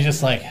 exactly. And he's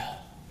just like,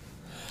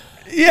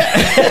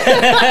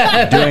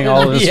 doing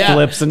all of his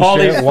flips and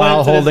shit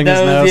while holding his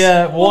nose.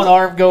 Yeah, one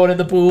arm going in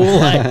the pool.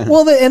 Like.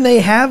 Well, and they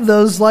have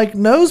those like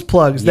nose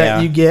plugs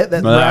that you get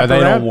that wrap they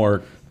around. don't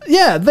work.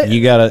 Yeah,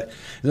 you gotta.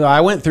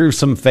 I went through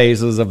some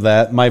phases of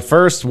that. My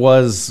first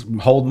was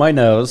hold my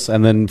nose,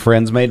 and then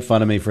friends made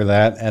fun of me for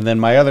that. And then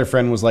my other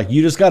friend was like,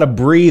 you just got to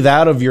breathe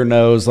out of your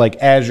nose like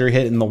as you're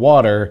hitting the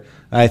water.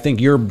 I think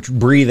you're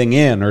breathing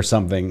in or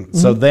something. Mm-hmm.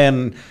 So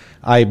then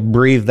I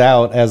breathed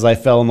out as I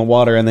fell in the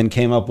water and then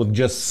came up with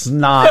just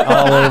snot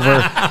all over.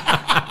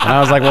 And I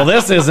was like, well,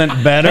 this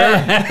isn't better.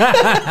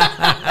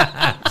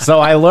 So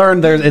I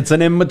learned it's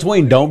an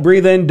in-between. Don't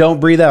breathe in,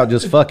 don't breathe out.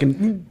 Just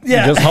fucking,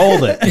 just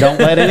hold it. Don't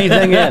let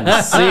anything in.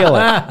 Seal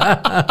it.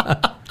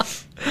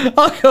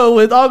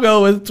 I'll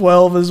go with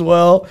 12 as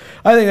well.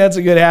 I think that's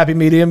a good happy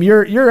medium.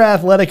 You're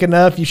athletic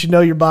enough. You should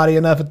know your body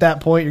enough at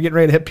that point. You're getting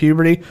ready to hit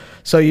puberty,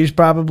 so you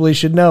probably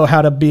should know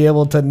how to be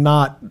able to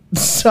not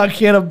suck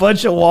in a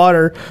bunch of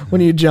water when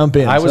you jump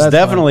in. I was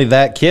definitely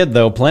that kid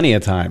though, plenty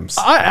of times.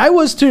 I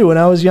was too when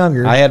I was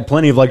younger. I had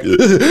plenty of like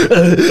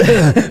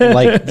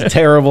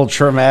terrible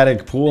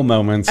traumatic pool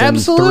moments in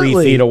 3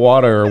 feet of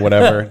water or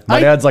whatever. My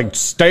dad's like,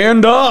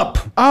 stand up.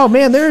 Oh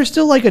man, there are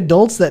still like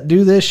adults that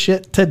do this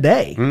shit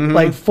today. Mm-hmm.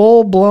 Like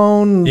full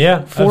blown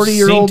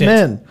 40-year-old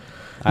men.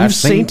 You've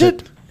seen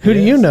it? Who do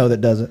you know that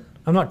does it?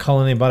 I'm not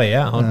calling anybody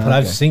out, but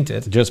I've seen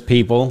it. Just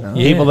people.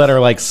 People that are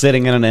like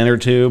sitting in an inner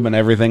tube and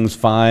everything's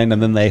fine,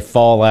 and then they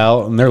fall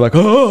out and they're like,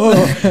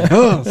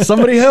 oh,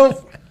 somebody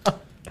help.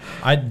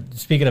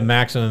 Speaking of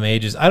maximum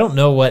ages, I don't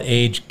know what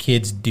age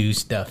kids do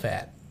stuff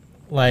at.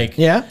 Like,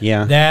 yeah.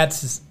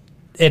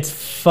 It's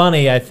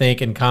funny, I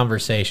think, in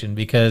conversation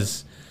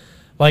because,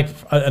 like,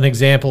 an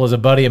example is a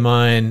buddy of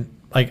mine.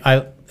 Like,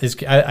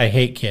 I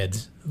hate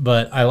kids,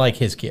 but I like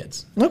his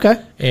kids.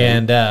 Okay.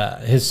 And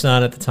his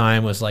son at the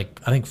time was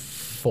like, I think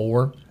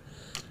 4.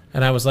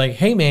 And I was like,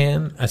 hey,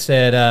 man, I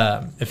said,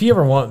 if you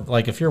ever want,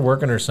 like, if you're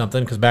working or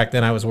something, because back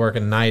then I was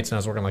working nights and I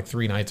was working like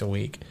 3 nights a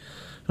week.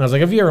 And I was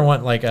like, if you ever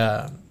want, like,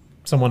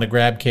 someone to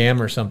grab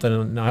Cam or something,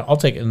 and I'll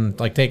take him,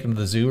 like, take him to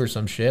the zoo or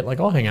some shit. Like,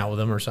 I'll hang out with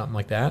him or something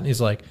like that. And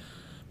he's like,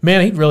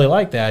 man, he'd really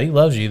like that. He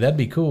loves you. That'd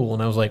be cool.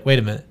 And I was like, wait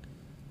a minute.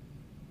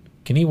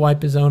 Can he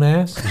wipe his own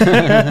ass?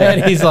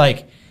 And he's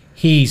like,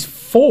 he's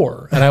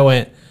 4. And I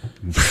went,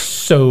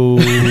 so?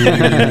 He's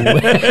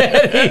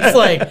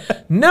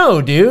like, no,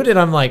 dude. And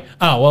I'm like,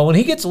 oh, well, when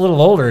he gets a little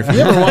older, if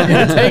you ever want me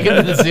to take him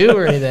to the zoo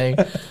or anything.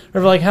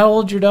 Or like, how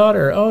old's your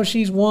daughter? Oh,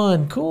 she's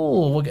 1.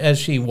 Cool. Is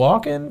she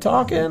walking,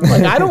 talking?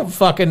 Like, I don't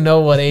fucking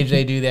know what age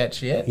they do that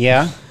shit.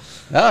 Yeah.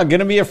 Oh,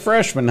 gonna be a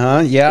freshman,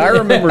 huh? Yeah, I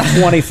remember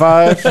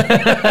 25.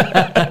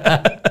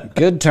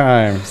 Good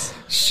times.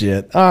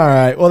 Shit. All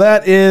right. Well,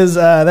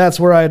 that's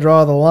where I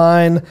draw the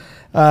line.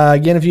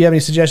 Again, if you have any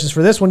suggestions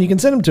for this one, you can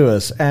send them to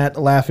us at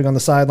Laughing on the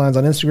Sidelines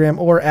on Instagram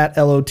or at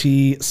LOT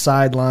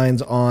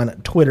Sidelines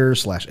on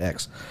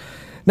Twitter/X.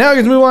 Now we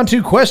can move on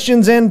to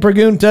questions and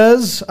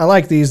preguntas. I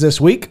like these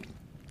this week.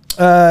 If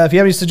you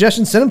have any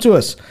suggestions, send them to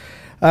us.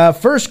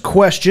 First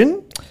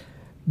question.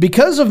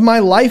 Because of my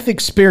life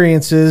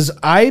experiences,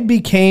 I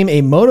became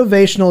a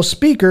motivational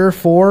speaker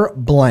for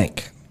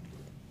blank.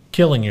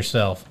 Killing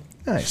yourself.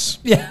 Nice.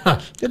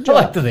 Yeah. Good job.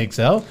 I like to think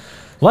so.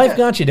 Life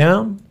got you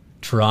down.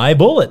 Try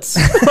bullets.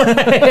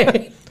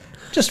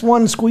 Just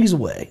one squeeze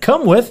away.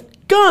 Come with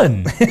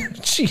gun.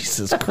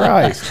 Jesus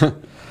Christ.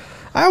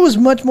 I was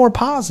much more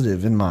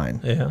positive in mine.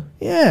 Yeah.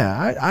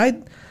 Yeah.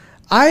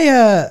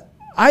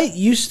 I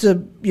used to,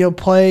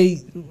 play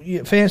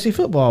fantasy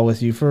football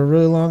with you for a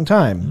really long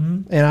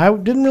time, and I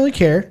didn't really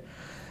care.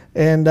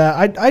 And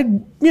I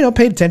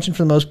paid attention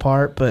for the most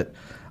part, but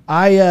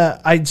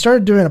I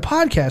started doing a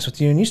podcast with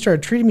you, and you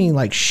started treating me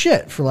like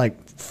shit for like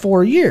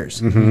 4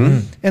 years. Mm-hmm.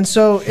 And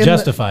so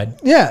justified.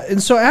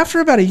 And so after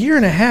about a year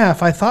and a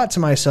half, I thought to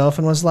myself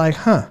and was like,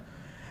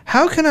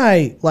 how can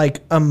I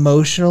like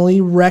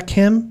emotionally wreck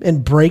him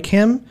and break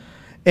him?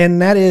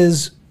 And that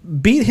is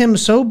beat him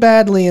so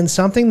badly in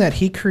something that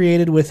he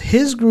created with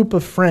his group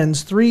of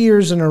friends 3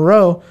 years in a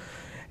row.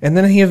 And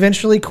then he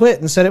eventually quit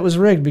and said it was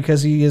rigged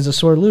because he is a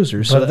sore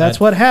loser. So that's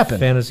what happened.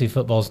 Fantasy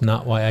football is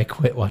not why I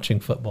quit watching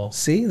football.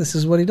 See, this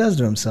is what he does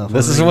to himself.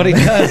 This is what he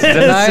does.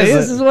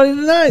 This is what he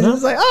denies.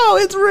 It's like, oh,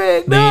 it's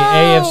rigged. The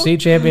AFC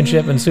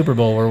Championship and Super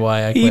Bowl were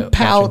why I quit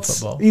watching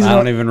football. I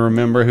don't even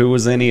remember who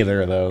was in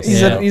either of those.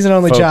 He's an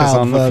only Focus child.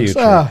 on the future.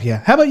 Oh, yeah.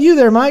 How about you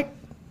there, Mike?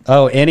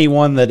 Oh,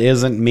 anyone that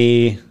isn't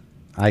me,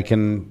 I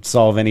can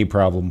solve any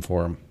problem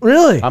for them.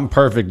 Really? I'm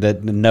perfect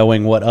at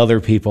knowing what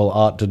other people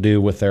ought to do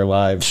with their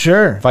lives.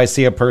 Sure. If I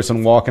see a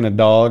person walking a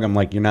dog, I'm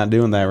like, you're not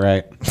doing that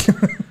right.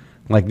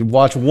 Like,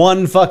 watch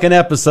one fucking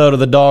episode of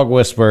The Dog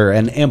Whisperer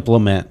and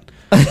implement.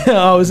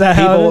 Oh, is that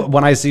how?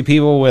 When I see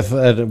people with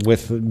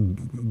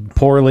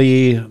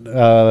poorly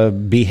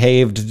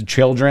behaved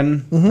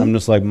children, I'm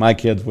just like, my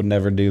kids would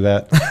never do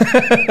that.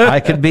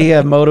 I could be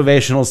a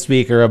motivational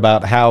speaker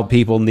about how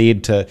people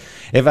need to.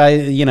 If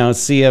I,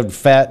 see a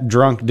fat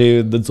drunk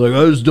dude that's like,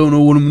 I just don't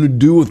know what I'm going to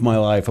do with my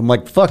life. I'm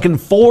like, fucking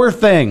 4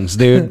 things,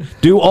 dude.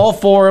 Do all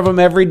 4 of them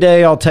every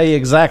day. I'll tell you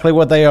exactly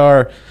what they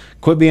are.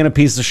 Quit being a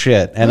piece of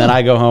shit. And then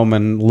I go home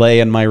and lay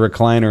in my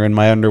recliner in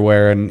my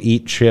underwear and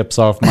eat chips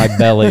off my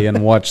belly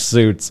and watch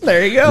Suits.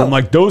 There you go. And I'm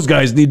like, those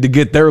guys need to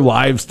get their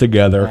lives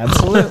together.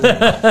 Absolutely.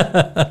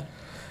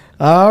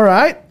 All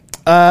right.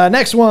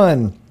 Next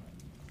one.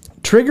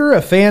 Trigger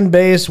a fan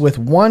base with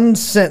one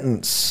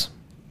sentence.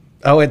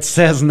 Oh, it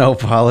says no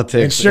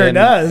politics. It sure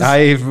does.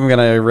 I'm going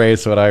to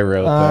erase what I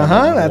wrote.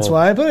 That's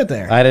why I put it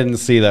there. I didn't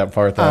see that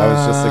part, though. I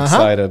was just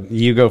excited.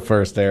 You go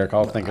first, Eric.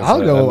 I'll think of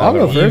I'll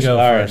go You first. go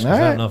first. 'Cause I All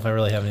right. don't know if I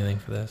really have anything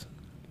for this.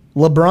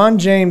 LeBron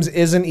James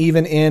isn't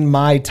even in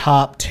my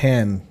top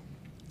 10.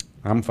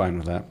 I'm fine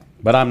with that.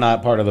 But I'm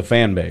not part of the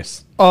fan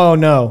base. Oh,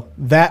 no.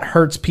 That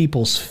hurts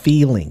people's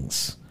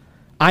feelings.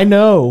 I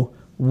know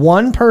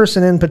one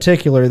person in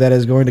particular that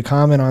is going to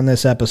comment on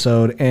this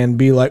episode and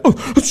be like,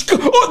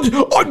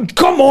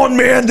 come on,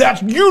 man.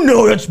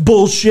 That's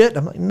bullshit.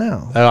 I'm like,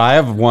 no. I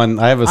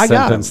have a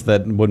sentence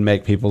that would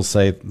make people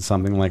say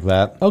something like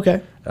that.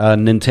 Okay.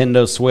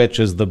 Nintendo Switch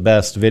is the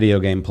best video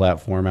game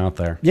platform out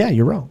there. Yeah,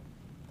 you're wrong.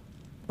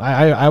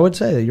 I would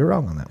say that you're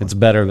wrong on that one. It's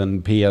better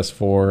than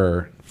PS4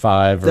 or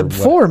 5 or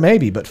 4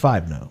 maybe, but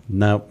 5 no.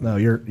 Nope. No,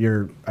 you're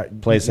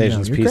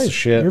PlayStation's you're piece crazy. of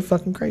shit. You're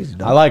fucking crazy,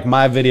 dog. I like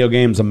my video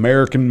games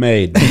American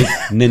made.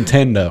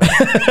 Nintendo.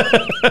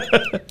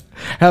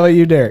 How about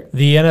you, Derek?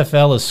 The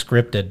NFL is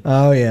scripted.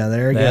 Oh yeah,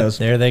 there it goes.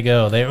 There they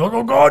go.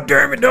 Oh, God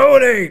damn it, no,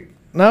 it ain't.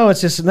 No,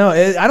 it's just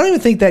I don't even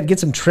think that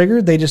gets them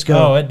triggered. They just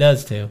go. Oh, it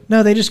does too.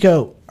 No, they just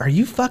go. Are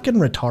you fucking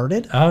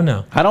retarded? Oh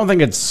no. I don't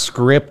think it's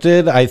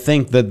scripted. I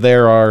think that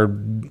there are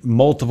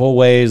multiple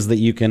ways that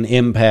you can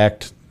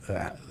impact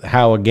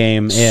how a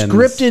game ends.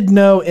 Scripted,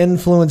 no.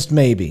 Influenced,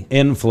 maybe.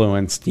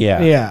 Influenced,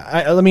 yeah.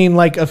 Yeah, I mean,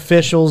 like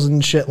officials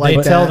and shit like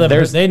They that. tell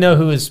them they know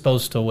who is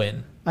supposed to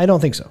win. I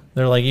don't think so.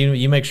 They're like,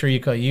 you make sure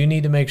you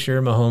need to make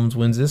sure Mahomes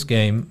wins this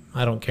game.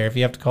 I don't care if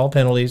you have to call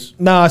penalties.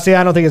 No, see,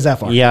 I don't think it's that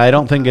far. Yeah, I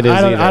don't think it is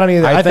either. I don't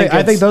either.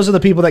 I think those are the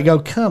people that go,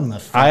 come the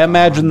fuck I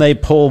imagine on. they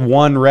pull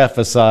one ref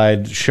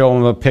aside, show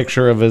him a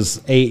picture of his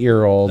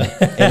 8-year-old in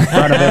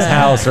front of his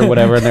house or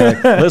whatever, and they're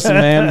like, listen,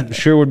 man,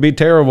 sure would be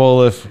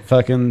terrible if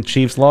fucking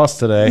Chiefs lost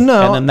today.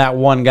 No. And then that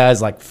one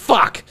guy's like,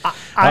 fuck.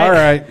 All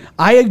right.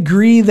 I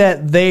agree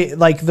that they,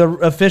 like, the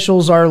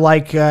officials are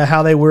like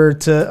how they were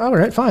to, all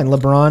right, fine.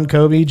 LeBron,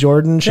 Kobe,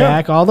 Jordan,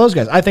 Shaq, all those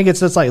guys. I think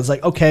it's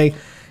like, okay,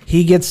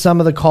 he gets some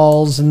of the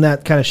calls and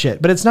that kind of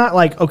shit. But it's not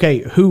like, okay,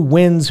 who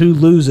wins, who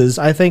loses.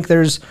 I think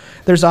there's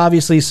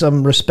obviously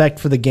some respect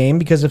for the game,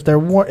 because if there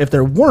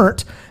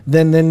weren't,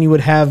 then you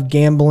would have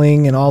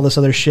gambling and all this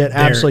other shit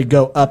absolutely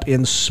go up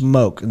in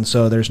smoke. And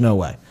so there's no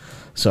way.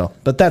 So,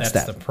 but that's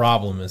the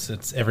problem is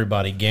it's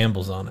everybody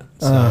gambles on it.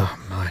 So. Oh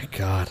my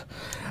God.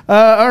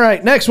 All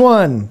right, next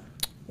one.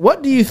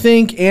 What do you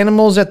think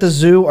animals at the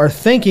zoo are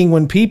thinking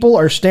when people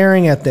are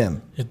staring at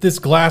them? If this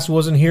glass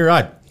wasn't here,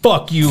 I'd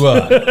fuck you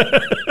up.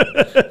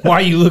 Why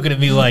are you looking at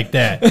me like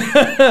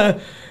that?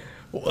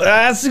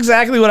 That's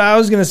exactly what I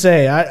was gonna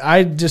say.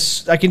 I can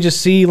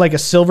just see like a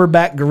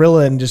silverback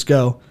gorilla and just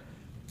go,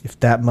 if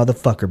that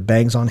motherfucker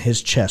bangs on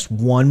his chest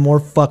one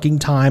more fucking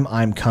time,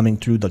 I'm coming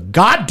through the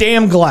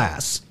goddamn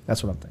glass.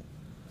 That's what I'm thinking.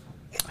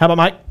 How about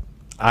Mike?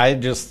 I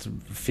just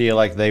feel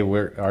like they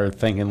are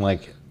thinking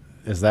like,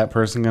 is that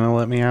person going to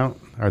let me out?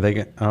 Are they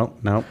going to? Oh,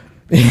 no.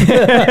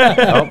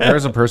 Oh,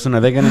 there's a person.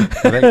 Are they going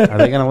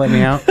to let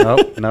me out?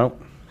 Oh, no.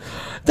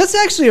 That's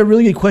actually a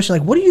really good question.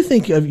 Like, what do you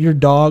think of your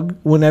dog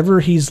whenever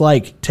he's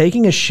like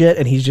taking a shit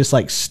and he's just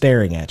like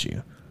staring at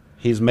you?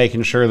 He's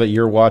making sure that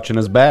you're watching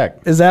his back.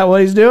 Is that what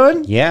he's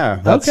doing?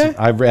 Yeah. Okay.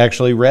 I've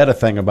actually read a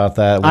thing about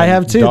that. I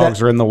have too.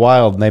 Dogs are in the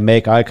wild and they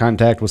make eye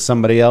contact with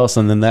somebody else,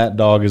 and then that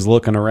dog is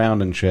looking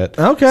around and shit.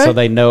 Okay. So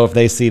they know if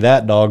they see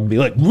that dog be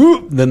like,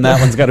 whoop, then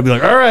that one's got to be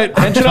like, all right,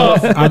 tension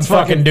off. I'm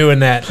fucking doing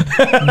that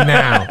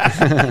now.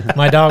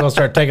 My dog will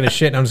start taking a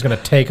shit and I'm just going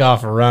to take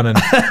off running.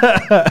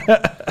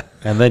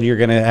 And then you're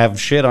going to have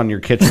shit on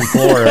your kitchen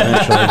floor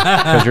eventually,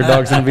 because your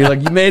dog's going to be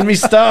like, you made me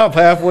stop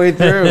halfway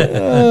through.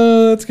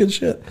 That's good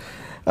shit.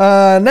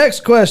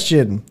 Next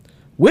question.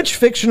 Which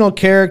fictional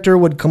character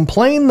would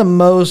complain the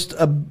most?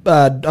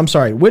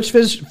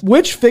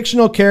 Which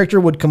fictional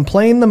character would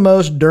complain the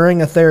most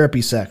during a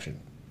therapy section?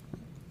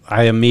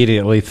 I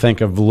immediately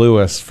think of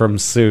Lewis from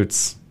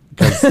Suits,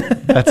 because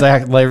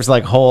there's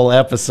like whole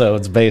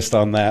episodes based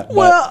on that.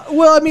 Well,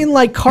 I mean,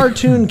 like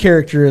cartoon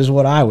character is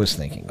what I was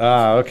thinking.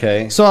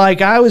 Okay. So,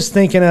 like, I was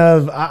thinking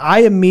of. I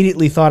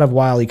immediately thought of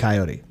Wile E.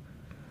 Coyote.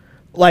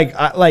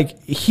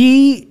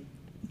 He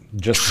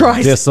Just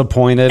tries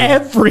disappointed.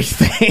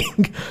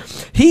 everything.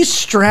 He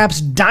straps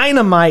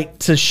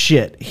dynamite to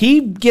shit. He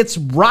gets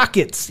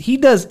rockets. He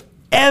does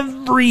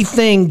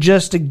everything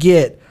just to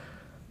get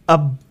a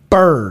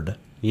bird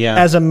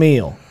as a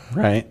meal.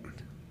 Right.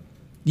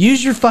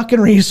 Use your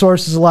fucking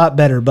resources a lot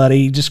better,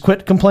 buddy. Just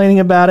quit complaining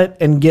about it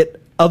and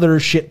get other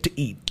shit to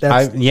eat.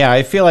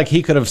 I feel like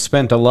he could have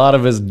spent a lot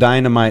of his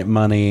dynamite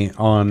money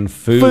on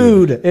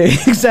food.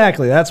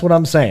 Exactly. That's what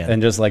I'm saying.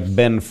 And just like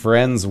been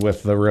friends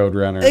with the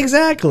Roadrunner.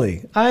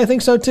 Exactly. I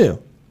think so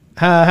too.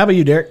 How about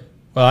you, Derek?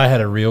 Well, I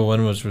had a real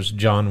one, which was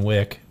John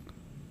Wick.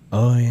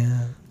 Oh,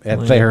 yeah.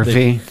 At They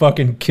therapy.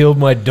 fucking killed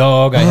my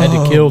dog. I had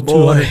to kill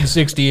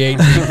 268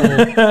 people.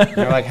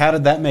 You're like, how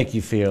did that make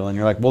you feel? And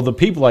you're like, well, the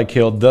people I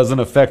killed doesn't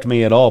affect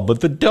me at all, but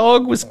the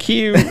dog was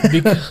cute.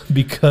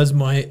 Because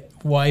my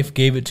wife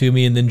gave it to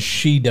me and then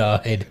she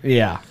died.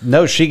 Yeah.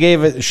 No, she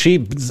gave it.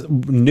 She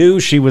knew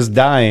she was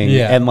dying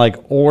and like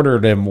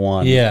ordered him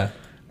one. Yeah.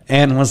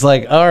 And was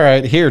like, all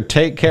right, here,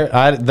 take care.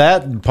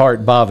 That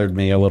part bothered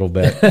me a little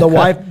bit. The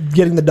wife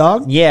getting the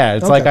dog? Yeah,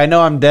 it's like, I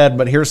know I'm dead,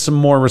 but here's some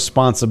more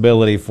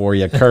responsibility for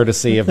you,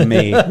 courtesy of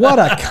me. What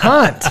a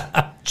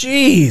cunt.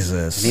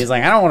 Jesus. And he's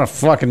like, I don't want a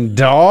fucking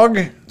dog.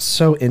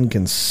 So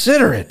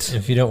inconsiderate.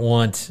 If you don't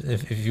want,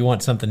 if you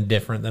want something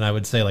different, then I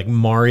would say like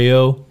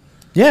Mario,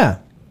 Yeah.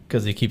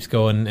 because he keeps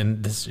going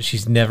and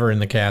she's never in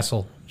the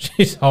castle.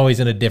 She's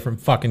always in a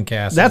different fucking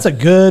castle. That's a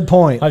good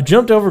point. I've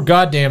jumped over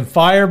goddamn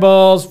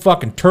fireballs,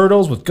 fucking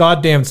turtles with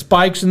goddamn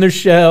spikes in their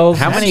shells.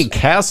 How many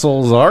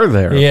castles are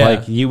there? Yeah.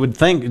 Like, you would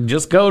think,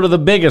 just go to the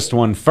biggest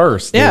one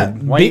first. Yeah.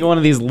 Dude. Why are you going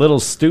to these little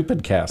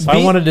stupid castles? If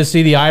I wanted to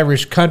see the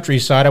Irish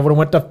countryside, I would have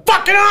went to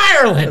fucking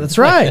Ireland. That's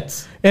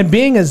right. And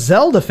being a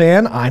Zelda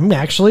fan, I'm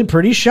actually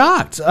pretty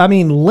shocked. I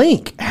mean,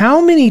 Link,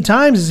 how many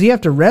times does he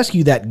have to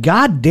rescue that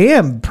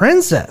goddamn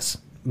princess?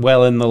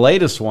 Well, in the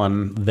latest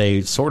one,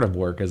 they sort of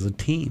work as a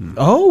team.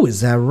 Oh,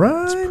 is that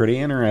right? Pretty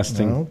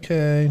interesting.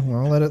 Okay,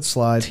 I'll let it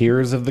slide.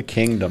 Tears of the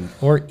Kingdom.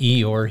 Or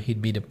Eeyore,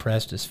 he'd be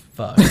depressed as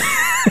fuck.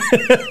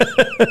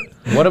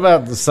 What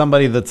about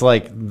somebody that's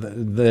like,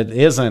 that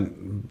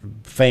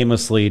isn't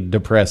famously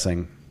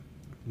depressing?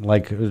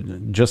 Like,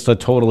 just a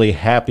totally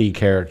happy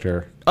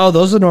character. Oh,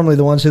 those are normally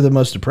the ones who are the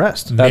most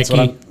depressed. That's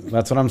Mickey.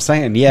 that's what I'm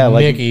saying. Yeah,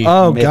 like Mickey.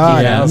 Oh, Mickey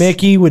God. Mouse.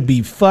 Mickey would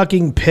be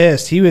fucking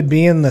pissed. He would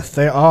be in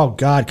the oh,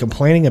 God,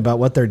 complaining about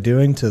what they're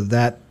doing to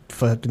that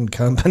fucking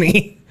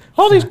company.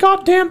 All these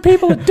goddamn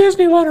people at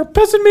Disneyland are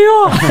pissing me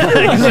off.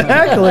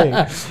 Exactly.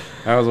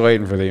 I was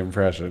waiting for the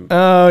impression.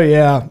 Oh,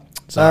 yeah.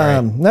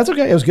 Sorry. That's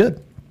okay. It was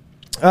good.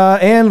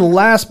 And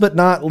last but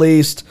not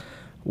least,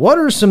 what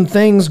are some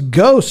things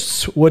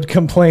ghosts would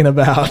complain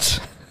about?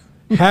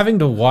 Having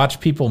to watch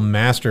people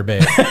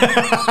masturbate.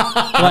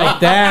 Like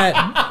that.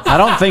 I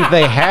don't think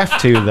they have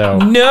to, though.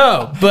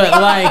 No, but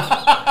like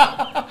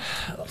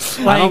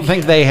I don't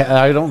think they're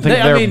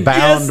bound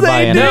yes, by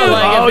they anything. do.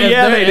 Oh,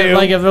 yeah, they do.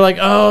 Like if they're like,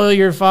 oh,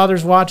 your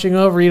father's watching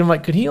over you, I'm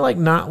like, could he like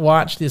not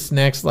watch this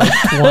next like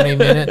 20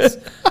 minutes?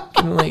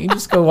 Like, you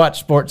just go watch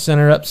Sports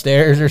Center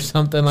upstairs or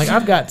something. Like,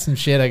 I've got some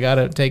shit I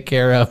gotta take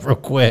care of real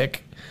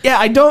quick. Yeah,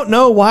 I don't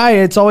know why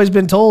it's always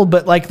been told,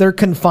 but like they're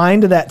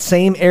confined to that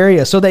same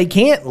area, so they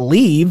can't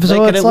leave. They So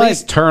could it's at like,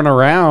 least turn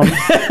around.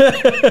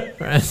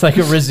 It's like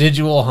a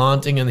residual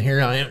haunting, and here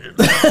I am.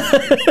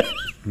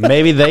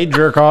 Maybe they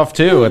jerk off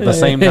too at the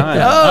same time.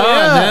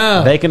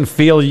 No. They can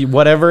feel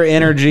whatever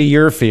energy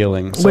you're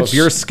feeling. So Which- if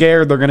you're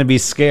scared, they're going to be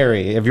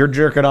scary. If you're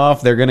jerking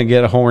off, they're going to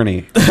get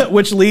horny.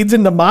 which leads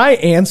into my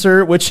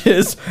answer, which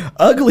is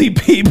ugly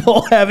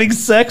people having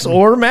sex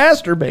or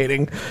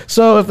masturbating.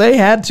 So if they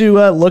had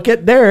to look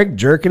at Derek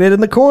jerking it in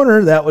the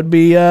corner, that would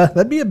be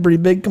that'd be a pretty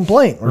big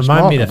complaint. Or Remind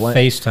small me to complaint.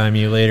 FaceTime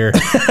you later.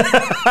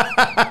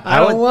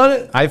 I don't want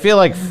it. I feel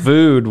like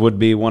food would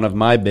be one of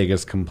my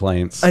biggest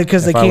complaints.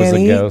 'Cause they if I was can't a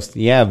eat? ghost.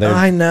 Yeah,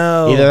 I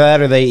know. Either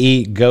that or they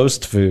eat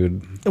ghost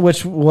food.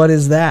 What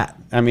is that?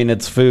 I mean,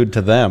 it's food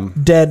to them.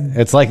 Dead.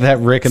 It's like that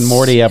Rick and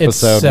Morty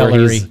episode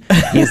where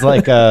he's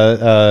like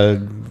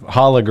a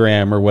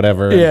hologram or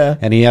whatever. Yeah.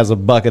 And he has a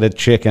bucket of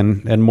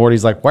chicken. And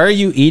Morty's like, why are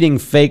you eating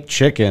fake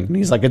chicken? And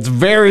he's like, it's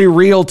very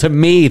real to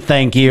me,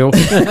 thank you.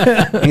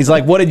 And he's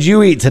like, what did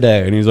you eat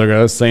today? And he's like,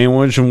 a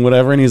sandwich and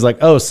whatever. And he's like,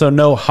 oh, so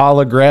no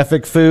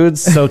holographic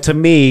foods? So to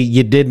me,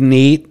 you didn't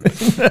eat?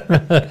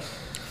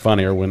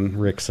 Funnier when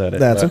Rick said it.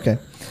 That's but- okay.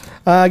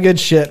 Good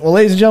shit. Well,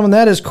 ladies and gentlemen,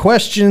 that is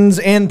questions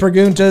and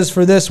preguntas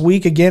for this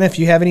week. Again, if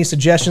you have any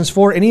suggestions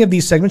for any of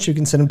these segments, you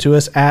can send them to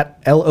us at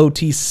LOT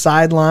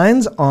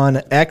Sidelines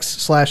on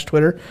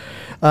X/Twitter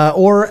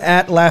or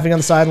at Laughing on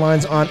the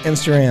Sidelines on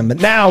Instagram. But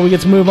now we get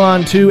to move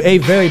on to a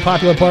very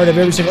popular part of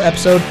every single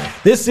episode.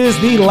 This is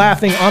the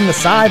Laughing on the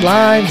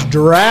Sidelines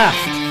draft.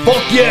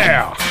 Fuck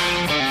yeah!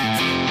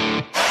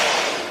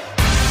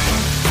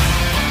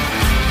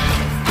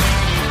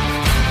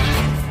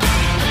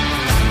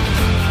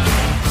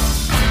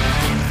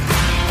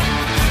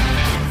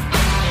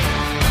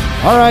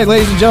 All right,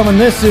 ladies and gentlemen,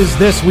 this is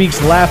this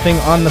week's Laughing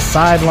on the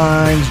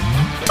Sidelines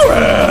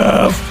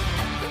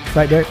draft.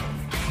 Right, Derek?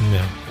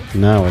 No.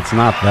 No, it's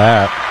not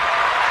that.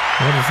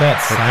 What is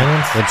that?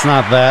 Silence? It's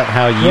not that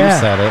how you Yeah.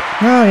 said it.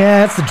 Oh,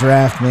 yeah, it's the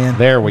draft, man.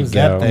 There we What is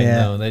that go. thing,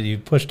 Yeah. though, that you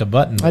pushed a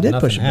button, but I did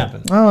nothing push it.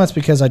 happened? Oh, that's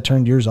because I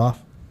turned yours off.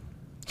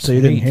 So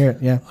you didn't Sweet. hear it.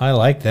 Yeah. I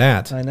like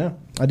that. I know.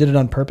 I did it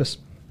on purpose.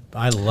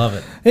 I love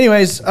it.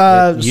 Anyways,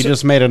 You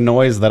just made a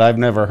noise that I've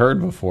never heard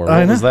before.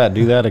 I What was know. that?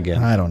 Do that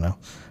again. I don't know.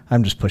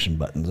 I'm just pushing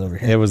buttons over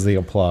here. It was the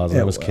applause. I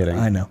It was was. kidding.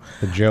 I know.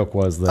 The joke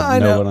was that I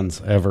no know. one's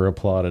ever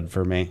applauded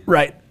for me.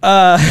 Right.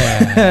 All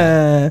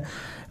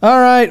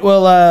right.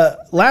 Well,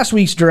 last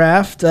week's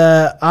draft,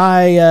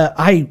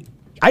 I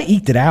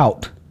eked it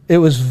out. It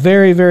was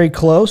very, very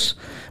close,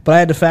 but I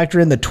had to factor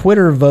in the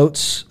Twitter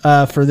votes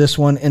for this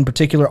one in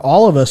particular.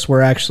 All of us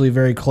were actually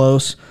very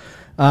close.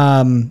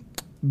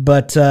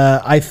 But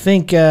I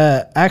think,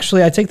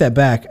 actually, I take that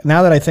back.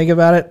 Now that I think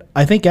about it,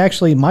 I think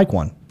actually Mike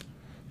won.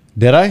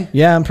 Did I?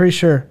 Yeah, I'm pretty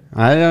sure.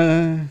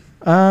 I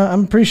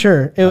I'm pretty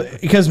sure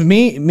because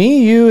me,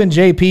 you, and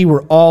JP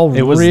were all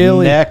It was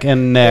really neck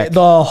and neck.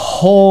 the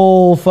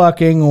whole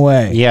fucking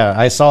way. Yeah,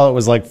 I saw it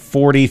was like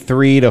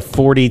 43 to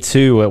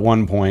 42 at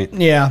one point.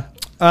 Yeah.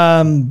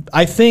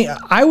 I think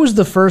I was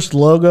the first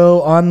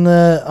logo on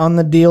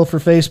the deal for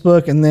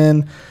Facebook, and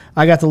then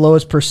I got the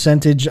lowest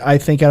percentage I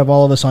think out of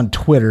all of us on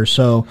Twitter.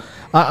 So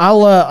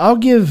I'll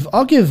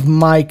give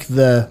Mike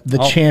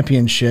the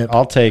championship.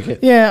 I'll take it.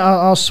 Yeah,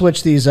 I'll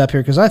switch these up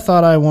here because I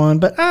thought I won,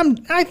 but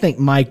I think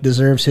Mike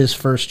deserves his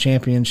first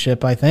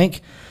championship. I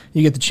think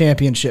you get the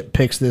championship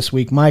picks this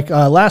week, Mike.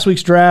 Last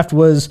week's draft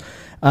was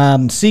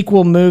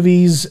sequel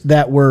movies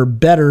that were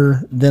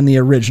better than the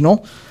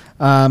original.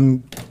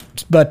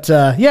 But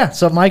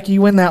so Mike,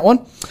 you win that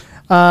one.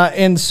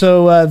 And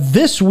so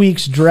this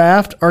week's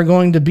draft are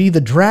going to be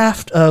the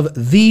draft of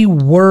the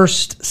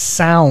worst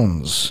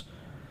sounds.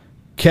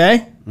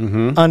 Okay?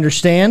 Mm-hmm.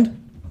 Understand?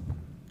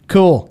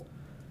 Cool.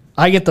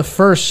 I get the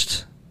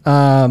first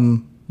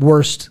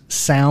worst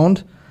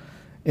sound,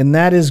 and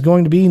that is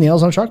going to be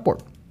nails on a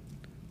chalkboard.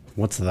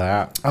 What's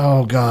that?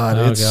 Oh, God.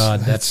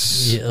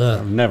 That's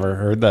I've never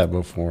heard that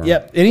before.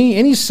 Yep.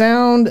 Any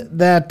sound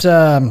that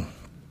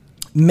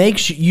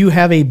makes you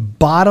have a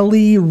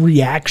bodily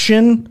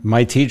reaction.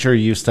 My teacher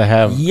used to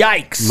have.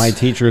 Yikes! My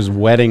teacher's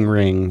wedding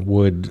ring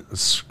would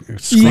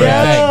scratch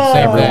Yeah.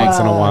 every once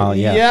in a while.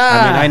 Yeah. Yeah.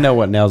 I mean, I know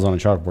what nails on a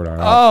chalkboard are.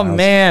 Oh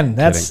man,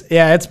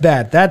 it's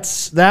bad.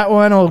 That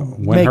one will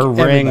When make her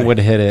ring everybody. would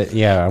hit it,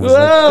 yeah, I was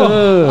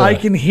Whoa, like,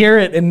 I can hear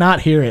it and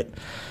not hear it.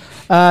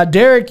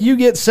 Derek, you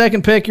get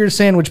second pick. Your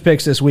sandwich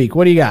picks this week.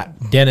 What do you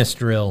got? dentist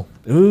drill.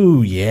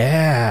 Ooh,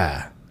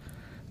 yeah.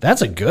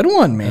 That's a good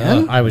one,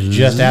 man. I was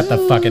just at the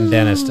fucking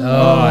dentist.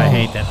 Oh, I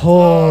hate that.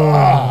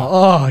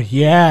 Oh,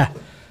 yeah.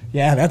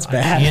 Yeah, that's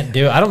bad. Can't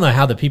do it. I don't know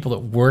how the people that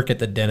work at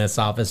the dentist's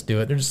office do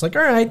it. They're just like,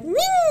 all right.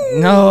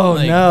 No,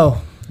 Like-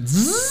 no.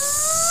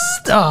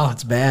 Zzz. Oh,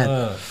 it's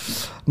bad.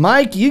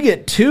 Mike, you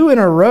get 2 in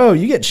a row.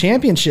 You get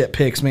championship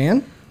picks,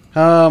 man.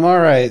 all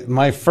right.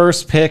 My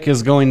first pick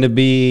is going to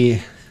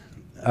be.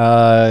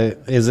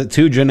 Is it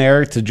too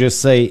generic to just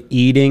say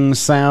eating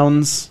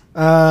sounds?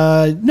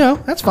 No,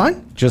 that's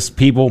fine. Just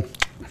people.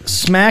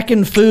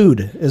 Smacking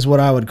food is what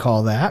I would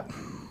call that.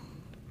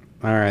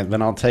 All right,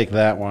 then I'll take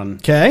that one.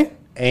 Okay.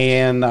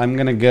 And I'm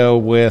gonna go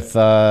with.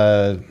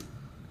 I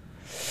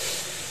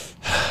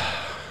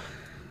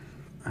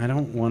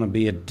don't want to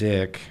be a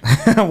dick,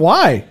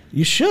 Why?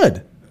 You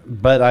should.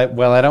 but I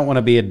don't want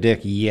to be a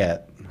dick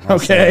yet. I'll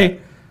say Okay.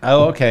 that.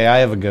 Oh, okay. I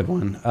have a good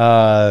one.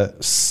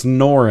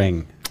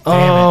 Snoring.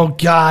 Oh,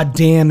 God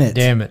damn it.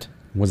 Damn it.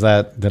 Was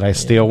that? Did I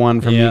steal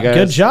one from Yeah. you guys?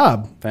 Good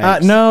job.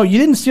 Thanks. No, you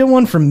didn't steal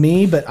one from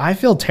me, but I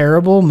feel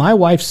terrible. My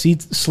wife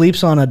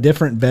sleeps on a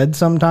different bed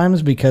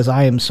sometimes because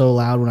I am so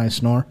loud when I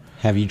snore.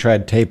 Have you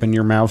tried taping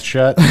your mouth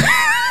shut?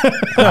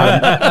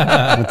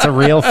 It's a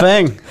real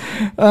thing.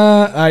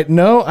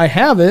 No, I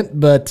haven't,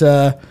 but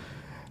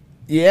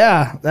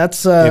yeah,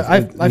 that's I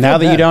Now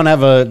that you don't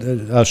have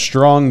a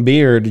strong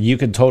beard, you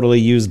could totally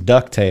use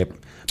duct tape.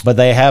 But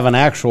they have an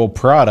actual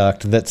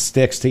product that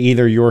sticks to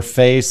either your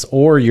face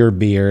or your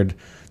beard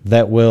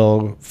that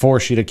will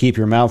force you to keep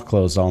your mouth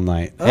closed all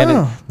night.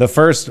 And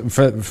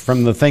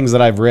from the things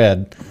that I've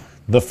read,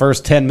 the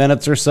first 10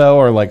 minutes or so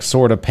are like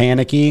sort of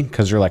panicky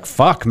because you're like,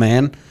 fuck,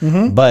 man.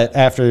 Mm-hmm. But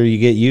after you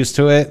get used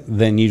to it,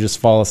 then you just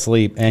fall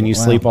asleep and you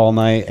sleep all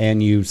night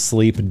and you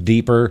sleep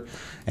deeper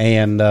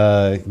and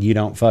you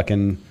don't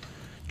fucking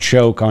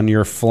choke on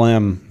your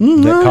phlegm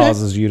that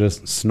causes you to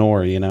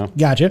snore, you know?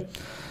 Gotcha.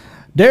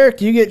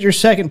 Derek, you get your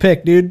second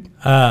pick, dude.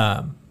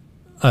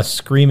 A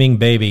screaming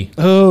baby.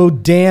 Oh,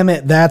 damn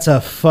it. That's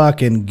a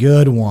fucking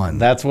good one.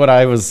 That's what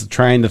I was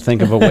trying to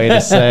think of a way to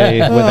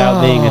say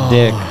without being a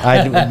dick.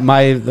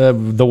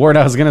 The word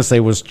I was going to say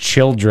was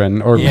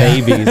children or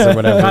babies or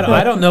whatever.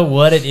 I don't know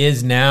what it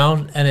is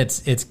now, and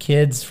it's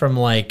kids from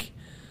that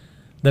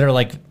are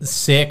like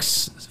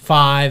 6,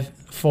 5,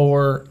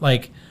 4,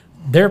 like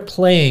their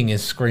playing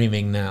is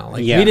screaming now. Like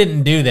we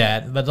didn't do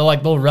that, but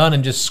they'll run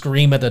and just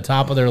scream at the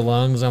top of their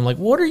lungs. I'm like,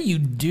 what are you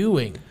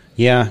doing?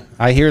 Yeah,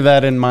 I hear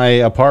that in my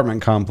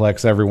apartment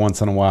complex every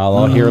once in a while.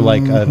 I'll hear I'm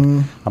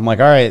like,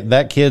 all right,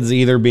 that kid's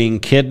either being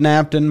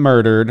kidnapped and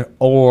murdered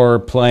or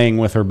playing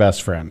with her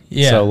best friend.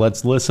 Yeah. So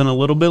let's listen a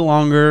little bit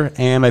longer,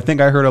 and I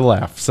think I heard a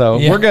laugh. So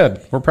we're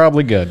good. We're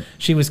probably good.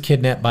 She was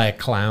kidnapped by a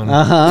clown.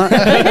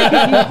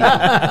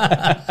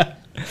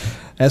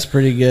 That's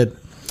pretty good.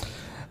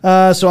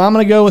 So I'm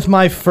going to go with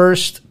my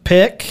first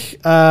pick,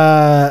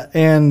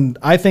 and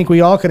I think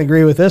we all can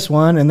agree with this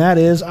one, and that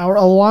is our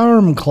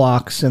alarm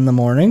clocks in the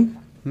morning.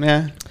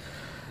 Yeah.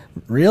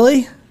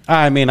 Really?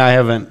 I mean, I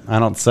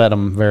don't set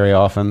them very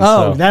often.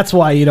 Oh, so. that's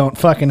why you don't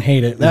fucking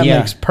hate it. That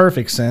makes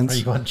perfect sense. Are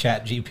you going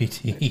Chat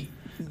GPT?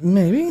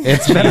 Maybe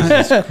It's been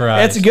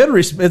it's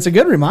a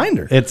good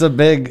reminder.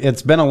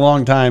 it's been a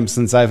long time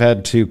since I've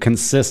had to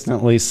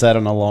consistently set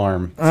an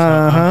alarm.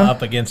 I'm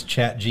up against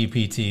Chat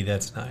GPT.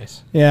 That's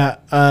nice. Yeah,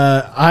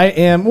 I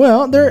am.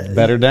 Well, there.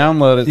 Better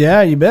download it.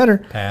 Yeah, you better.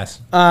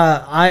 Pass.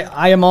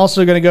 I am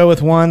also going to go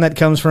with one that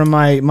comes from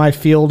my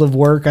field of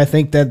work. I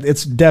think that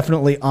it's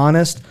definitely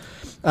honest.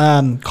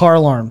 Car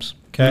alarms.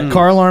 Okay.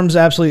 Car alarms,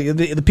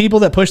 absolutely. The people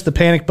that push the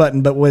panic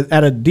button, but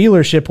at a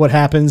dealership, what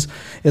happens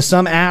is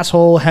some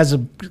asshole has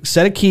a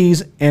set of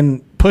keys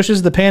and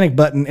pushes the panic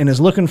button and is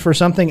looking for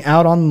something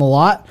out on the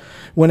lot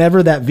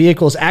whenever that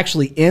vehicle is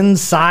actually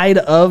inside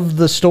of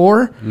the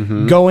store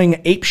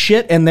going ape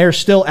shit, and they're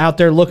still out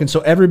there looking.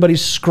 So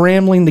everybody's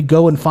scrambling to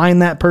go and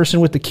find that person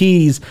with the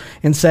keys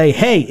and say,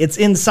 hey, it's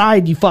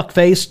inside, you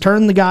fuckface.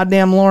 Turn the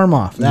goddamn alarm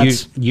off.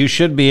 You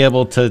should be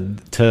able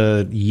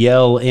to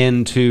yell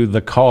into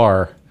the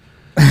car.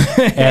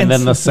 And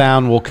then the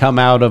sound will come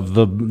out of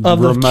the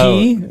remote. The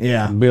key?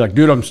 Yeah. Be like,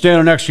 dude, I'm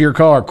standing next to your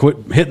car. Quit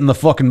hitting the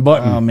fucking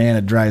button. Oh, man,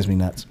 it drives me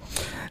nuts.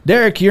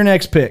 Derek, your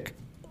next pick.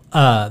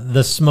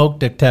 The smoke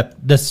detector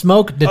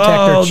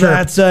Oh, chirp.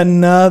 that's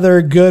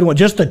another good one.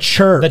 Just the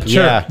chirp. The chirp.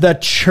 Yeah. The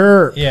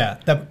chirp. Yeah.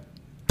 The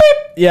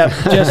Yeah,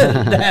 just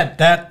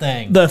that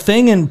thing. the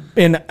thing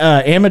in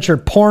amateur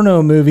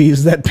porno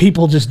movies that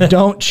people just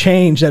don't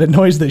change that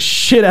annoys the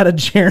shit out of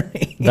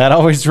Jeremy. That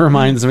always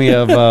reminds me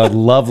of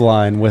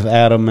Loveline with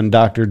Adam and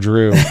Dr.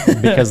 Drew,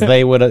 because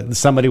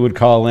somebody would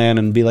call in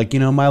and be like,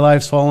 my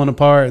life's falling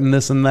apart and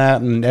this and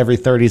that, and every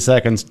 30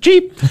 seconds,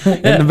 cheep,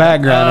 in the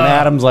background, and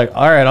Adam's like,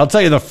 all right, I'll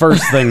tell you the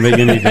first thing that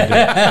you need to do.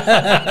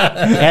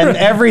 And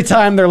every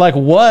time they're like,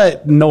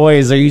 what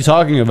noise are you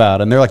talking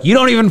about? And they're like, you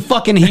don't even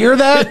fucking hear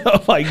that?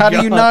 Oh my How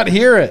do you not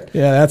hear it?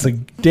 Yeah, that's a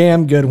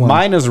damn good one.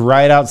 Mine is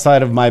right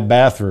outside of my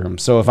bathroom.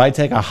 So if I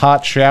take a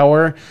hot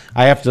shower,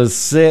 I have to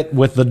sit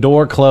with the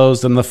door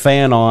closed and the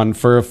fan on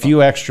for a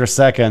few extra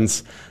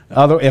seconds.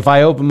 If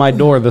I open my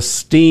door, the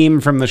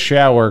steam from the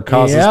shower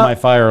causes my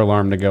fire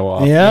alarm to go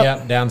off.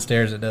 Yeah.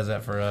 Downstairs it does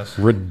that for us.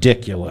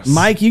 Ridiculous.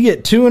 Mike, you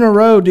get 2 in a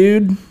row,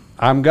 dude.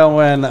 I'm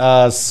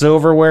going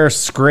silverware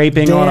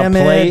scraping on a Damn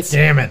it. plate.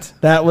 Damn it.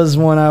 That was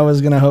one I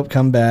was going to hope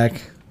come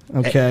back.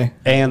 Okay.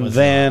 And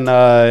then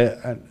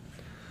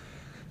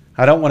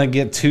I don't want to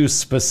get too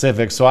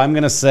specific, so I'm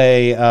going to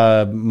say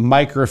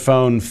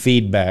microphone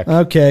feedback.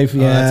 Okay.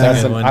 Yeah. that's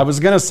a good one. I was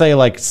going to say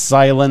like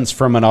silence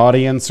from an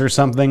audience or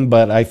something,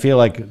 but I feel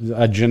like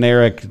a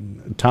generic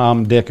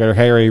Tom, Dick, or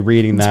Harry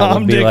reading that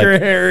Tom, Dick, or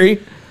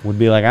Harry would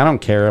be like, I don't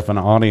care if an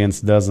audience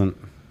doesn't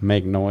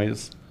make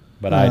noise,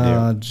 but I do.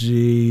 Oh,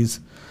 jeez.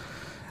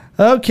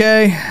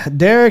 Okay,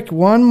 Derek,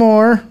 one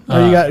more.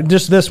 Or you got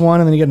just this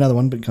one, and then you get another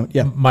one. But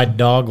yeah. My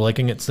dog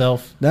licking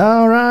itself.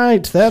 All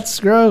right, that's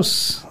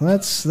gross.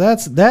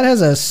 That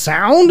has a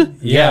sound.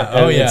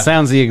 Yeah. It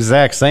sounds the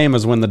exact same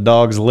as when the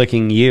dog's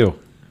licking you.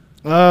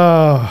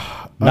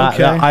 Oh,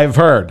 okay. I've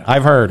heard.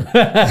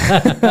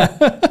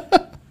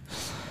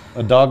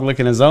 A dog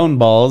licking his own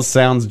balls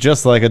sounds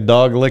just like a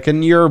dog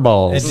licking your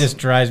balls. It just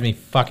drives me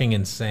fucking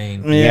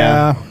insane.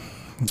 Yeah.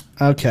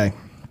 Okay.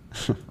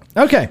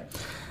 Okay.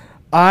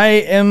 I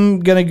am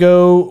gonna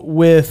go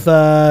with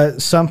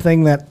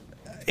something that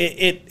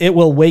it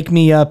will wake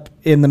me up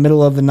in the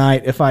middle of the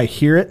night if I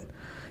hear it,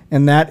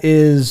 and that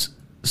is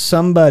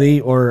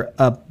somebody or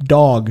a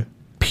dog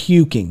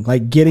puking,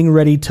 like getting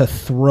ready to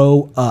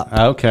throw up.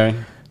 Okay.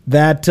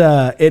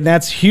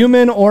 That's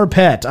human or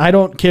pet, I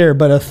don't care,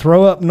 but a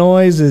throw up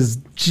noise is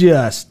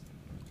just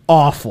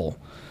awful.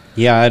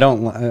 Yeah, I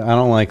don't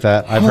like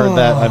that. I've heard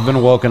that. I've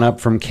been woken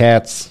up from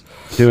cats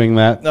doing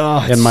that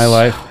in my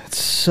life. It's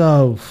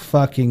so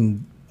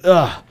fucking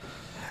ugh.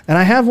 And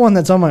I have one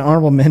that's on my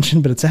honorable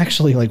mention, but it's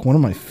actually like one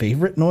of my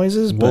favorite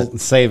noises. But We'll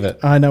save it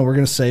I know we're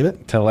gonna save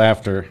it. till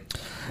after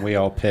we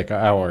all pick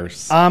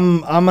ours.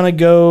 I'm gonna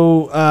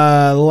go.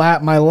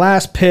 My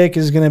last pick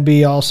is gonna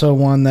be also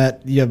one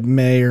that you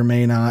may or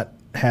may not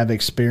have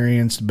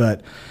experienced,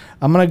 but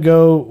I'm gonna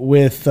go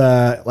with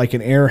like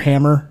an air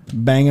hammer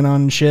banging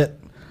on shit.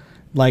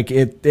 Like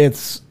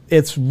it's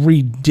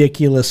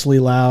ridiculously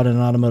loud in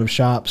an automotive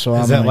shop. So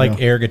Is that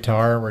like air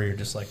guitar where you're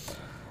just like...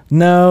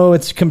 No,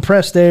 it's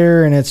compressed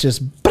air and it's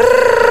just and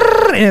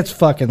it's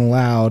fucking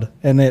loud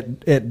and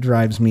it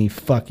drives me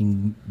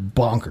fucking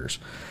bonkers.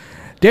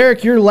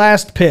 Derek, your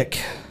last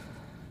pick.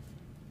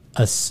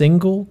 A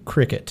single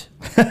cricket.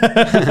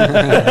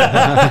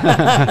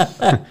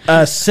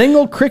 A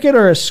single cricket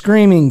or a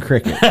screaming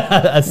cricket?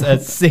 a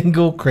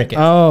single cricket.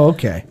 Oh,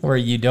 okay. Where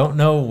you don't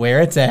know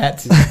where it's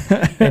at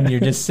and you're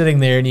just sitting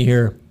there and you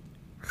hear...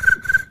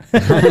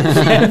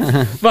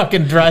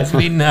 fucking drives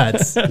me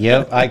nuts.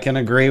 Yep, I can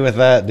agree with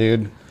that,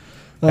 dude.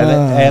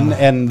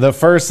 And the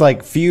first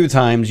like few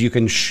times you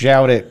can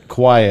shout it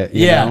quiet,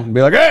 you know?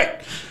 Be like, hey!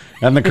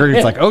 And the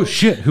cricket's like, oh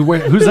shit,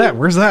 who's that?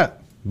 Where's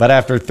that? But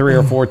after 3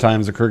 or 4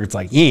 times, the cricket's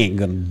like, you ain't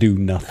gonna do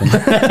nothing.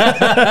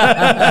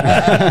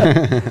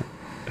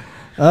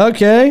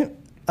 Okay.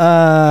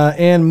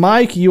 And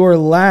Mike, your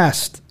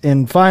last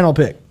and final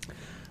pick.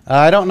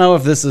 I don't know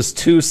if this is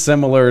too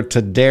similar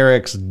to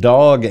Derek's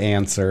dog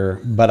answer,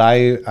 but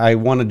I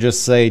want to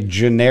just say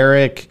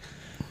generic.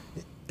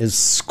 Is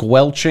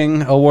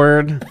squelching a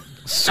word?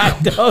 I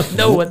don't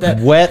know what that.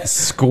 Wet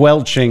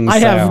squelching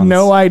sounds. I have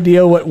no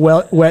idea what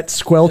wet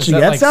squelching.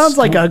 That sounds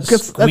like a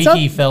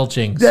squeaky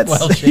felching.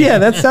 Squelching. Yeah,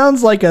 that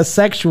sounds like a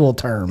sexual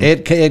term.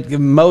 It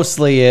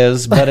mostly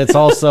is, but it's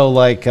also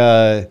like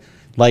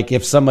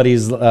if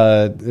somebody's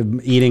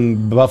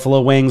eating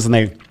buffalo wings and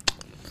they.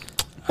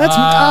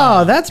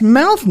 That's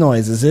mouth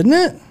noises, isn't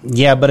it?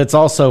 Yeah, but it's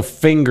also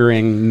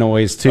fingering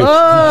noise too.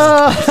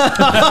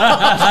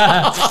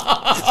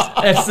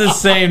 It's the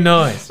same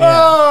noise. Yeah.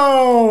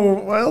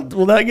 Oh, well,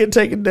 will that get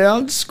taken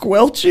down?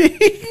 Squelchy?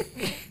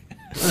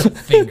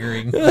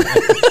 Fingering.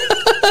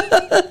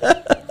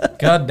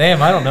 God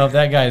damn, I don't know if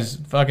that guy's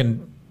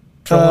fucking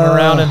trolling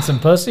around in some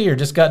pussy or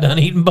just got done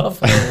eating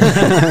buffalo.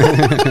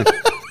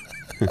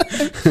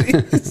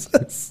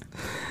 Jesus.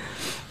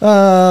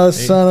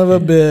 Son of a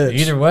bitch.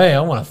 Either way,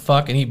 I want to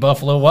fucking eat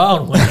Buffalo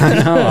Wild Wings.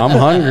 I know, I'm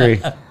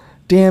hungry.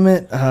 Damn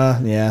it.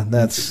 Yeah,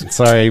 that's...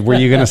 Sorry, were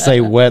you going to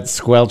say wet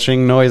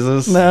squelching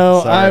noises?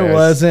 No, Sorry, I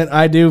wasn't.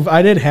 I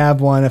did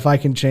have one if I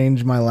can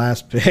change my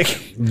last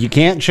pick. You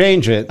can't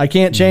change it. I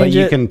can't change it. But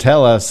it. you can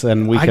tell us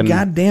and we can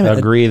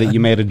agree that you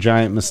made a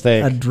giant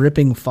mistake. A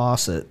dripping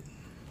faucet.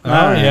 Oh,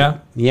 yeah.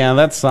 Yeah,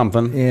 that's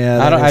something.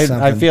 Yeah,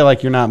 I feel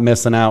like you're not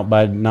missing out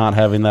by not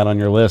having that on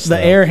your list. The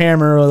air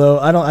hammer, though,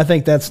 I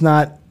think that's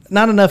not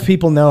enough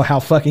people know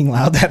how fucking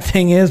loud that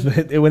thing is,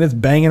 but when it's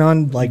banging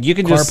on, like, you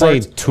can car just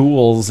parts, say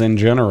tools in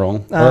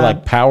general, or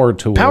like power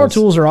tools. Power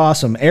tools are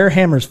awesome. Air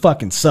hammers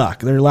fucking suck.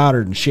 They're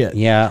louder than shit.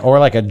 Yeah, or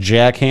like a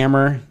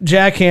jackhammer.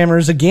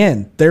 Jackhammers,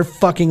 again, they're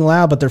fucking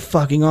loud, but they're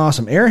fucking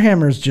awesome. Air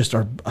hammers just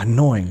are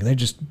annoying. They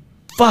just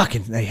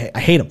fucking, I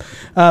hate them.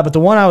 But the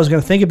one I was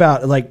going to think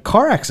about, like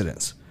car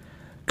accidents.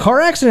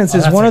 Car accidents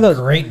is one of those.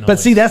 Great noise. But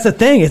see, that's the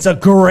thing. It's a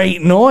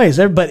great noise.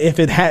 But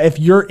if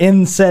you're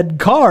in said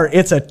car,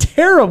 it's a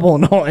terrible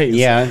noise.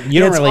 Yeah, you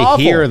don't really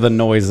awful. hear the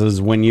noises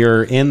when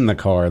you're in the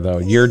car, though.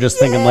 You're just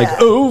thinking like,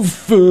 oh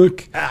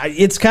fuck.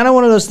 It's kind of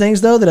one of those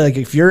things, though, that like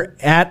if you're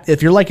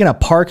like in a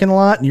parking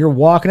lot and you're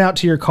walking out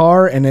to your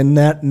car and then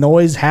that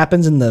noise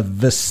happens in the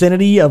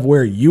vicinity of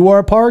where you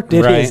are parked,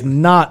 it is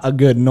not a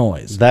good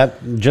noise. That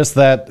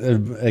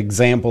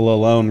example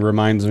alone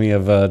reminds me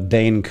of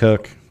Dane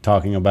Cook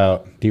talking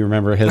about. Do you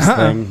remember his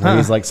thing? Where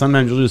he's like,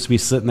 sometimes you'll just be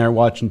sitting there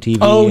watching TV.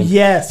 Oh,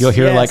 yes. You'll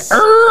hear like,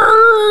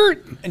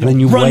 and then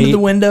you run to the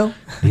window.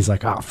 And he's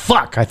like, oh,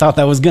 fuck, I thought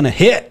that was going to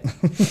hit.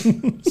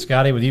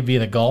 Scotty, with you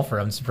being a golfer,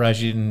 I'm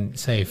surprised you didn't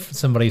say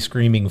somebody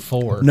screaming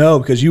for. No,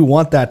 because you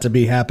want that to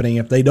be happening.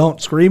 If they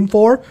don't scream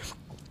for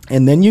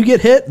and then you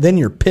get hit, then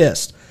you're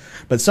pissed.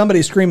 But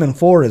somebody screaming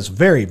for is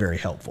very, very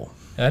helpful.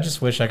 I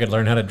just wish I could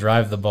learn how to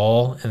drive the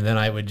ball, and then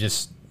I would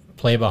just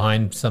play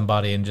behind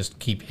somebody and just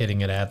keep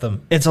hitting it at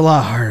them. It's a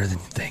lot harder than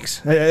you think,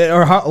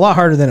 or a lot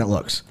harder than it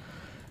looks.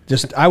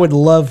 I would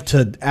love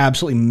to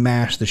absolutely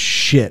mash the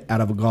shit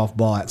out of a golf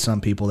ball at some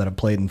people that have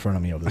played in front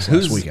of me over this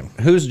last weekend.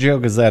 Whose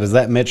joke is that? Is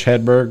that Mitch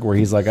Hedberg, where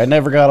he's like, I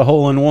never got a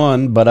hole in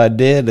one, but I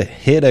did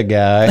hit a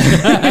guy?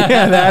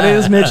 Yeah, that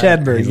is Mitch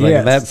Hedberg. He's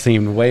like, that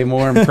seemed way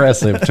more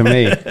impressive to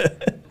me.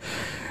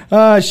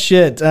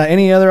 Shit.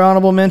 Any other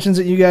honorable mentions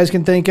that you guys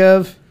can think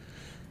of?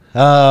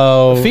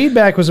 Oh,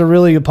 Feedback was a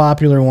really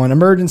popular one.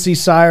 Emergency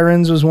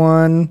sirens was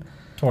one.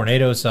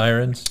 Tornado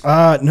sirens.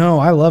 No,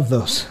 I love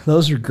those.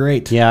 Those are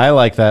great. Yeah, I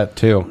like that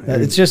too.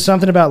 It's just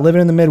something about living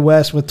in the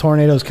Midwest with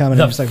tornadoes coming.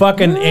 The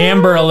fucking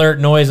Amber Alert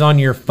noise on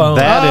your phone.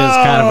 That is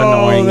kind of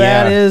annoying.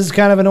 That is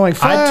kind of annoying.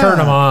 I turn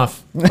them off.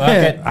 Fuck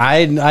it.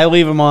 I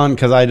leave them on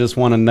because I just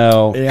want to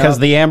know, because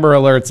the Amber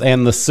Alerts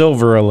and the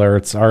Silver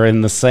Alerts are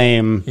in the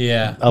same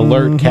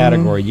alert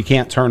category. You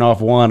can't turn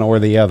off one or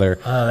the other.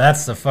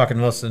 That's the fucking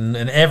most, and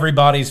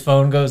everybody's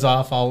phone goes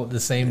off all at the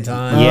same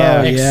time.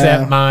 Yeah,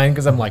 except mine,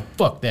 because I'm like,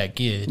 fuck that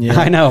kid. Yeah.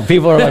 I know.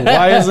 People are like,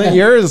 why isn't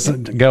yours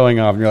going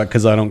off? And you're like,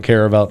 because I don't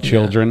care about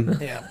children.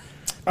 Yeah.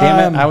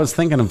 Damn it! I was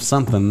thinking of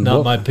something.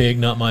 Not my pig,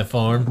 not my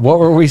farm. What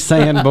were we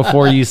saying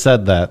before you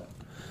said that?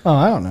 Oh,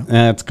 I don't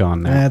know. It's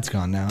gone now. It's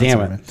gone now.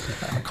 Damn it.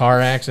 Car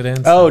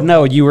accidents. Oh,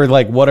 no. You were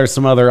like, what are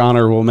some other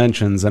honorable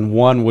mentions? And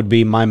one would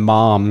be my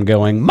mom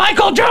going,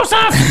 Michael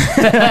Joseph!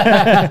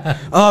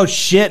 Oh,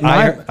 shit.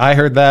 I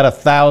heard that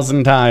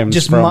 1,000 times.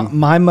 Just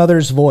my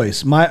mother's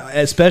voice.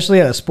 Especially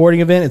at a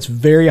sporting event, it's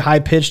very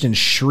high-pitched and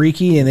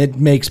shrieky, and it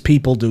makes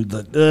people do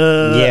the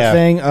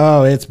thing.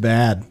 Oh, it's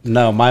bad.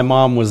 No, my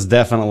mom was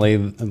definitely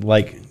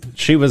like,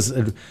 she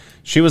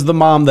was the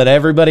mom that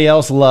everybody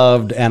else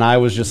loved, and I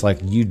was just like,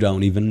 you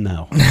don't even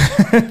know.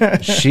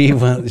 She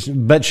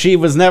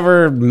was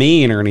never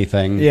mean or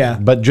anything. Yeah.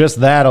 But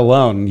just that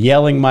alone,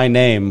 yelling my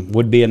name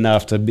would be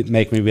enough to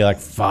make me be like,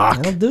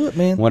 fuck. I'll do it,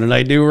 man. What did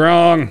I do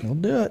wrong? I'll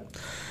do it.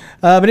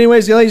 But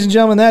anyways, ladies and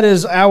gentlemen, that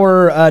is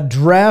our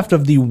draft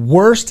of the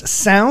worst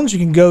sounds. You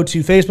can go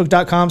to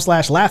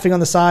facebook.com/laughing on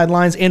the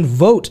sidelines and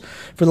vote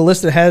for the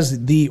list that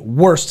has the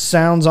worst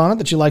sounds on it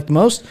that you like the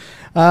most.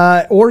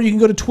 Or you can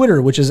go to Twitter,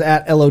 which is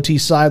at LOT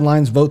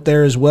Sidelines. Vote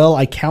there as well.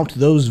 I count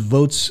those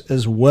votes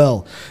as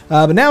well.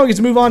 But now we get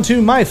to move on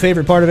to my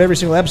favorite part of every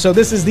single episode.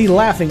 This is the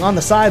Laughing on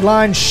the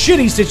Sideline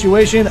shitty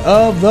situation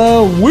of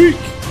the week.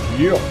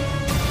 Yeah.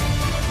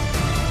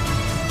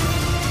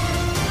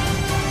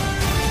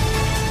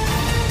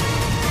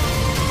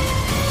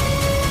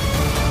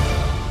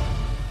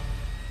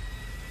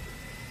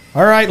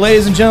 All right,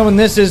 ladies and gentlemen,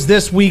 this is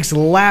this week's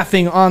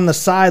Laughing on the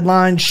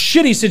Sideline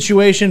shitty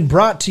situation,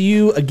 brought to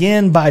you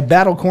again by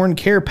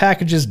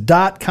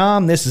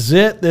battlecorncarepackages.com. This is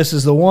it. This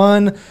is the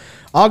one.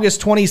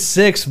 August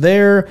 26th,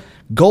 their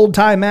Gold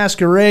Tie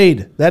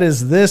Masquerade. That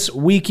is this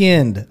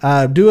weekend.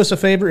 Do us a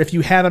favor, if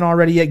you haven't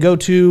already yet, go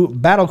to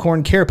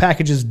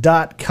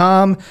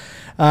battlecorncarepackages.com.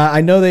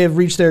 I know they have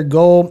reached their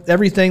goal.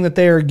 Everything that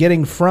they are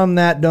getting from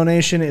that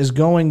donation is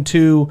going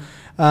to...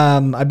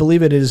 I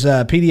believe it is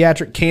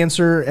pediatric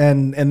cancer,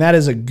 and that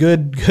is a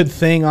good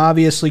thing,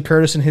 obviously.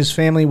 Curtis and his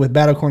family with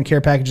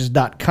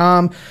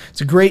battlecorncarepackages.com.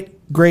 It's a great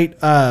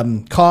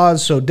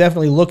cause, so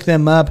definitely look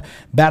them up,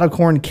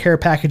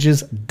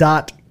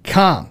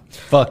 battlecorncarepackages.com.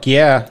 Fuck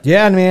yeah.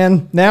 Yeah,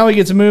 man. Now we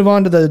get to move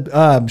on to the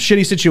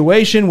shitty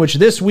situation, which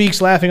this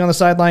week's Laughing on the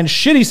Sideline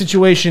shitty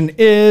situation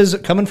is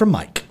coming from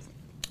Mike.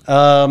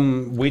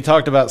 We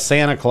talked about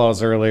Santa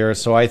Claus earlier,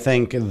 so I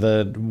think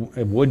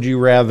would you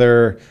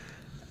rather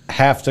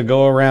have to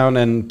go around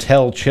and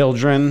tell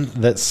children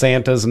that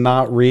Santa's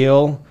not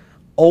real,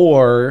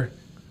 or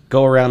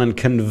go around and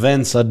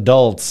convince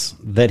adults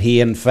that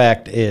he in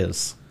fact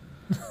is?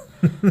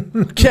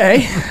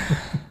 Okay.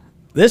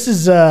 This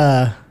is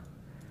a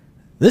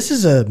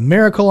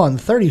Miracle on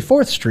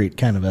 34th Street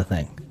kind of a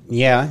thing.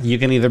 Yeah, you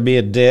can either be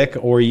a dick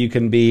or you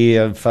can be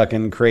a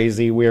fucking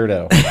crazy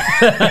weirdo.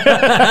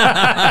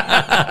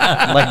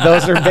 Like,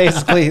 those are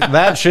basically,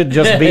 that should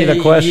just be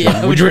the question.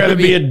 Yeah, would you rather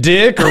be a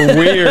dick or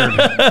weird?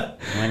 Like,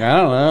 I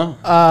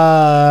don't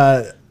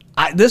know.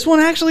 This one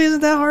actually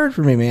isn't that hard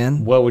for me,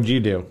 man. What would you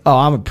do? Oh,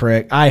 I'm a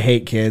prick. I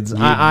hate kids.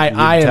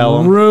 I tell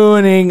am 'em?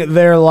 ruining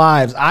their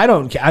lives. Out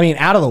of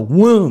the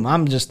womb,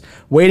 I'm just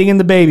waiting in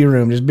the baby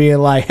room, just being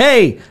like,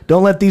 hey,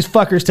 don't let these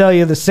fuckers tell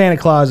you that Santa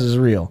Claus is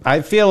real. I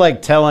feel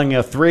like telling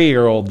a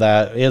 3-year-old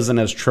that isn't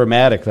as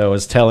traumatic, though,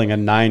 as telling a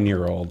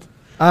 9-year-old.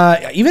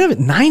 Even if a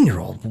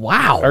 9-year-old,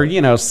 wow. Or,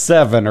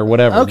 7 or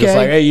whatever. Okay. Just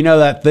like, hey, you know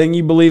that thing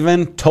you believe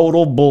in?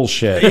 Total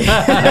bullshit.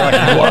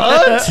 Like,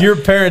 what? Your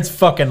parents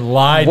fucking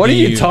lied What to are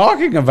you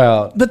talking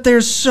about? But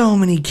there's so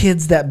many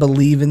kids that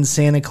believe in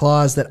Santa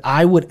Claus that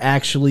I would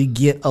actually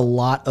get a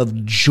lot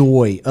of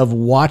joy of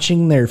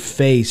watching their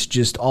face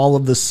just all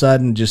of a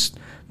sudden just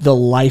the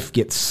life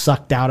gets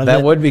sucked out of it.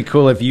 That would be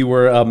cool if you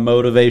were a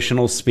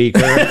motivational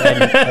speaker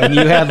and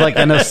you had like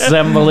an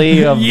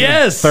assembly of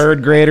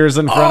third graders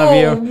in front of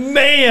you. Oh,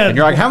 man. And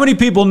you're like, how many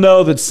people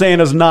know that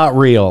Santa's not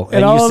real?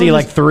 And all you of see them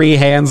like 3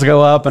 hands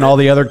go up and all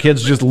the other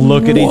kids just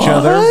look at each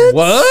other.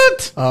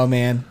 What? Oh,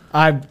 man.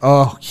 I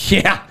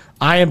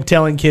am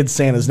telling kids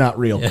Santa's not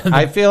real.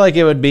 I feel like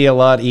it would be a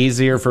lot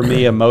easier for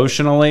me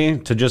emotionally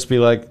to just be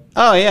like,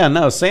 oh, yeah,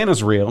 no,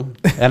 Santa's real.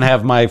 And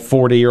have my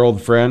 40-year-old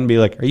friend be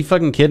like, are you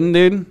fucking kidding,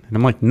 dude? And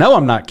I'm like, no,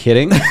 I'm not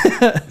kidding.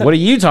 What are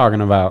you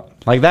talking about?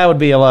 Like, that would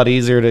be a lot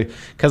easier to,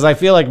 because I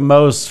feel like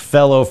most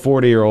fellow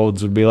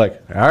 40-year-olds would be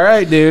like, all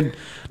right, dude.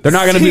 They're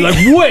not going to be like,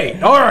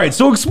 wait, all right,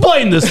 so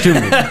explain this to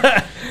me.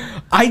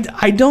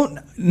 I don't,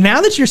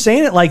 now that you're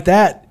saying it like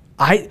that,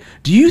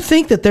 do you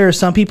think that there are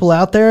some people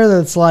out there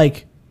that's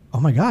like, oh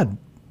my God,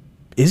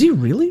 is he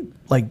really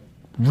like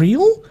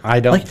real? I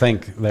don't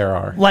think there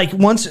are. Like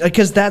once,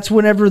 because that's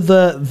whenever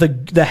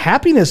the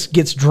happiness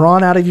gets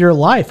drawn out of your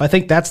life. I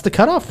think that's the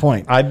cutoff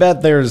point. I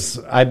bet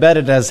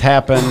it has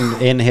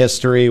happened in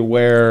history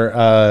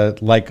where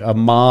like a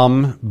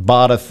mom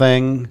bought a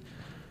thing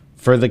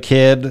for the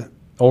kid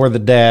or the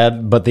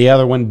dad, but the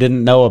other one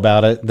didn't know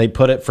about it. They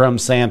put it from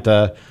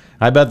Santa.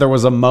 I bet there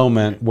was a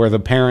moment where the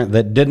parent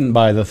that didn't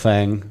buy the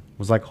thing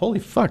was like, holy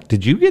fuck,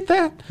 did you get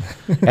that?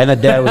 And the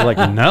dad was like,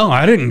 no,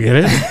 I didn't get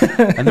it.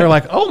 And they're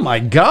like, oh my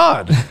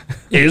God,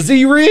 is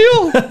he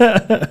real?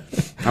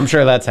 I'm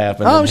sure that's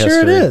happened. Oh, I'm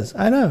sure it is.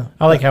 I know.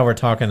 I like how we're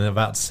talking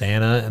about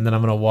Santa, and then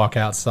I'm going to walk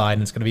outside,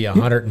 and it's going to be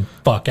 100 and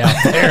fuck out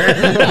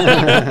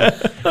there.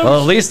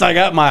 Well, at least I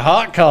got my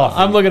hot coffee.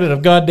 I'm looking at a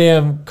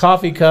goddamn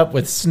coffee cup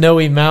with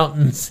snowy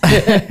mountains.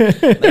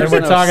 And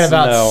we're no talking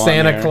about snow on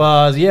Santa here.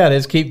 Claus. Yeah, it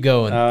is. Keep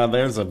going.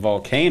 There's a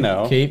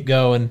volcano. Keep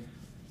going.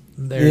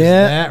 There's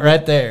that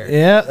right there.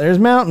 Yeah, there's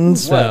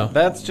mountains. So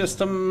That's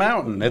just a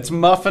mountain. It's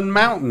Muffin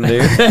Mountain,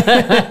 dude.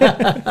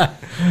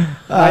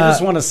 I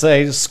just want to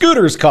say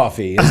Scooter's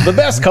Coffee is the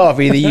best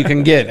coffee that you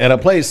can get at a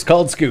place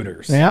called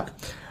Scooter's. Yeah.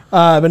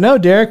 But no,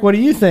 Derek, what do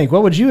you think?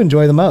 What would you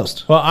enjoy the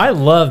most? Well, I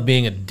love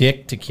being a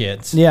dick to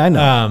kids. Yeah, I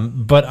know.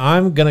 But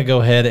I'm going to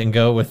go ahead and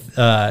go with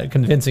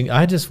convincing.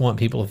 I just want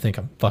people to think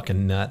I'm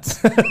fucking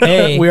nuts.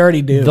 A, We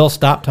already do. They'll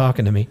stop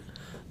talking to me.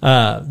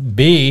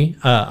 B,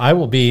 I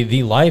will be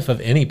the life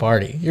of any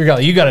party. You got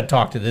to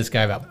talk to this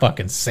guy about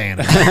fucking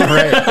Santa.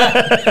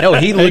 Right. No,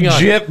 he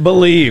legit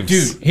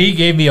believes. Dude, he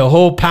gave me a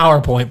whole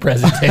PowerPoint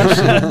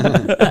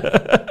presentation.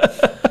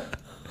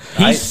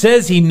 He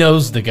says he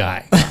knows the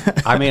guy.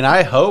 I mean,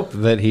 I hope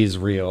that he's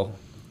real.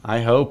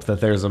 I hope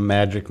that there's a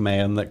magic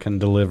man that can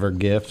deliver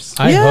gifts.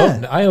 I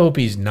hope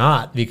he's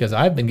not, because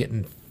I've been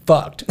getting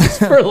fucked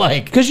for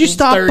like Because you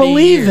stop 30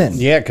 believing.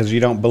 years. Yeah, because you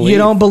don't believe. You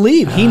don't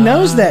believe. He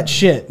knows that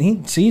shit.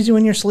 He sees you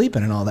when you're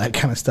sleeping and all that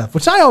kind of stuff,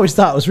 which I always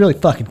thought was really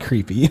fucking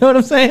creepy. You know what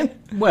I'm saying?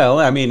 Well,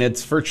 I mean,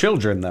 it's for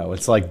children, though.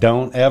 It's like,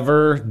 don't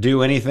ever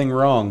do anything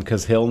wrong,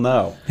 because he'll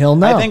know. He'll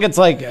know. I think it's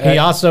like... He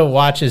also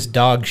watches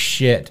dog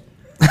shit.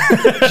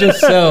 Just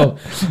so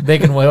he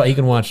can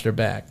watch their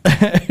back.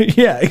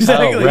 Yeah,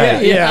 exactly. Oh,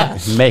 right. Yeah.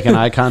 Making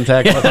eye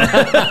contact with him.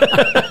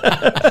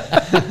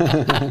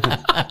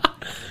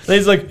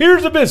 He's like,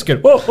 here's a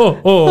biscuit. Whoa, whoa,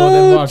 whoa. And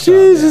then walks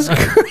Jesus off.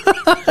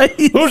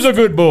 Christ. Who's a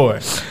good boy?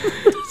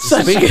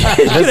 You could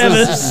have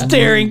a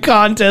staring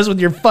contest with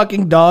your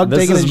fucking dog This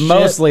taking a is shit.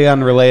 mostly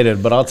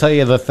unrelated, but I'll tell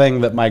you the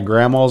thing that my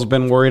grandma's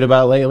been worried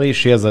about lately.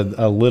 She has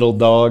a little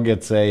dog.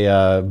 It's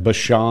a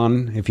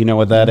Bichon, if you know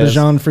what that is.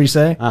 Bichon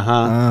Frise.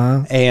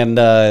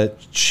 And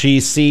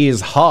she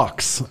sees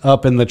hawks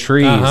up in the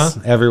trees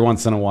every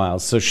once in a while.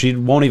 So she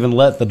won't even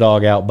let the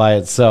dog out by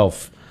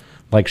itself.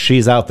 Like,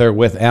 she's out there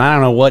with, and I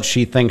don't know what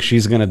she thinks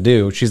she's going to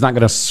do. She's not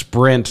going to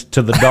sprint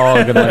to the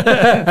dog and like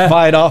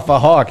fight off a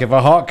hawk. If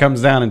a hawk comes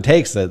down and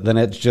takes it, then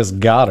it's just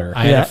got her.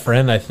 I had a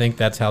friend, I think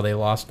that's how they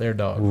lost their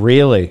dog.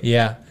 Really?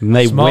 Yeah. And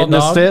they Small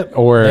witnessed dog, it,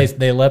 or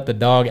they let the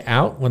dog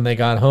out when they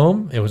got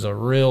home. It was a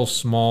real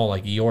small,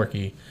 like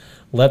Yorkie.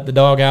 Let the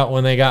dog out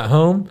when they got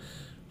home.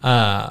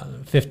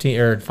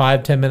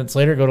 5-10 minutes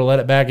later, go to let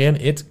it back in.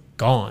 It's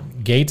gone.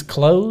 Gates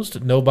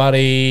closed. No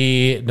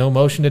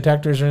motion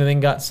detectors or anything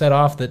got set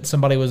off that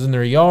somebody was in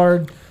their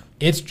yard.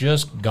 It's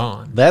just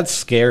gone. That's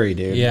scary,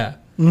 dude. Yeah.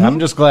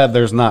 I'm just glad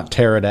there's not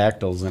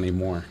pterodactyls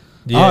anymore.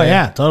 Oh,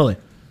 yeah, totally.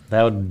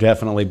 That would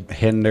definitely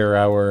hinder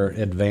our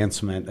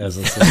advancement as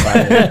a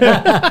society.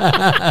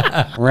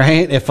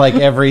 Right? If like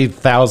every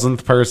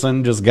 1,000th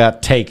person just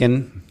got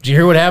taken. Did you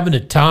hear what happened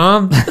to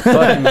Tom?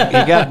 Fucking,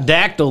 he got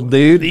dactyl,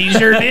 dude. He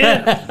sure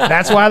did.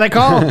 That's why they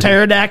call him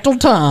Pterodactyl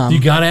Tom.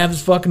 You gotta have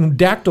this fucking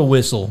dactyl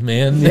whistle,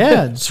 man.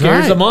 Yeah, that's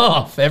scares right. them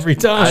off every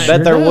time. I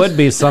bet there would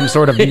be some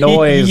sort of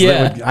noise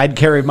that would, I'd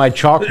carry my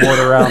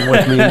chalkboard around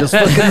with me and just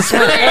fucking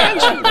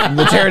scratch. And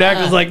the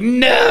pterodactyl's like,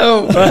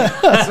 no.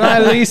 That's my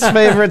least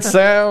favorite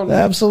sound.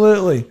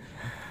 Absolutely.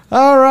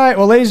 All right.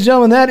 Well, ladies and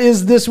gentlemen, that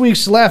is this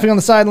week's Laughing on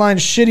the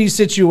Sidelines shitty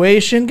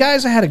situation.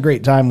 Guys, I had a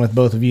great time with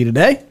both of you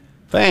today.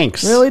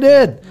 Thanks. Really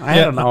did. I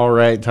had an all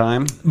right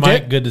time.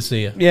 Mike, good to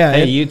see you. Yeah.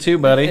 Hey, you too,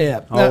 buddy.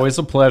 Yeah. Always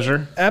a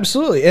pleasure.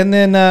 Absolutely. And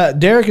then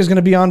Derek is going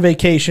to be on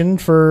vacation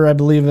for, I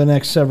believe, the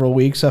next several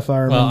weeks, if I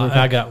remember. Well,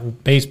 I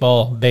got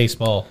baseball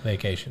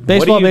vacation.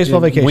 Baseball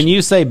vacation. When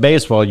you say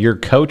baseball, you're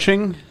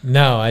coaching?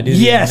 No, I do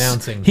the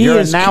announcing. He You're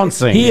is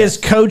announcing. He is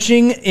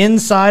coaching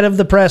inside of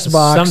the press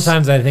box.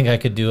 Sometimes I think I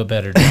could do a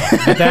better job.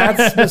 But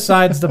that's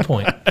besides the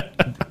point.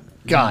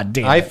 God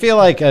damn. I feel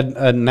like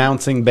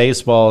announcing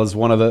baseball is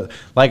one of the...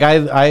 Like,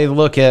 I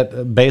look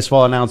at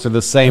baseball announcer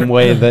the same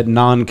way that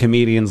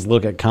non-comedians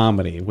look at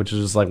comedy, which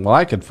is just like, well,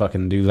 I could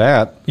fucking do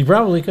that. You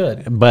probably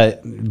could.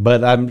 But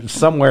I'm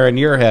somewhere in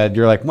your head,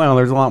 you're like, well,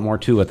 there's a lot more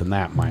to it than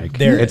that,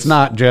 Mike. It's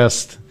not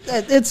just...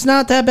 It's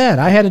not that bad.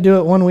 I had to do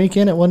it one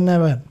weekend. It wasn't that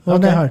bad.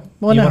 Wasn't that hard.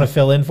 You want to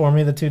fill in for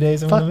me the 2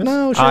 days I'm Fuck going to miss?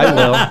 no. Sure I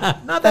will.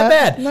 Not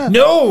that bad.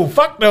 No,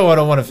 fuck no, I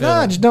don't want to fill No,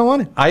 I in. just don't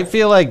want it. I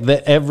feel like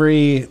that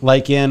every,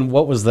 like in,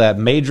 what was that,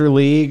 Major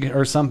League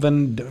or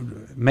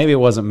something? Maybe it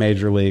wasn't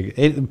Major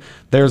League.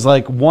 There's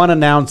like one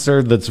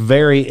announcer that's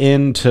very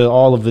into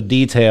all of the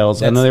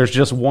details, and then there's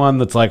just one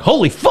that's like,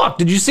 holy fuck,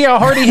 did you see how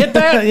hard he hit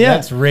that? Yeah.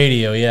 That's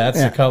radio. Yeah,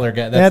 that's the color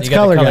guy. That's you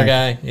got the color color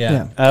guy. guy.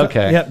 Yeah.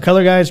 Okay. Yep,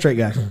 color guy, straight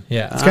guy.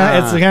 Yeah. It's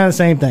kind of the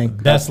same thing.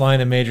 Best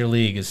line in Major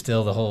League is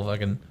still the whole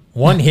fucking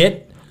one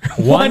hit.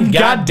 One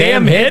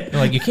goddamn hit.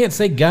 Like, you can't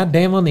say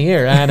goddamn on the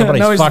air. Nobody's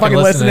No, he's fucking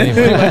listening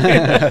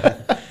anyway.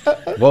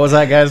 What was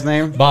that guy's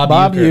name? Bob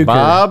Uecker. Uecker.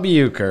 Bob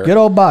Uecker. Good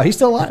old Bob. He's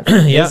still alive.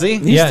 Yeah. Is he?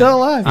 He's still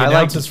alive. He I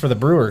announces for the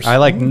Brewers. I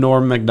like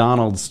Norm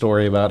Macdonald's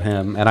story about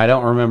him, and I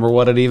don't remember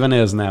what it even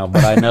is now,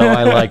 but I know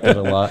I liked it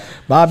a lot.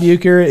 Bob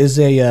Uecker is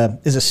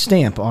a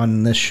stamp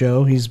on this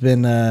show. He's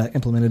been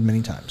implemented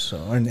many times,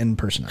 so in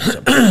person.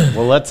 So.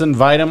 Well, let's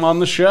invite him on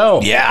the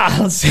show. Yeah,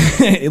 let's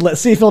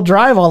see if he'll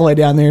drive all the way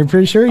down there. I'm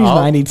pretty sure he's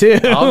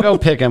 92. I'll go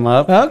pick him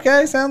up.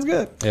 Okay, sounds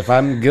good. If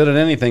I'm good at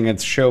anything,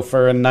 it's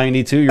chauffeuring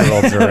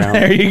 92-year-olds around.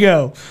 There you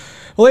go.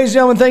 Well, ladies and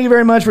gentlemen, thank you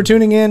very much for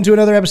tuning in to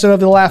another episode of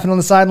the Laughing on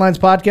the Sidelines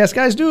podcast.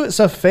 Guys, do us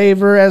a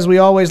favor, as we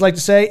always like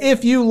to say.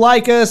 If you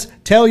like us,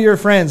 tell your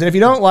friends. And if you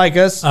don't like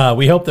us...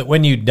 we hope that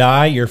when you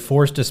die, you're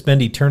forced to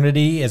spend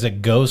eternity as a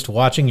ghost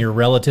watching your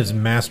relatives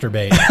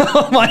masturbate.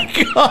 Oh, my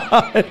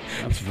God.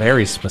 That's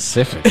very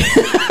specific.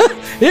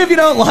 If you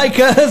don't like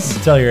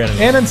us... Tell your enemy.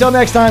 And until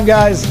next time,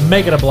 guys...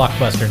 Make it a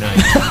blockbuster night.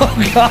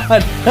 Oh,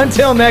 God.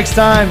 Until next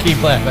time...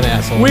 Keep laughing,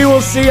 asshole. We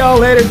will see y'all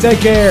later. Take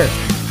care.